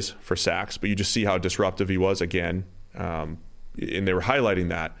finishing plays for sacks, but you just see how disruptive he was again. And they were highlighting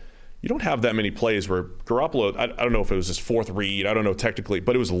that. You don't have that many plays where Garoppolo, I don't know if it was his fourth read, I don't know technically,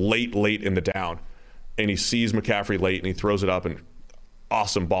 but it was late in the down. And he sees McCaffrey late and he throws it up, and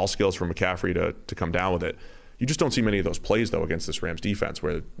awesome ball skills from McCaffrey to come down with it. You just don't see many of those plays, though, against this Rams defense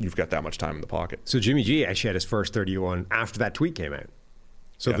where you've got that much time in the pocket. So Jimmy G actually had his first 31 after that tweet came out.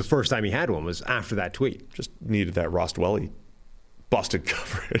 So the first time he had one was after that tweet. Just needed that Ross Dwelley busted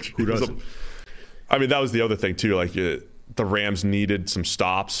coverage. Who doesn't? I mean, that was the other thing, too. Like, the Rams needed some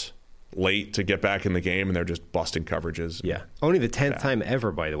stops late to get back in the game, and they're just busting coverages. Yeah. Only the 10th time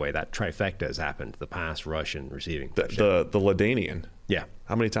ever, by the way, that trifecta has happened. The pass, rush, and receiving. The LaDainian. Yeah.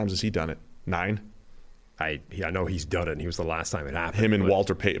 How many times has he done it? 9? I know he's done it, and he was the last time it happened. Him and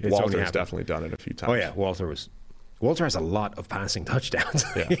Walter Payton. Walter has definitely done it a few times. Oh, yeah. Walter has a lot of passing touchdowns.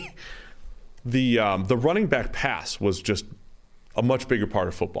 Yeah. The running back pass was just a much bigger part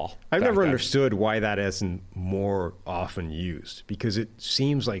of football. I've never understood why that isn't more often used, because it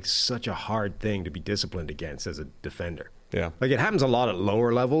seems like such a hard thing to be disciplined against as a defender. Yeah. Like, it happens a lot at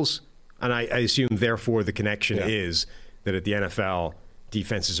lower levels, and I assume, therefore, the connection is that at the NFL,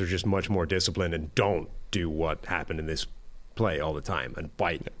 defenses are just much more disciplined and don't do what happened in this play all the time and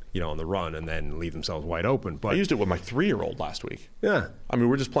bite, on the run and then leave themselves wide open. But I used it with my 3-year-old last week. Yeah. I mean,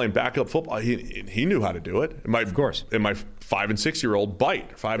 we're just playing backup football. He knew how to do it. Of course. And my 5 and 6-year-old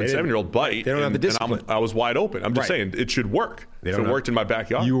bite, 5 and 7-year-old bite. They don't have the discipline. And I was wide open. I'm just saying it should work. If it worked in my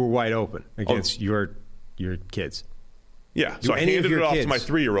backyard. You were wide open against your kids. Yeah. So I handed it off to my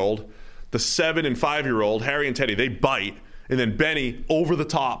 3-year-old. The 7 and 5-year-old, Harry and Teddy, they bite. And then Benny over the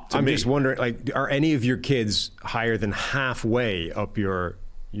top to me. I'm just wondering, are any of your kids higher than halfway up your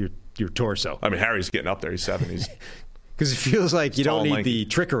torso? I mean, Harry's getting up there. He's 7. Because it feels like you don't need the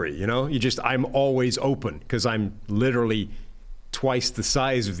trickery, You just, I'm always open because I'm literally twice the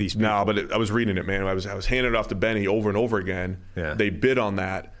size of these people. No, but I was reading it, man. I was handing it off to Benny over and over again. Yeah. They bid on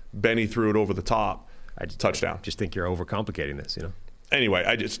that. Benny threw it over the top. Touchdown. Just think you're overcomplicating this, Anyway,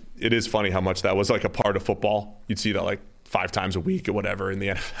 it is funny how much that was like a part of football. You'd see that 5 times a week or whatever in the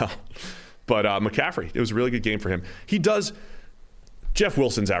NFL. But McCaffrey, it was a really good game for him. Jeff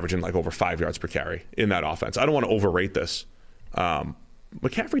Wilson's averaging over 5 yards per carry in that offense. I don't want to overrate this.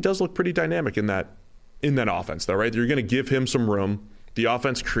 McCaffrey does look pretty dynamic in that offense, though, right? You're going to give him some room. The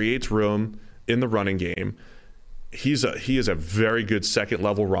offense creates room in the running game. He is a very good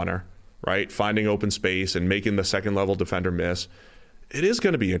second-level runner, right? Finding open space and making the second-level defender miss. It is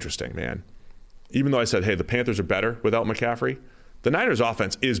going to be interesting, man. Even though I said, hey, the Panthers are better without McCaffrey, the Niners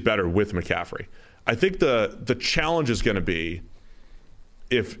offense is better with McCaffrey. I think the challenge is going to be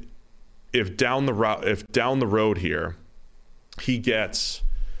if if down the road here,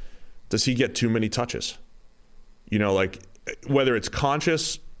 does he get too many touches? You know, like whether it's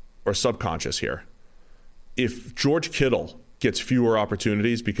conscious or subconscious here. If George Kittle gets fewer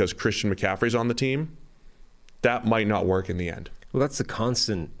opportunities because Christian McCaffrey's on the team, that might not work in the end. Well, that's the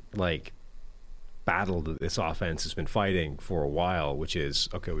constant battle that this offense has been fighting for a while, which is,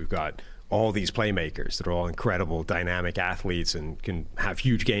 okay, we've got all these playmakers that are all incredible, dynamic athletes and can have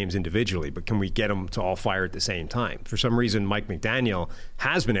huge games individually, but can we get them to all fire at the same time? For some reason, Mike McDaniel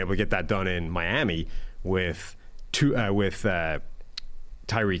has been able to get that done in Miami with Tyreek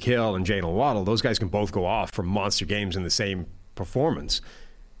Hill and Jalen Waddle. Those guys can both go off for monster games in the same performance.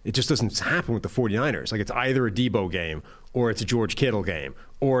 It just doesn't happen with the 49ers. Like, it's either a Debo game or it's a George Kittle game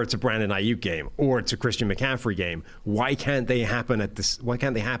or it's a Brandon Ayuk game or it's a Christian McCaffrey game. Why can't they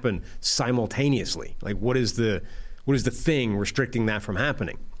happen simultaneously? Like, what is the thing restricting that from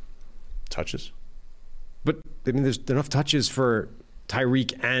happening? Touches. But I mean, there's enough touches for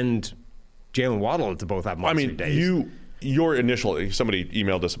Tyreek and Jalen Waddle to both have monster days. Your initial, somebody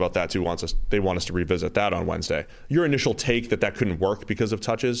emailed us about that too. They want us to revisit that on Wednesday. Your initial take that couldn't work because of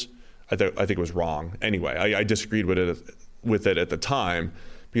touches, I think it was wrong. Anyway, I disagreed with it at the time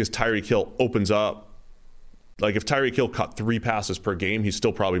because Tyreek Hill opens up. Like, if Tyreek Hill caught 3 passes per game, he's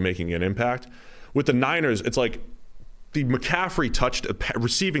still probably making an impact. With the Niners, it's like the McCaffrey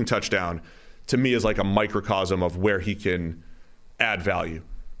receiving touchdown to me is like a microcosm of where he can add value.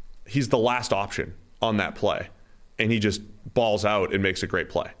 He's the last option on that play. And he just balls out and makes a great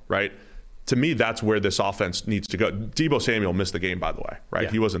play, right? To me, that's where this offense needs to go. Deebo Samuel missed the game, by the way, right?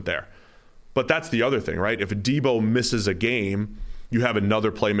 Yeah. He wasn't there. But that's the other thing, right? If Deebo misses a game, you have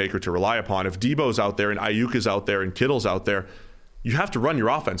another playmaker to rely upon. If Deebo's out there and Ayuk is out there and Kittle's out there, you have to run your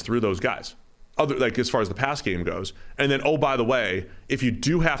offense through those guys, as far as the pass game goes. And then, oh, by the way, if you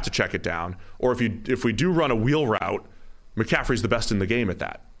do have to check it down, or if we do run a wheel route, McCaffrey's the best in the game at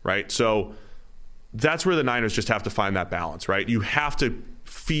that, right? So that's where the Niners just have to find that balance, right? You have to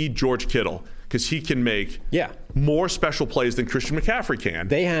feed George Kittle because he can make more special plays than Christian McCaffrey can.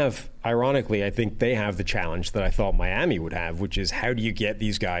 They have, ironically, I think they have the challenge that I thought Miami would have, which is how do you get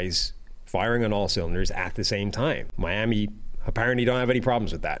these guys firing on all cylinders at the same time? Miami apparently don't have any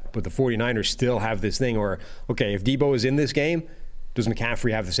problems with that, but the 49ers still have this thing where, okay, if Deebo is in this game, does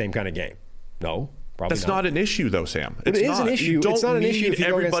McCaffrey have the same kind of game? No. That's not an issue, though, Sam. It is an issue. It's not an issue if you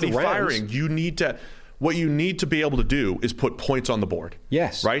everybody firing. What you need to be able to do is put points on the board.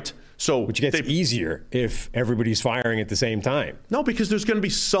 Yes. Right? So which gets easier if everybody's firing at the same time. No, because there's going to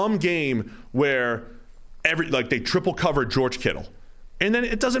be some game where they triple cover George Kittle. And then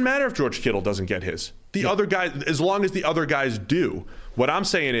it doesn't matter if George Kittle doesn't get his. The other guy, as long as the other guys do. What I'm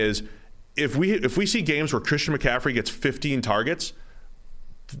saying is if we see games where Christian McCaffrey gets 15 targets,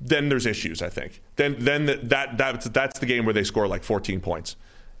 then there's issues, I think. Then that's the game where they score like 14 points.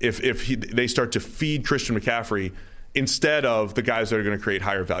 If they start to feed Christian McCaffrey instead of the guys that are going to create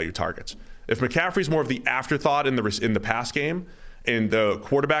higher value targets. If McCaffrey's more of the afterthought in the pass game and the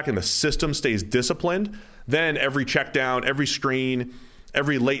quarterback and the system stays disciplined, then every check down, every screen,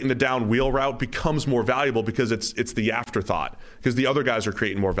 every late in the down wheel route becomes more valuable because it's the afterthought because the other guys are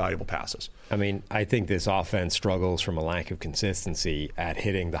creating more valuable passes. I mean, I think this offense struggles from a lack of consistency at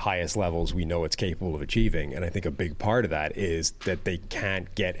hitting the highest levels we know it's capable of achieving. And I think a big part of that is that they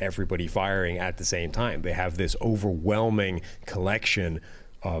can't get everybody firing at the same time. They have this overwhelming collection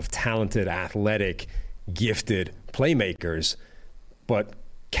of talented, athletic, gifted playmakers, but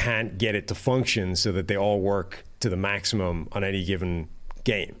can't get it to function so that they all work to the maximum on any given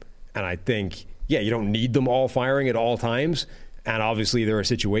game. And I think, you don't need them all firing at all times. And obviously there are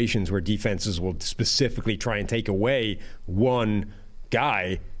situations where defenses will specifically try and take away one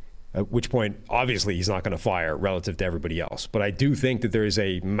guy, at which point, obviously, he's not going to fire relative to everybody else. But I do think that there is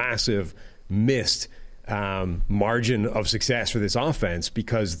a massive missed margin of success for this offense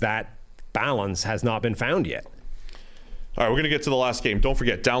because that balance has not been found yet. All right, we're going to get to the last game. Don't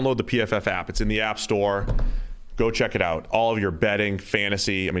forget, download the PFF app. It's in the App Store. Go check it out. All of your betting,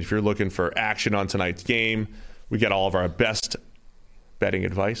 fantasy. I mean, if you're looking for action on tonight's game, we get all of our best betting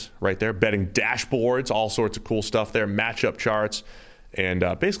advice right there. Betting dashboards, all sorts of cool stuff there. Matchup charts, and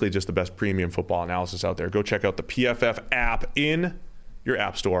basically just the best premium football analysis out there. Go check out the PFF app in your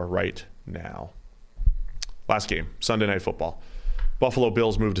App Store right now. Last game, Sunday Night Football. Buffalo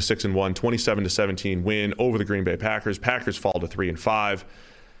Bills move to 6-1, 27-17 win over the Green Bay Packers. Packers fall to 3-5.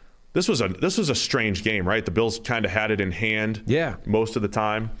 This was a strange game, right? The Bills kind of had it in hand most of the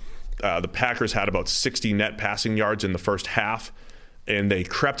time. The Packers had about 60 net passing yards in the first half, and they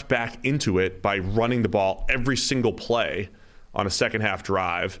crept back into it by running the ball every single play on a second half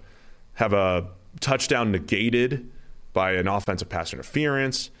drive. have a touchdown negated by an offensive pass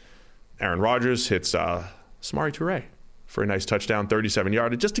interference. Aaron Rodgers hits Samori Touré for a nice touchdown,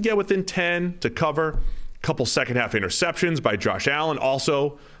 37-yard, just to get within 10 to cover. A couple second-half interceptions by Josh Allen,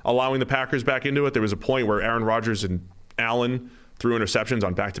 also allowing the Packers back into it. There was a point where Aaron Rodgers and Allen threw interceptions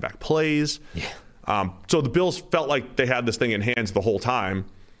on back-to-back plays. Yeah. So the Bills felt like they had this thing in hands the whole time,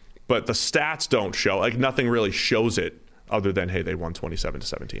 but the stats don't show. Like, nothing really shows it other than, hey, they won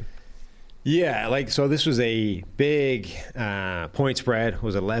 27-17. Yeah, so this was a big point spread. It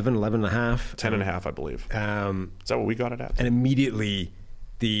was 11.5? 10.5, I believe. Is that what we got it at? And immediately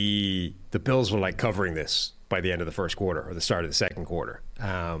the Bills were covering this by the end of the first quarter or the start of the second quarter.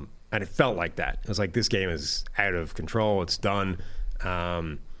 And it felt like that. It was like, this game is out of control. It's done.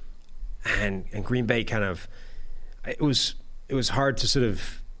 And Green Bay kind of, it was hard to sort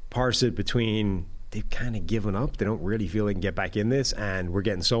of parse it between, they've kind of given up. They don't really feel they can get back in this, and we're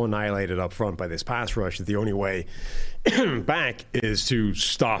getting so annihilated up front by this pass rush that the only way back is to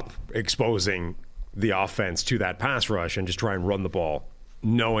stop exposing the offense to that pass rush and just try and run the ball,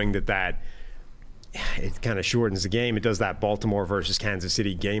 knowing that it kind of shortens the game. It does that Baltimore versus Kansas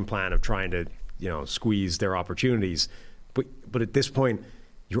City game plan of trying to, squeeze their opportunities. But at this point,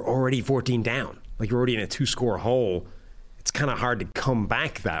 you're already 14 down. You're already in a 2-score hole. It's kind of hard to come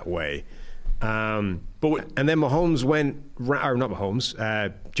back that way. And then Mahomes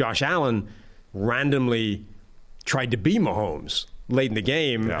Josh Allen randomly tried to be Mahomes late in the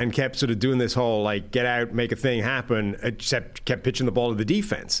game and kept sort of doing this whole get out, make a thing happen, except kept pitching the ball to the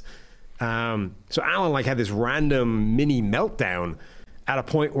defense. So Allen had this random mini meltdown at a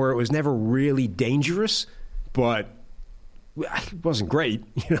point where it was never really dangerous, but it wasn't great,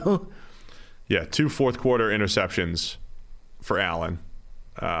 Yeah, 2 fourth-quarter interceptions for Allen.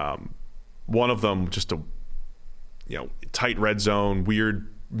 One of them just a tight red zone, weird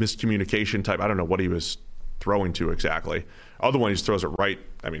miscommunication type. I don't know what he was throwing to exactly. Other one, he just throws it right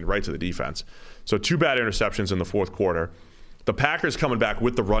to the defense. So 2 bad interceptions in the fourth quarter. The Packers coming back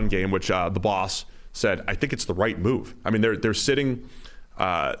with the run game, which the boss said, I think it's the right move. They're sitting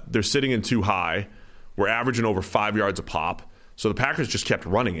in too high. We're averaging over 5 yards a pop. So the Packers just kept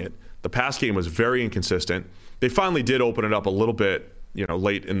running it. The pass game was very inconsistent. They finally did open it up a little bit,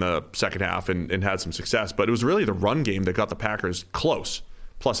 late in the second half and had some success. But it was really the run game that got the Packers close,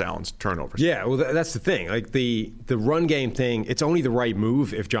 plus Allen's turnovers. Yeah, well, that's the thing. The run game thing, it's only the right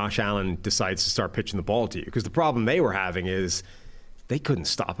move if Josh Allen decides to start pitching the ball to you. Because the problem they were having is they couldn't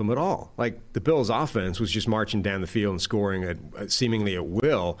stop him at all. The Bills' offense was just marching down the field and scoring seemingly at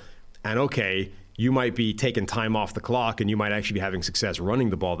will. And, okay, you might be taking time off the clock and you might actually be having success running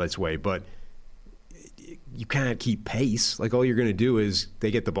the ball this way, but you can't keep pace. All you're going to do is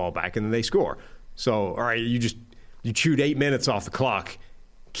they get the ball back and then they score. So, all right, you chewed 8 minutes off the clock,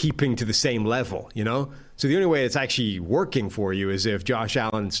 keeping to the same level, So the only way it's actually working for you is if Josh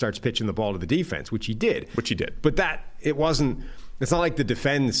Allen starts pitching the ball to the defense, which he did. But it's not like the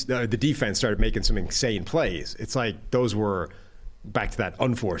defense started making some insane plays. It's those were back to that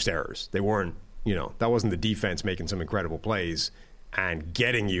unforced errors. They weren't, that wasn't the defense making some incredible plays and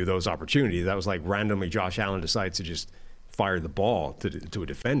getting you those opportunities. That was randomly Josh Allen decides to just fire the ball to a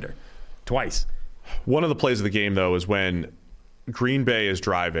defender twice. One of the plays of the game, though, is when Green Bay is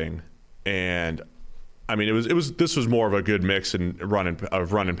driving, and this was more of a good mix and run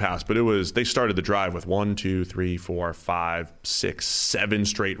and pass, but they started the drive with 1, 2, 3, 4, 5, 6, 7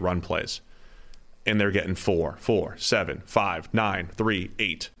 straight run plays, and they're getting 4, 7, 5, 9, 3,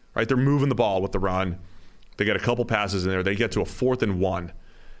 8. Right, they're moving the ball with the run. They get a couple passes in there. They get to a 4th and 1,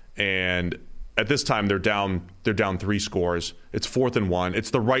 and at this time they're down 3 scores. It's 4th and 1. It's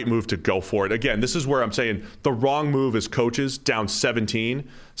the right move to go for it. Again, this is where I'm saying the wrong move is coaches down 17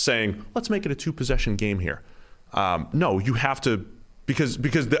 saying, let's make it a 2-possession game here. No, you have to, because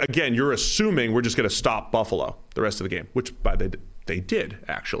again, you're assuming we're just going to stop Buffalo the rest of the game, which they did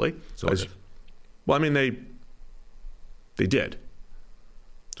actually. They did.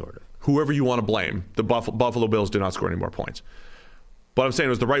 Sort of. Whoever you want to blame, the Buffalo Bills did not score any more points. But I'm saying it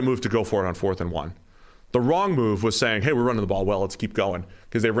was the right move to go for it on 4th and 1. The wrong move was saying, hey, we're running the ball well, let's keep going.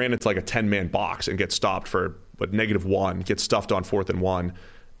 Because they ran into a 10-man box and get stopped for -1, get stuffed on 4th and 1.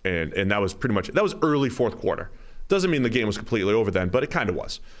 And that was pretty much, that was early fourth quarter. Doesn't mean the game was completely over then, but it kind of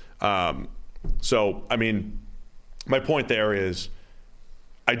was. My point there is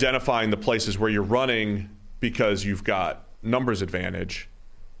identifying the places where you're running because you've got numbers advantage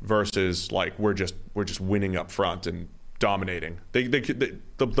versus we're just winning up front and dominating. The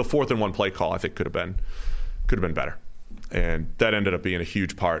 4th and 1 play call I think could have been better, and that ended up being a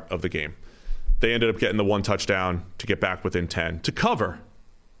huge part of the game. They ended up getting the 1 touchdown to get back within 10 to cover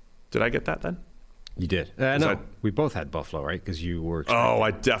Did I get that then? You did. No, we both had Buffalo, right? Because you were. Oh,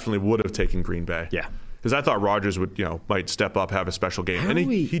 I definitely would have taken Green Bay. Yeah. Because I thought Rodgers would, might step up, have a special game, and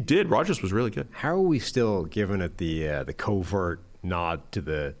he did. Rodgers was really good. How are we still giving it the covert nod to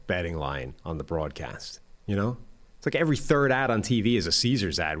the betting line on the broadcast? It's like every third ad on TV is a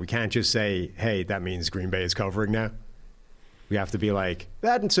Caesars ad. We can't just say, "Hey, that means Green Bay is covering now." We have to be like,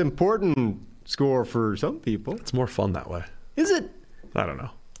 "That's important score for some people." It's more fun that way. Is it? I don't know.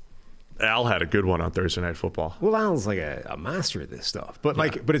 Al had a good one on Thursday Night Football. Well, Al's like a master of this stuff, but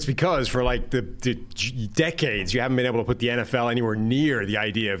it's because for like the decades you haven't been able to put the NFL anywhere near the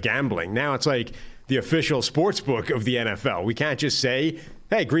idea of gambling. Now it's like the official sports book of the NFL. We can't just say,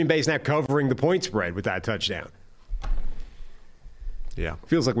 "Hey, Green Bay's now covering the point spread with that touchdown." Yeah,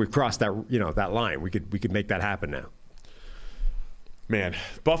 feels like we've crossed that that line. We could make that happen now. Man,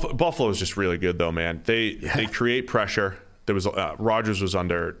 Buffalo is just really good though, man. They create pressure. There was Rodgers was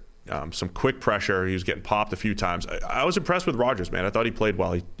under some quick pressure. He was getting popped a few times. I was impressed with Rodgers, man. I thought he played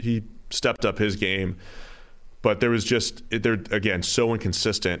well. He stepped up his game. But there was they're, again, so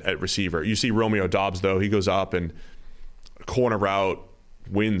inconsistent at receiver. You see Romeo Doubs, though. He goes up and corner route,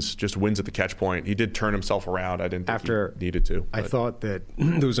 wins at the catch point. He did turn himself around. I didn't think he needed to. I thought that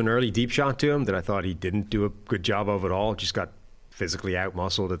there was an early deep shot to him that I thought he didn't do a good job of at all. Just got physically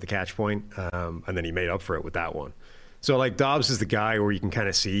out-muscled at the catch point, and then he made up for it with that one. So, like, Dobbs is the guy where you can kind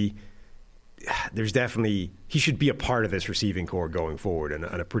of see there's definitely – he should be a part of this receiving core going forward and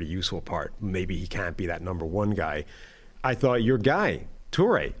a pretty useful part. Maybe he can't be that number one guy. I thought your guy,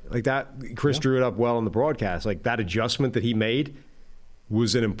 Toure, like that – Chris drew it up well on the broadcast. Like, that adjustment that he made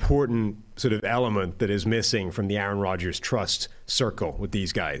was an important sort of element that is missing from the Aaron Rodgers trust circle with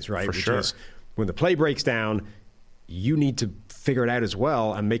these guys, right? For sure. Is when the play breaks down, you need to figure it out as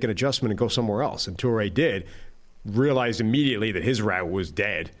well and make an adjustment and go somewhere else. And Toure did. Realized immediately that his route was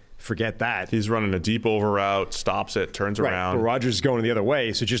dead. Forget that. He's running a deep over route, stops it, turns around. But Rodgers is going the other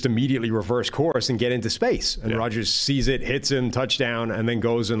way, so just immediately reverse course and get into space. And Rodgers sees it, hits him, touchdown, and then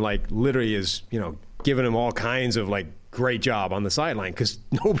goes and like literally is, giving him all kinds of like great job on the sideline because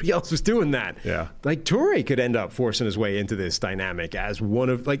nobody else was doing that. Yeah. Like Toure could end up forcing his way into this dynamic as one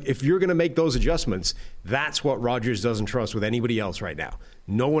of, like, if you're going to make those adjustments, that's what Rodgers doesn't trust with anybody else right now.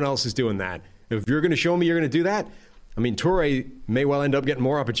 No one else is doing that. If you're going to show me you're going to do that, I mean, Toure may well end up getting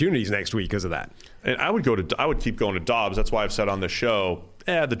more opportunities next week because of that. And I would keep going to Dobbs. That's why I've said on the show,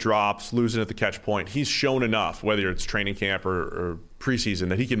 the drops, losing at the catch point. He's shown enough, whether it's training camp or preseason,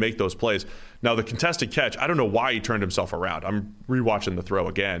 that he can make those plays. Now, the contested catch, I don't know why he turned himself around. I'm rewatching the throw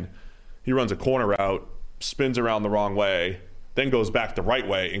again. He runs a corner route, spins around the wrong way, then goes back the right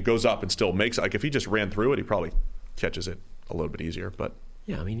way and goes up and still makes it. Like, if he just ran through it, he probably catches it a little bit easier. But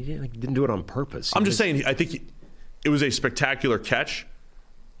yeah, I mean, he didn't do it on purpose. I'm just saying, I think it was a spectacular catch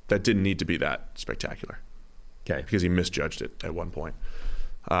that didn't need to be that spectacular. Okay. Because he misjudged it at one point.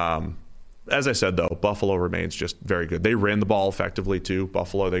 As I said, though, Buffalo remains just very good. They ran the ball effectively, too.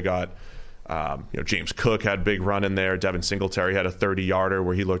 Buffalo, they got, James Cook had a big run in there. Devin Singletary had a 30-yarder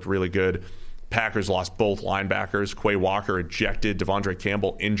where he looked really good. Packers lost both linebackers. Quay Walker ejected. Devondre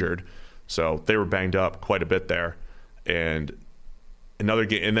Campbell injured. So they were banged up quite a bit there. And another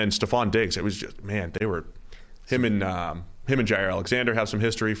game, and then Stephon Diggs. It was just, man, they were him and Jair Alexander have some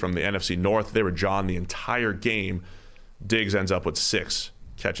history from the NFC North. They were John the entire game. Diggs ends up with 6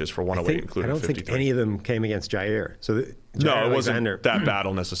 catches for 108, including 53. I don't think any of them came against Jair. So no, it wasn't that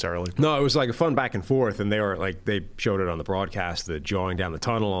battle necessarily. No, it was like a fun back and forth, and they were like, they showed it on the broadcast, the jawing down the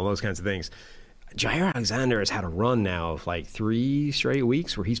tunnel, all those kinds of things. Jair Alexander has had a run now of like 3 straight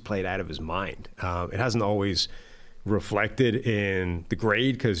weeks where he's played out of his mind. It hasn't always reflected in the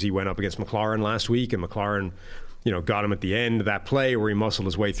grade because he went up against McLaurin last week, and McLaurin, got him at the end of that play where he muscled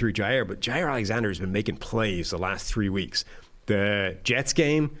his way through Jair. But Jair Alexander has been making plays the last 3 weeks. The Jets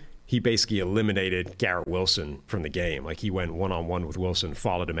game, he basically eliminated Garrett Wilson from the game. Like, he went one-on-one with Wilson,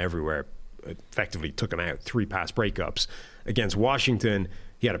 followed him everywhere, effectively took him out, 3 pass breakups. Against Washington,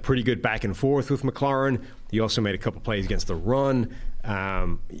 he had a pretty good back and forth with McLaurin. He also made a couple plays against the run.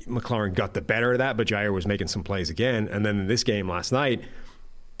 McLaurin got the better of that, but Jair was making some plays again. And then in this game last night,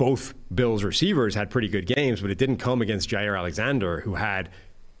 both Bills receivers had pretty good games, but it didn't come against Jair Alexander, who had,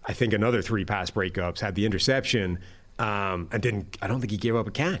 I think, another 3 pass breakups, had the interception, and I don't think he gave up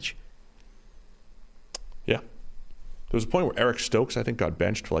a catch. Yeah. There was a point where Eric Stokes, I think, got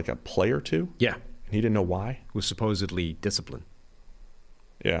benched for like a play or two. Yeah. And he didn't know why. It was supposedly discipline.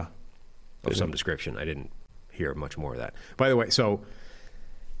 Yeah. Of some description. I didn't hear much more of that. By the way, so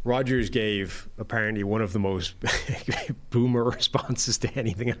Rodgers gave apparently one of the most boomer responses to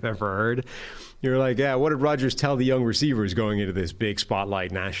anything I've ever heard. You're like, yeah, what did Rodgers tell the young receivers going into this big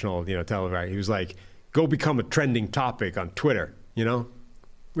spotlight national, televised? He was like, go become a trending topic on Twitter,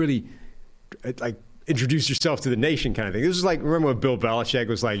 Really, like, introduce yourself to the nation kind of thing. This is like, remember when Bill Belichick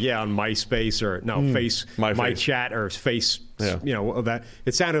was like, yeah, on MySpace or My Chat or Face, that.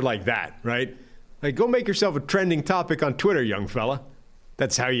 It sounded like that, right? Like, go make yourself a trending topic on Twitter, young fella.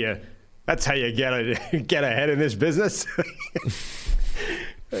 That's how you get ahead in this business.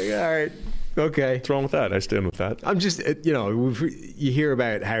 Like, all right, okay. What's wrong with that? I stand with that. I'm just, you hear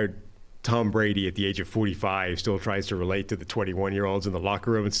about how Tom Brady at the age of 45 still tries to relate to the 21-year-olds in the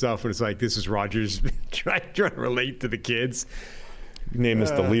locker room and stuff, and it's like, this is Rodgers trying to relate to the kids. You name this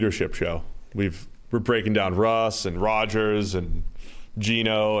the leadership show. We're breaking down Russ and Rodgers and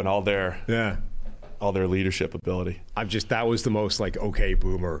Geno and all their leadership ability. That was the most like okay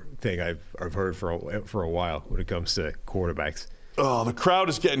boomer thing I've heard for a while when it comes to quarterbacks. Oh, the crowd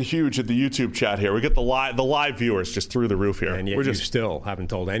is getting huge at the YouTube chat here. We get the live viewers just through the roof here. And yet you still haven't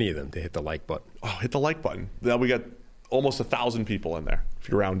told any of them to hit the like button. Oh, hit the like button. Now we got almost 1,000 people in there if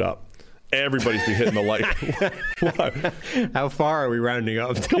you round up. Everybody's been hitting the like. What? How far are we rounding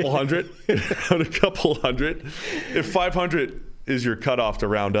up? A couple hundred. A couple hundred. If 500 is your cutoff to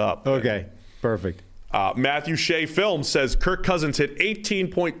round up. Okay, perfect. Matthew Shea Film says Kirk Cousins hit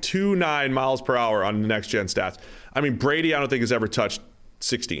 18.29 miles per hour on the Next Gen Stats. I mean, Brady, I don't think has ever touched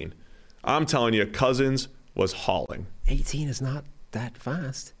 16. I'm telling you, Cousins was hauling. 18 is not that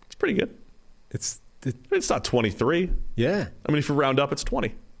fast. It's pretty good. It's not 23. Yeah. I mean, if you round up, it's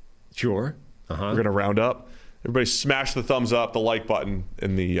 20. Sure. We're going to round up. Everybody smash the thumbs up, the like button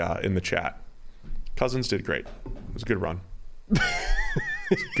in the chat. Cousins did great. It was a good run.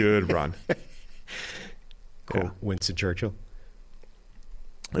 Good run. Cool. Yeah. Winston Churchill.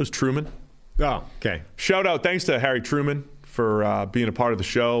 It was Truman. Oh, okay. Shout out. Thanks to Harry Truman for being a part of the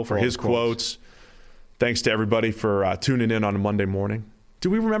show, for his quotes. Thanks to everybody for tuning in on a Monday morning. Do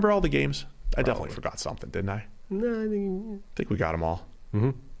we remember all the games? I definitely forgot something, didn't I? No, I think we got them all.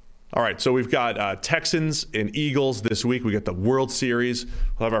 Mm-hmm. All right, so we've got Texans and Eagles this week. We got the World Series.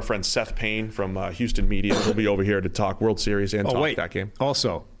 We'll have our friend Seth Payne from Houston Media. He'll be over here to talk World Series and talk that game.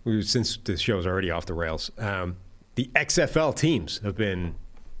 Also, since the show's already off the rails, the XFL teams have been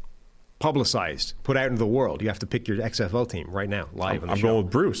publicized, put out into the world. You have to pick your XFL team right now, live on the show. I'm going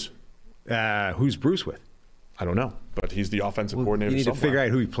with Bruce. Who's Bruce with? I don't know, but he's the offensive coordinator. You need to figure out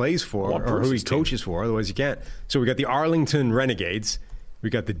who he plays for or who he coaches for, otherwise you can't. So we got the Arlington Renegades. We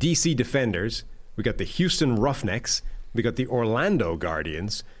got the DC Defenders. We got the Houston Roughnecks. We got the Orlando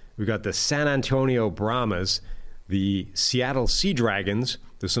Guardians. We got the San Antonio Brahmas, the Seattle Sea Dragons,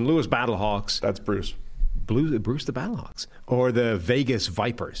 the St. Louis Battlehawks. That's Bruce. Bruce the Battlehawks. Or the Vegas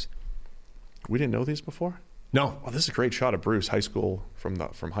Vipers. We didn't know these before? No. Oh, this is a great shot of Bruce, high school, from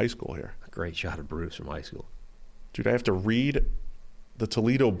high school here. A great shot of Bruce from high school. Dude, I have to read. The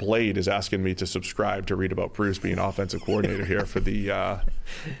Toledo Blade is asking me to subscribe to read about Bruce being offensive coordinator here for the I'm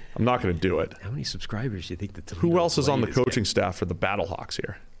not going to do it. How many subscribers do you think the Toledo Who else is on the Blade coaching staff for the Battlehawks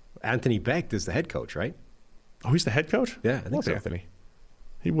here? Anthony Becht is the head coach, right? Oh, he's the head coach? Yeah, I think so. Anthony.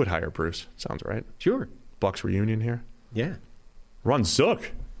 He would hire Bruce. Sounds right. Sure. Bucks reunion here. Yeah. Ron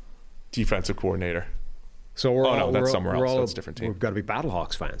Zook, defensive coordinator. So that's somewhere else. That's a different team. We've got to be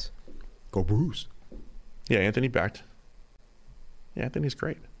Battlehawks fans. Go Bruce. Yeah, Anthony Becht. Yeah, Anthony's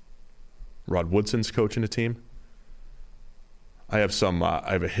great. Rod Woodson's coaching the team. I have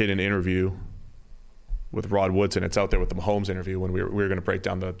a hidden interview with Rod Woodson. It's out there with the Mahomes interview when we were going to break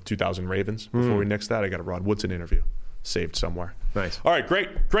down the 2000 Ravens. Before we nixed that, I got a Rod Woodson interview saved somewhere. Nice. All right,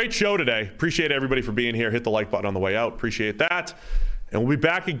 great show today. Appreciate everybody for being here. Hit the like button on the way out. Appreciate that. And we'll be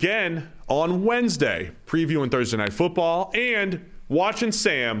back again on Wednesday, previewing Thursday Night Football and watching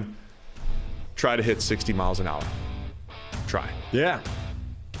Sam try to hit 60 miles an hour. Try. Yeah.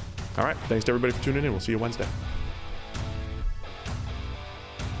 All right. Thanks to everybody for tuning in. We'll see you Wednesday.